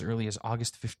starting as early as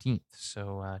August 15th.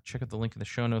 So check out the link in the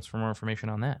show notes for more information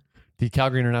on that. The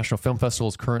Calgary International Film Festival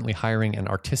is currently hiring an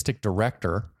artistic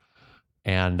director,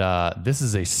 and this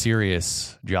is a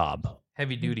serious job.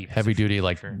 Heavy duty.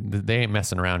 Like sure. They ain't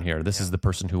messing around here. This is the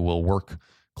person who will work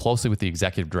closely with the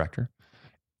executive director,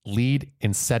 lead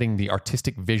in setting the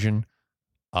artistic vision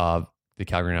of the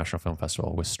Calgary International Film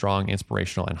Festival with strong,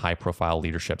 inspirational, and high-profile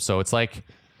leadership. So it's like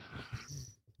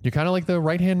you're kind of like the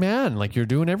right-hand man. Like you're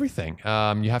doing everything.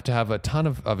 You have to have a ton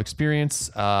of experience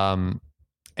and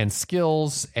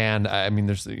skills. And I mean,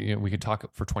 we could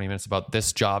talk for 20 minutes about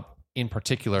this job in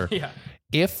particular. Yeah.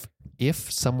 If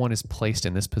someone is placed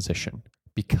in this position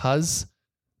because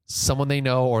someone they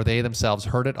know or they themselves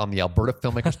heard it on the Alberta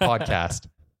Filmmakers podcast,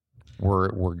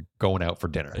 we're going out for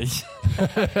dinner.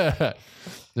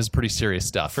 This is pretty serious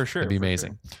stuff. For sure. It'd be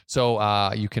amazing. Sure.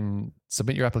 So you can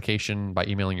submit your application by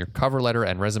emailing your cover letter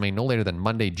and resume no later than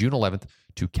Monday, June 11th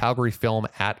to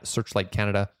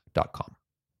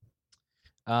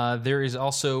calgaryfilm@searchlightcanada.com. There is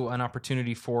also an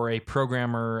opportunity for a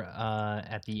programmer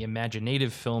at the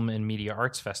Imaginative Film and Media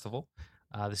Arts Festival.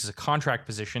 This is a contract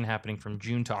position happening from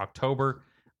June to October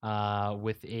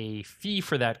with a fee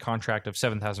for that contract of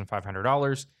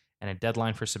 $7,500 and a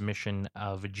deadline for submission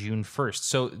of June 1st.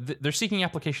 So they're seeking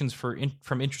applications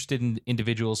from interested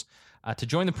individuals to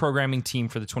join the programming team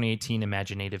for the 2018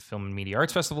 Imaginative Film and Media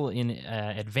Arts Festival. In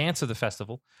advance of the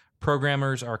festival,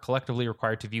 programmers are collectively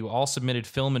required to view all submitted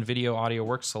film and video audio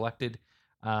works selected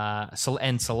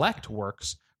and select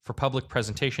works for public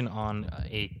presentation on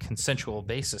a consensual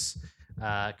basis,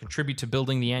 contribute to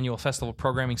building the annual festival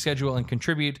programming schedule, and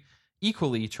contribute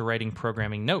equally to writing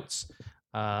programming notes.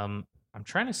 I'm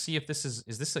trying to see if is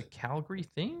this a Calgary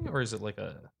thing or is it like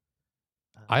a...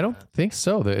 I don't think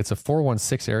so. It's a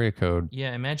 416 area code.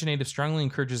 Yeah, Imaginative strongly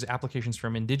encourages applications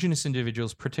from Indigenous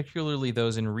individuals, particularly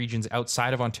those in regions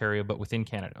outside of Ontario but within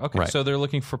Canada. Okay, right. So they're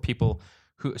looking for people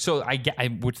who... So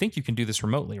I would think you can do this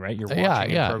remotely, right? You're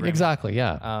watching exactly,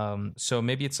 yeah. So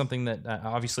maybe it's something that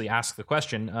obviously ask the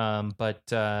question, but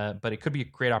it could be a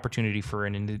great opportunity for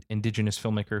an Indigenous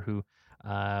filmmaker who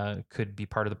could be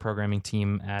part of the programming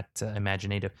team at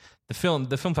Imaginative. The film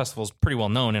festival is pretty well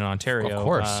known in Ontario, of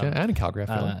course, and in Calgary.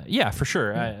 Yeah, for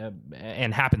sure,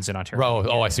 and happens in Ontario.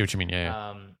 Oh, I see what you mean.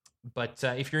 Yeah. But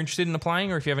if you're interested in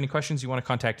applying, or if you have any questions, you want to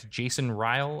contact Jason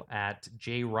Ryle at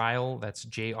jryle, that's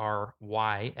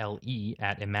JRYLE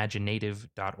at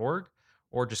imaginative.org,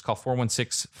 or just call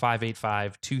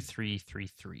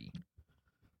 416-585-2333.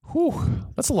 Whew,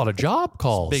 that's a lot of job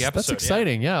calls. Big episode. That's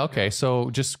exciting. Yeah. Okay. So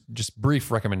just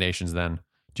brief recommendations then.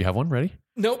 Do you have one ready?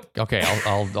 Nope. Okay.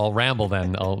 I'll ramble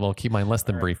then. I'll keep mine less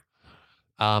than brief.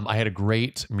 I had a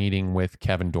great meeting with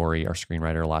Kevin Dorey, our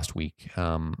screenwriter, last week.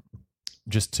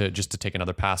 Just to take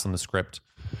another pass on the script,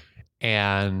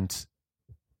 and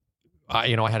I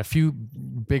had a few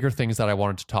bigger things that I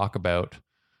wanted to talk about,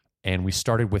 and we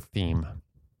started with theme.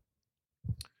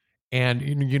 And,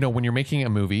 when you're making a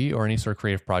movie or any sort of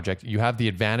creative project, you have the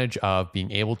advantage of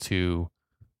being able to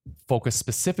focus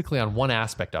specifically on one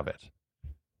aspect of it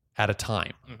at a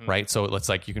time, right? So it's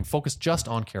like you can focus just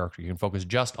on character. You can focus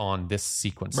just on this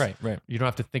sequence. Right. You don't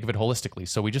have to think of it holistically.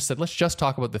 So we just said, let's just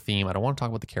talk about the theme. I don't want to talk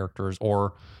about the characters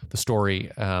or the story.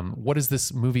 What is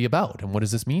this movie about? And what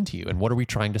does this mean to you? And what are we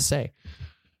trying to say?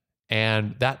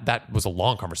 And that was a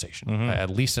long conversation, at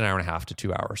least an hour and a half to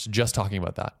 2 hours, just talking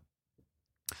about that.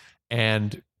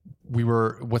 And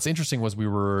what's interesting was we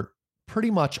were pretty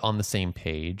much on the same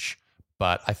page,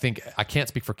 but I think, I can't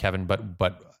speak for Kevin, but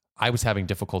I was having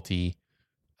difficulty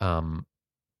in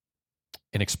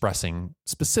expressing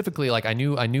specifically, like I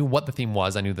knew what the theme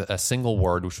was. I knew a single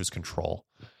word, which was control.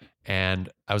 And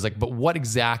I was like, but what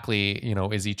exactly,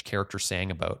 is each character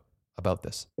saying about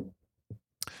this?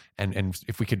 And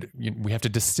if we could, we have to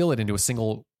distill it into a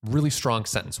single really strong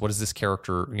sentence. What is this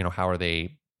character,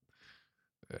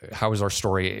 how is our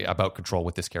story about control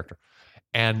with this character?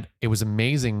 And it was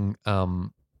amazing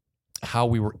how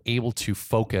we were able to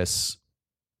focus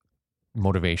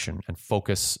motivation and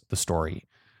focus the story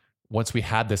once we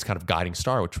had this kind of guiding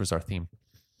star, which was our theme.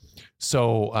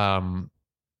 So I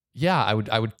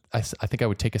think I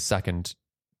would take a second,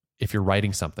 if you're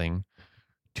writing something,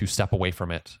 to step away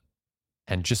from it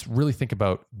and just really think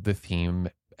about the theme.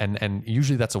 And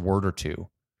usually that's a word or two,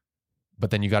 but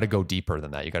then you got to go deeper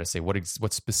than that. You got to say, what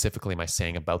specifically am I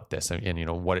saying about this? And you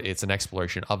know, what it's an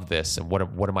exploration of this, and what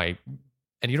am I,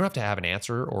 and you don't have to have an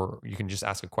answer, or you can just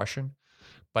ask a question,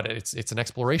 but it's an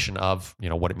exploration of, you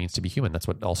know, what it means to be human. That's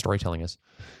what all storytelling is.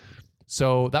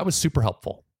 So that was super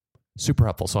helpful. Super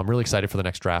helpful. So I'm really excited for the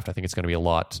next draft. I think it's going to be a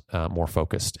lot more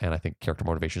focused, and I think character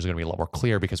motivations are going to be a lot more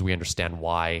clear because we understand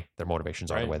why their motivations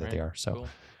are the way that they are. So cool.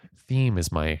 Theme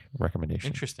is my recommendation.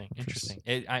 Interesting.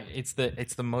 It's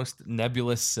the most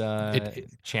nebulous,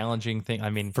 challenging thing. I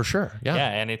mean, for sure. Yeah.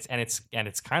 Yeah. And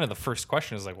it's kind of the first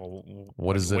question is like, well,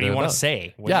 what do you want to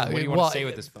say? What do you want to say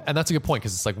with this film? And that's a good point,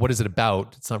 because it's like, what is it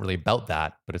about? It's not really about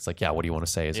that, but it's like, yeah, what do you want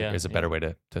to say? Is a better way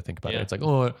to think about it. It's like,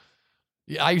 oh,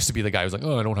 I used to be the guy who's like,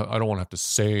 oh, I don't want to have to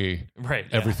say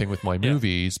everything with my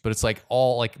movies, but it's like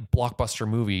all like blockbuster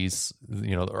movies,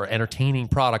 you know, or entertaining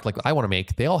product like I want to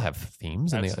make. They all have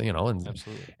themes, and they, you know,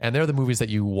 and they're the movies that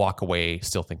you walk away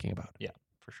still thinking about. Yeah,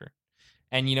 for sure.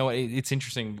 And you know, it's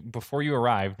interesting. Before you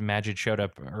arrived, Majid showed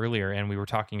up earlier, and we were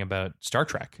talking about Star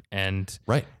Trek and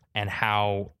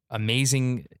how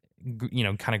amazing, you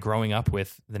know, kind of growing up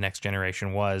with The Next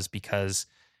Generation was, because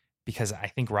I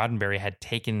think Roddenberry had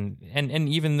taken, and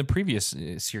even the previous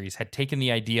series had taken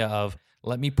the idea of,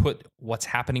 let me put what's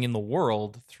happening in the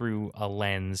world through a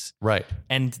lens, right,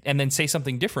 and then say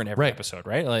something different every episode,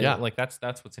 right? Like that's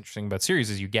what's interesting about series,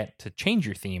 is you get to change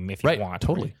your theme if you want.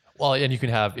 Totally. Well, and you can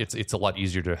have it's a lot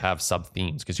easier to have sub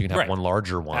themes, because you can have one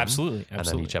larger one, absolutely, and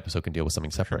then each episode can deal with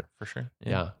something separate. For sure.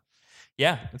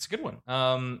 Yeah, it's a good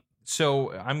one.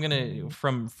 So I'm gonna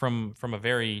from a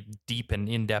very deep and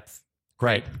in-depth.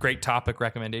 Great topic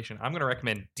recommendation. I'm going to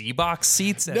recommend D-Box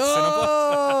seats at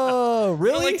Cineplex.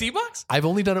 Really? You like D-Box? I've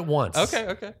only done it once.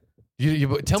 Okay.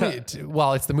 You tell me.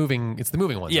 Well, it's the moving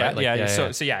ones, yeah, right? Like,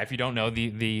 So if you don't know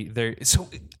so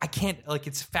I can't, like,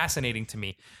 it's fascinating to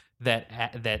me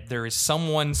that there is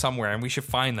someone somewhere, and we should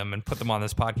find them and put them on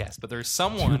this podcast, but there's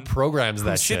someone who programs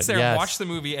that sits shit. there and watches the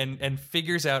movie and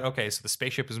figures out, okay, so the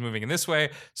spaceship is moving in this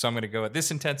way, so I'm going to go at this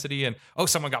intensity, and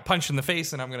someone got punched in the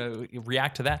face, and I'm going to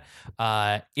react to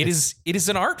that. It is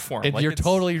an art form.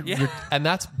 And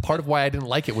that's part of why I didn't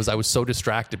like it, was I was so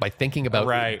distracted by thinking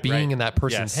about being in that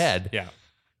person's head. Yeah.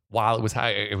 While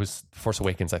it was Force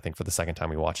Awakens, I think, for the second time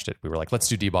we watched it, we were like, let's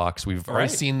do D-Box. We've already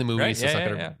seen the movie, so it's not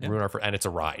going to ruin our... And it's a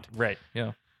ride. Right,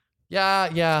 yeah.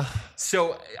 Yeah.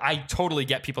 So I totally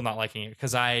get people not liking it,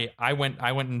 because I went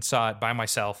and saw it by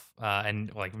myself,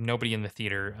 and like nobody in the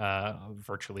theater,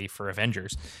 virtually, for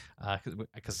Avengers,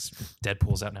 because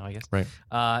Deadpool's out now, I guess. Right.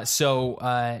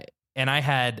 And I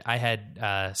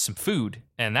had some food,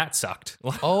 and that sucked.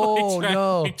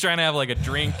 No! Trying to have like a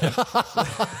drink.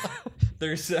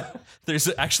 There's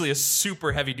actually a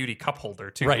super heavy duty cup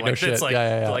holder too. Right, like, no shit. It's like,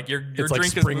 Like your it's drink like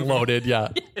is spring loaded. Yeah.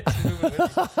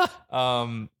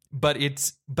 But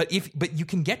you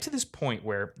can get to this point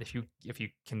where if you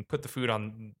can put the food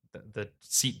on the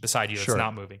seat beside you that's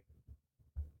not moving,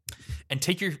 and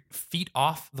take your feet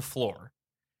off the floor,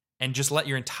 and just let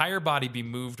your entire body be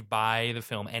moved by the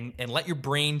film, and let your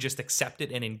brain just accept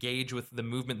it and engage with the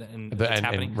movement that's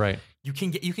happening. Right. You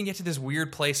can get to this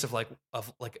weird place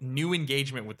of new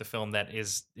engagement with the film that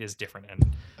is different. And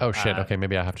okay,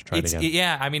 maybe I have to try it again.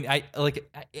 Yeah, I mean,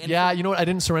 you know what? I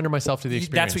didn't surrender myself to the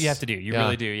experience. That's what you have to do. You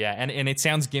really do. Yeah, and it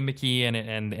sounds gimmicky,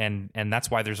 and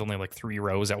that's why there's only like 3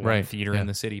 rows at one theater in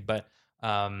the city, but.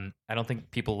 I don't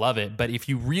think people love it, but if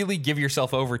you really give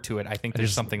yourself over to it, I think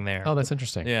there's something there. Oh, that's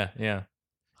interesting. Yeah.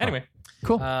 Anyway,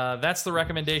 cool. That's the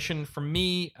recommendation from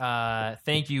me.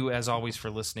 Thank you, as always,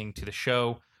 for listening to the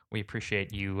show. We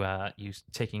appreciate you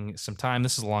taking some time.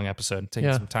 This is a long episode,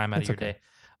 taking some time out of your day.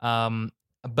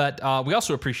 But we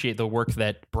also appreciate the work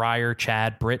that Briar,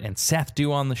 Chad, Britt, and Seth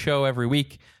do on the show every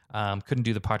week. Couldn't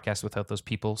do the podcast without those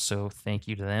people, so thank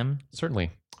you to them.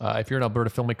 Certainly. If you're an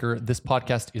Alberta filmmaker, this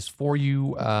podcast is for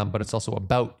you, but it's also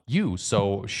about you.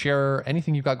 So share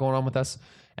anything you've got going on with us,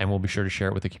 and we'll be sure to share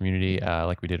it with the community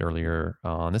like we did earlier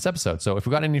on this episode. So if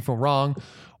we got anything wrong,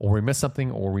 or we missed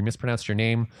something, or we mispronounced your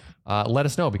name, let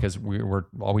us know, because we're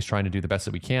always trying to do the best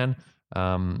that we can.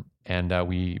 And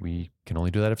we can only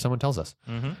do that if someone tells us.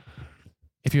 Mm-hmm.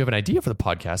 If you have an idea for the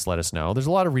podcast, let us know. There's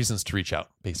a lot of reasons to reach out,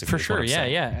 basically. For sure,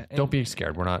 yeah. Don't be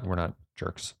scared. We're not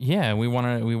jerks. Yeah, we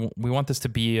want this to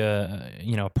be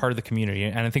a part of the community,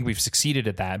 and I think we've succeeded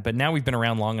at that. But now we've been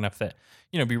around long enough that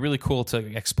it'd be really cool to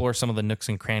explore some of the nooks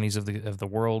and crannies of the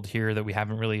world here that we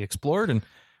haven't really explored, and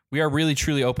we are really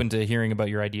truly open to hearing about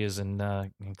your ideas and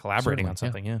collaborating on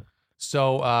something. Yeah.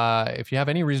 So if you have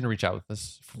any reason to reach out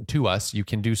to us, you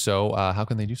can do so. How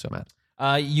can they do so, Matt?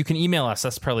 You can email us.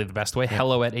 That's probably the best way.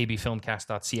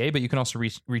 hello@abfilmcast.ca. But you can also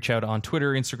reach out on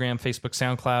Twitter, Instagram, Facebook,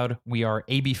 SoundCloud. We are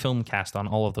AB Filmcast on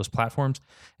all of those platforms.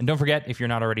 And don't forget, if you're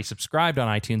not already subscribed on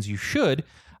iTunes, you should.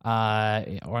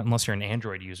 Or unless you're an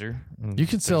Android user, you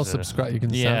can still subscribe. You can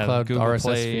SoundCloud, Google RSS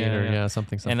Play, feed, or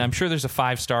something. And I'm sure there's a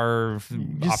 5-star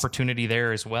opportunity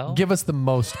there as well. Give us the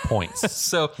most points.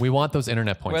 So we want those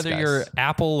internet points. Whether guys. you're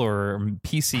Apple or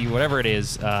PC, whatever it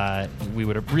is, we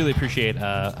would really appreciate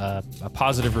a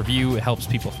positive review. It helps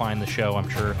people find the show, I'm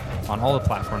sure, on all the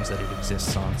platforms that it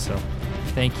exists on. So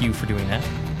thank you for doing that.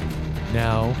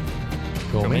 Now,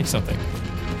 go make something.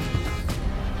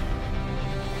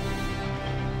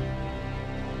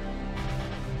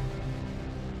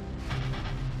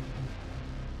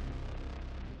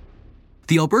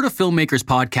 The Alberta Filmmakers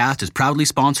Podcast is proudly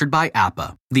sponsored by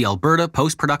APA, the Alberta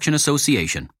Post-Production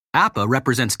Association. APA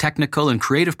represents technical and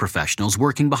creative professionals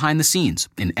working behind the scenes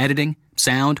in editing,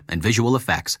 sound, and visual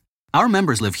effects. Our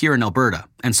members live here in Alberta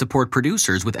and support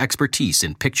producers with expertise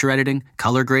in picture editing,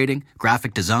 color grading,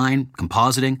 graphic design,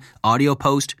 compositing, audio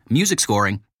post, music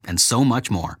scoring, and so much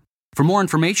more. For more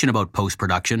information about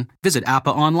post-production, visit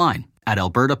APA online at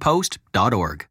albertapost.org.